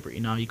a celebrity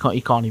now. He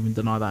can't even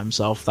deny that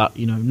himself. That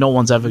no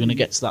one's ever going to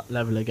get to that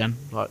level again.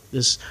 Like,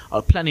 there's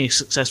plenty of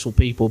successful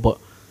people, but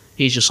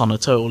he's just on a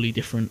totally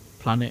different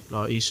planet.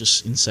 Like, he's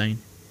just insane.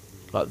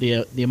 Like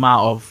the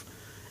amount of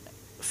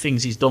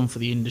things he's done for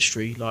the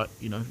industry. Like,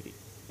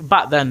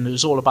 back then it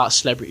was all about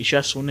celebrity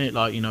chefs, wasn't it?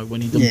 Like,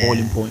 when he done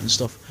Boiling Point and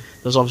stuff.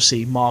 There's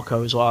obviously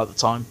Marco as well at the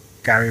time.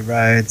 Gary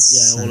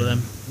Rhodes. Yeah, all of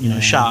them.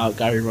 Shout out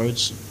Gary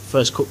Rhodes.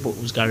 First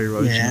cookbook was Gary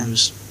Rhodes. Yeah. And he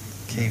was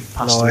Keith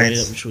passed Floyd.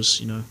 away, which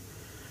was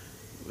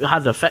it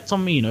had an effect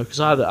on me, because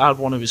I had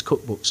one of his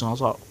cookbooks and I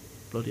was like,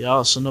 bloody hell,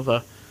 that's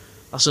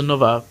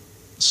another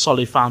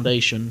solid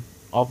foundation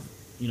of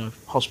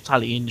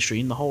hospitality industry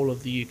in the whole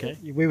of the UK.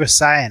 We were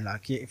saying,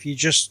 like, if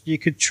you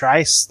could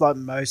trace like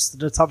most of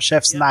the top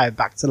chefs now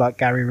back to like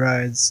Gary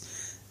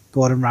Rhodes,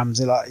 Gordon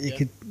Ramsay, like you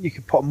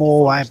could put them all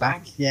the way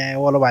back. Yeah,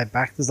 all the way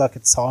back. There's like a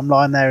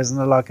timeline there, isn't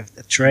there? Like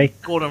a tree.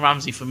 Gordon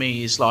Ramsay for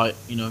me is like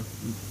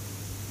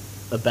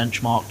a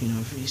benchmark.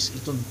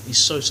 He's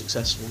so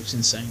successful. It's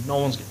insane.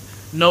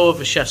 No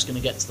other chef's going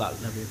to get to that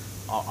level.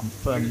 I'm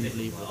firmly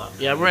believe with that.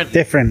 Yeah, we're in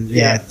different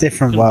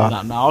couldn't world. do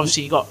that now.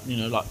 Obviously, you got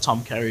like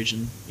Tom Kerridge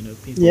and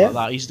people like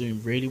that. He's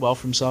doing really well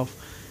for himself,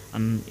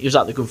 and he was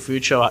at the Good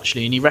Food Show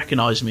actually, and he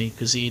recognised me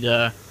because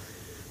he'd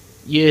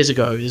years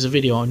ago. There's a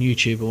video on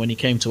YouTube when he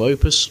came to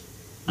Opus,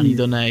 and he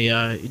done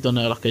a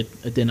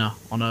dinner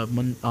on a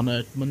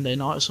Monday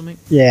night or something.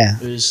 Yeah,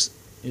 it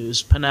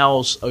was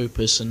Pennell's,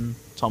 Opus, and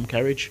Tom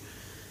Kerridge.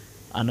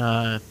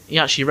 And he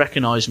actually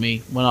recognised me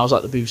when I was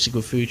at the BBC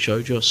Good Food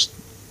Show just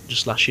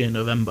last year in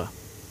November.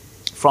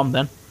 From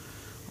then,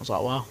 I was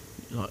like, wow,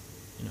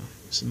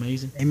 it's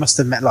amazing. He must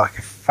have met like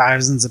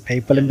thousands of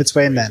people in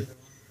between then.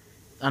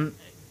 And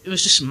it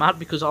was just mad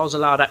because I was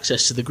allowed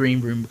access to the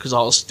green room because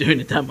I was doing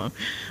a demo.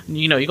 And,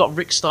 you got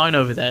Rick Stein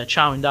over there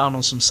chowing down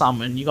on some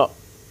salmon. You got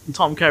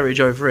Tom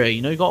Kerridge over here.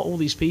 You got all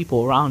these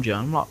people around you.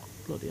 And I'm like,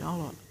 bloody hell,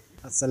 like.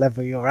 That's the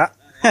level you're at.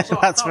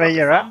 That's where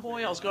you're at.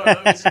 I was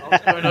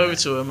going over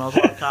to him. I was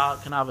like,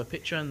 "Can I have a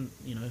picture?" And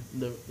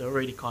they were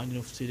really kind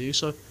enough to do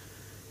so.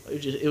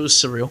 It was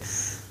surreal.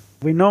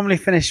 We normally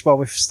finish. Well,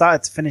 we've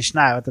started to finish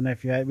now. I don't know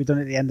if we've done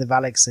it at the end of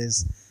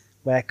Alex's,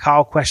 where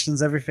Carl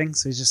questions everything.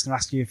 So he's just going to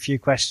ask you a few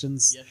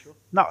questions. Yeah, sure.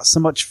 Not so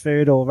much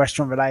food or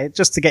restaurant related,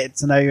 just to get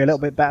to know you a little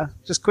bit better.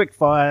 Just quick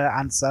fire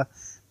answer.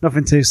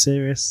 Nothing too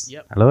serious.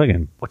 Yep. Hello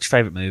again. What's your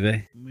favourite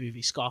movie?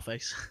 Movie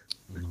Scarface.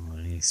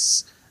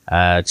 Nice.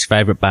 What's your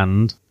favourite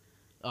band?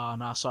 Oh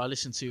no! So I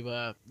listen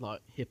to like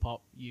hip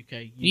hop UK.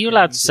 Are you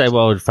allowed to say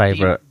world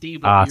favourite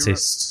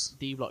artists?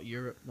 D Block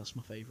Europe. That's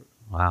my favourite.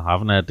 Wow, I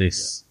haven't heard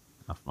this.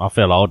 Yeah. I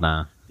feel old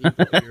now. I'll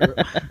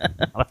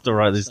have to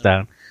write this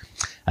down.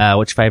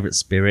 What's your favourite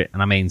spirit?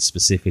 And I mean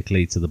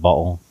specifically to the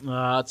bottle.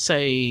 I'd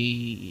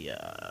say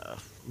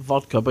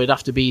vodka, but it'd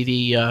have to be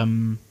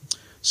the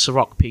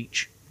Ciroc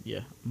Peach.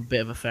 Yeah, I'm a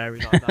bit of a fairy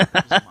like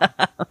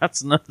that.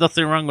 That's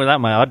nothing wrong with that,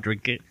 mate. I'd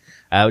drink it.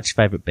 What's your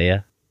favourite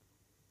beer?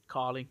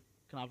 Carling.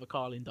 Can I have a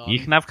Carling, darling? You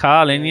can have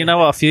Carling. You know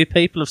what? A few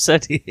people have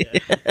said it. Yeah.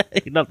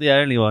 You're not the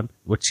only one.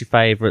 What's your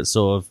favourite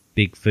sort of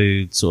big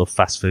food, sort of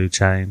fast food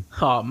chain?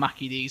 Oh,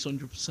 Mackie D's,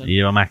 100%.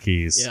 You're a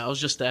Mackey's. Yeah, I was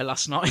just there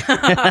last night.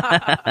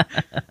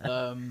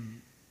 Yeah.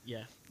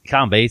 You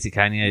can't beat it,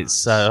 can you?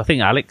 It's. I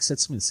think Alex said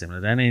something similar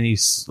then, and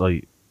he's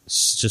like,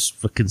 just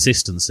for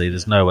consistency,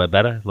 there's nowhere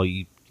better. Like,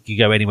 you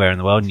go anywhere in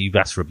the world and you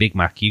ask for a Big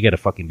Mac, you get a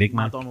fucking Big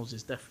Mac. McDonald's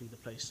is definitely the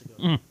place to go.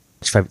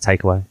 What's your favourite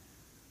takeaway?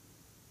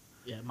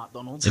 Yeah,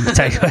 McDonald's.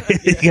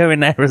 Takeaway. You go in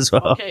there as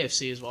well.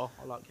 KFC as well.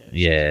 I like KFC.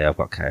 Yeah, I've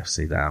got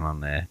KFC down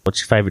on there.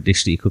 What's your favourite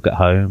dish that you cook at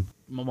home?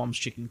 My mum's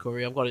chicken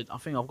curry. I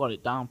think I've got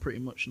it down pretty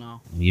much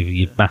now.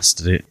 You've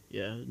mastered it.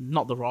 Yeah,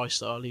 not the rice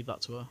though. I'll leave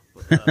that to her.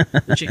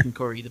 But the chicken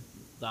curry,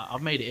 that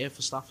I've made it here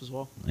for staff as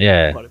well.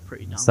 Yeah, I've got it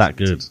pretty down. It's that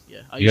good.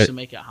 Yeah, I used to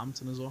make it at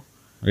Hampton as well.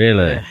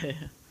 Really? Yeah.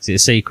 Is it a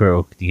secret,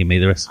 or can you give me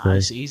the recipe?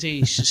 It's easy.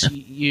 It's just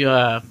you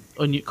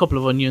couple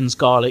of onions,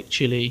 garlic,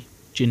 chili,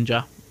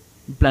 ginger.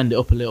 Blend it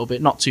up a little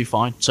bit, not too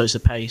fine, so it's a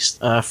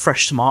paste.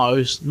 Fresh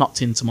tomatoes, not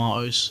tinned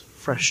tomatoes.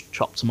 Fresh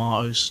chopped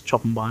tomatoes,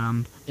 chop them by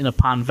hand. In a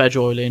pan, veg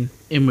oil in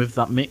with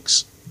that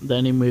mix.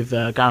 Then in with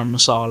garam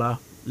masala,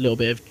 a little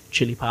bit of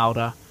chili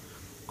powder,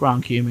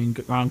 ground cumin,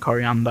 ground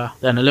coriander.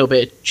 Then a little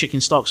bit of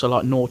chicken stock, so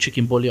like Knorr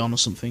chicken bouillon or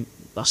something.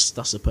 That's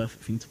the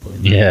perfect thing to put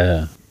in there.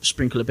 Yeah.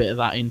 Sprinkle a bit of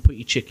that in, put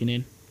your chicken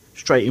in,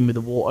 straight in with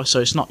the water.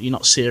 So you're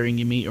not searing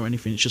your meat or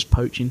anything, it's just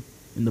poaching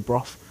in the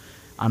broth.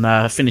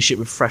 And finish it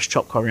with fresh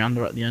chopped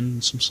coriander at the end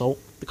and some salt.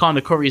 The kind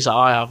of curries that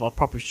I have are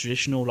proper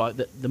traditional, like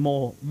the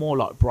more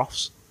like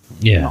broths.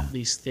 Yeah. Not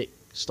these thick,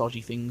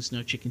 stodgy things,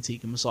 no chicken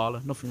tikka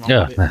masala. Nothing wrong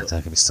with it. No, don't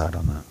get me started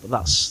on that. But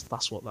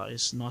that's what that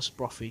is. Nice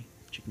brothy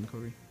chicken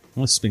curry.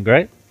 Well, this has been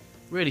great.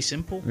 Really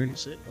simple. Really?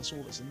 That's it. That's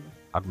all that's in there.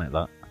 I'd make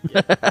that.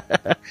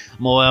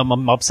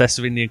 I'm obsessed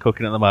with Indian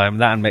cooking at the moment.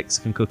 That and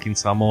Mexican cooking,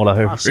 so I'm all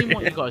over I've seen it.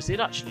 what you guys did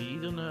actually.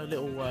 You done a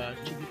little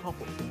chicken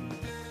pop-up thing.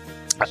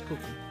 Just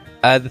cooking.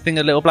 The thing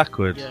at Little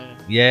Blackwood. Yeah.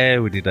 Yeah,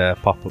 we did a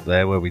pop up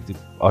there where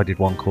I did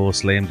one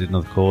course, Liam did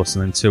another course,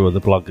 and then two other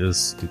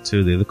bloggers did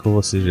two of the other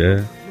courses.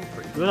 Yeah. Looked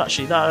pretty good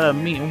actually. That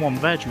meat and one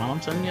veg, man. I'm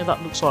telling you,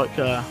 that looks like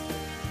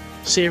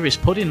serious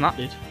pudding. That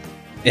did.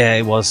 Yeah,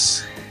 it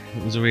was.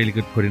 It was a really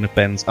good pudding of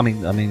Ben's. I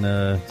mean,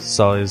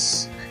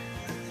 size.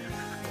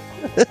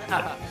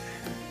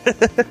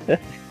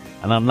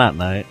 And on that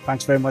note,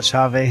 Thanks very much,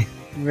 Harvey.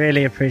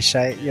 Really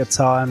appreciate your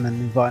time and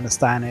inviting us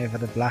down here for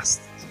the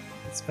blast.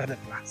 It's been a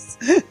blast.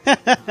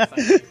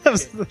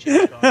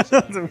 Cheers, guys.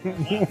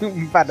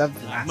 Been a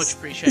blast. Much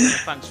appreciated.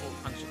 Thanks for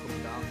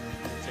coming down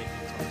and taking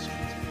the time to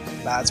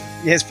speak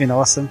to me. It's been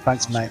awesome.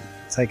 Thanks, mate.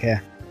 Take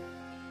care.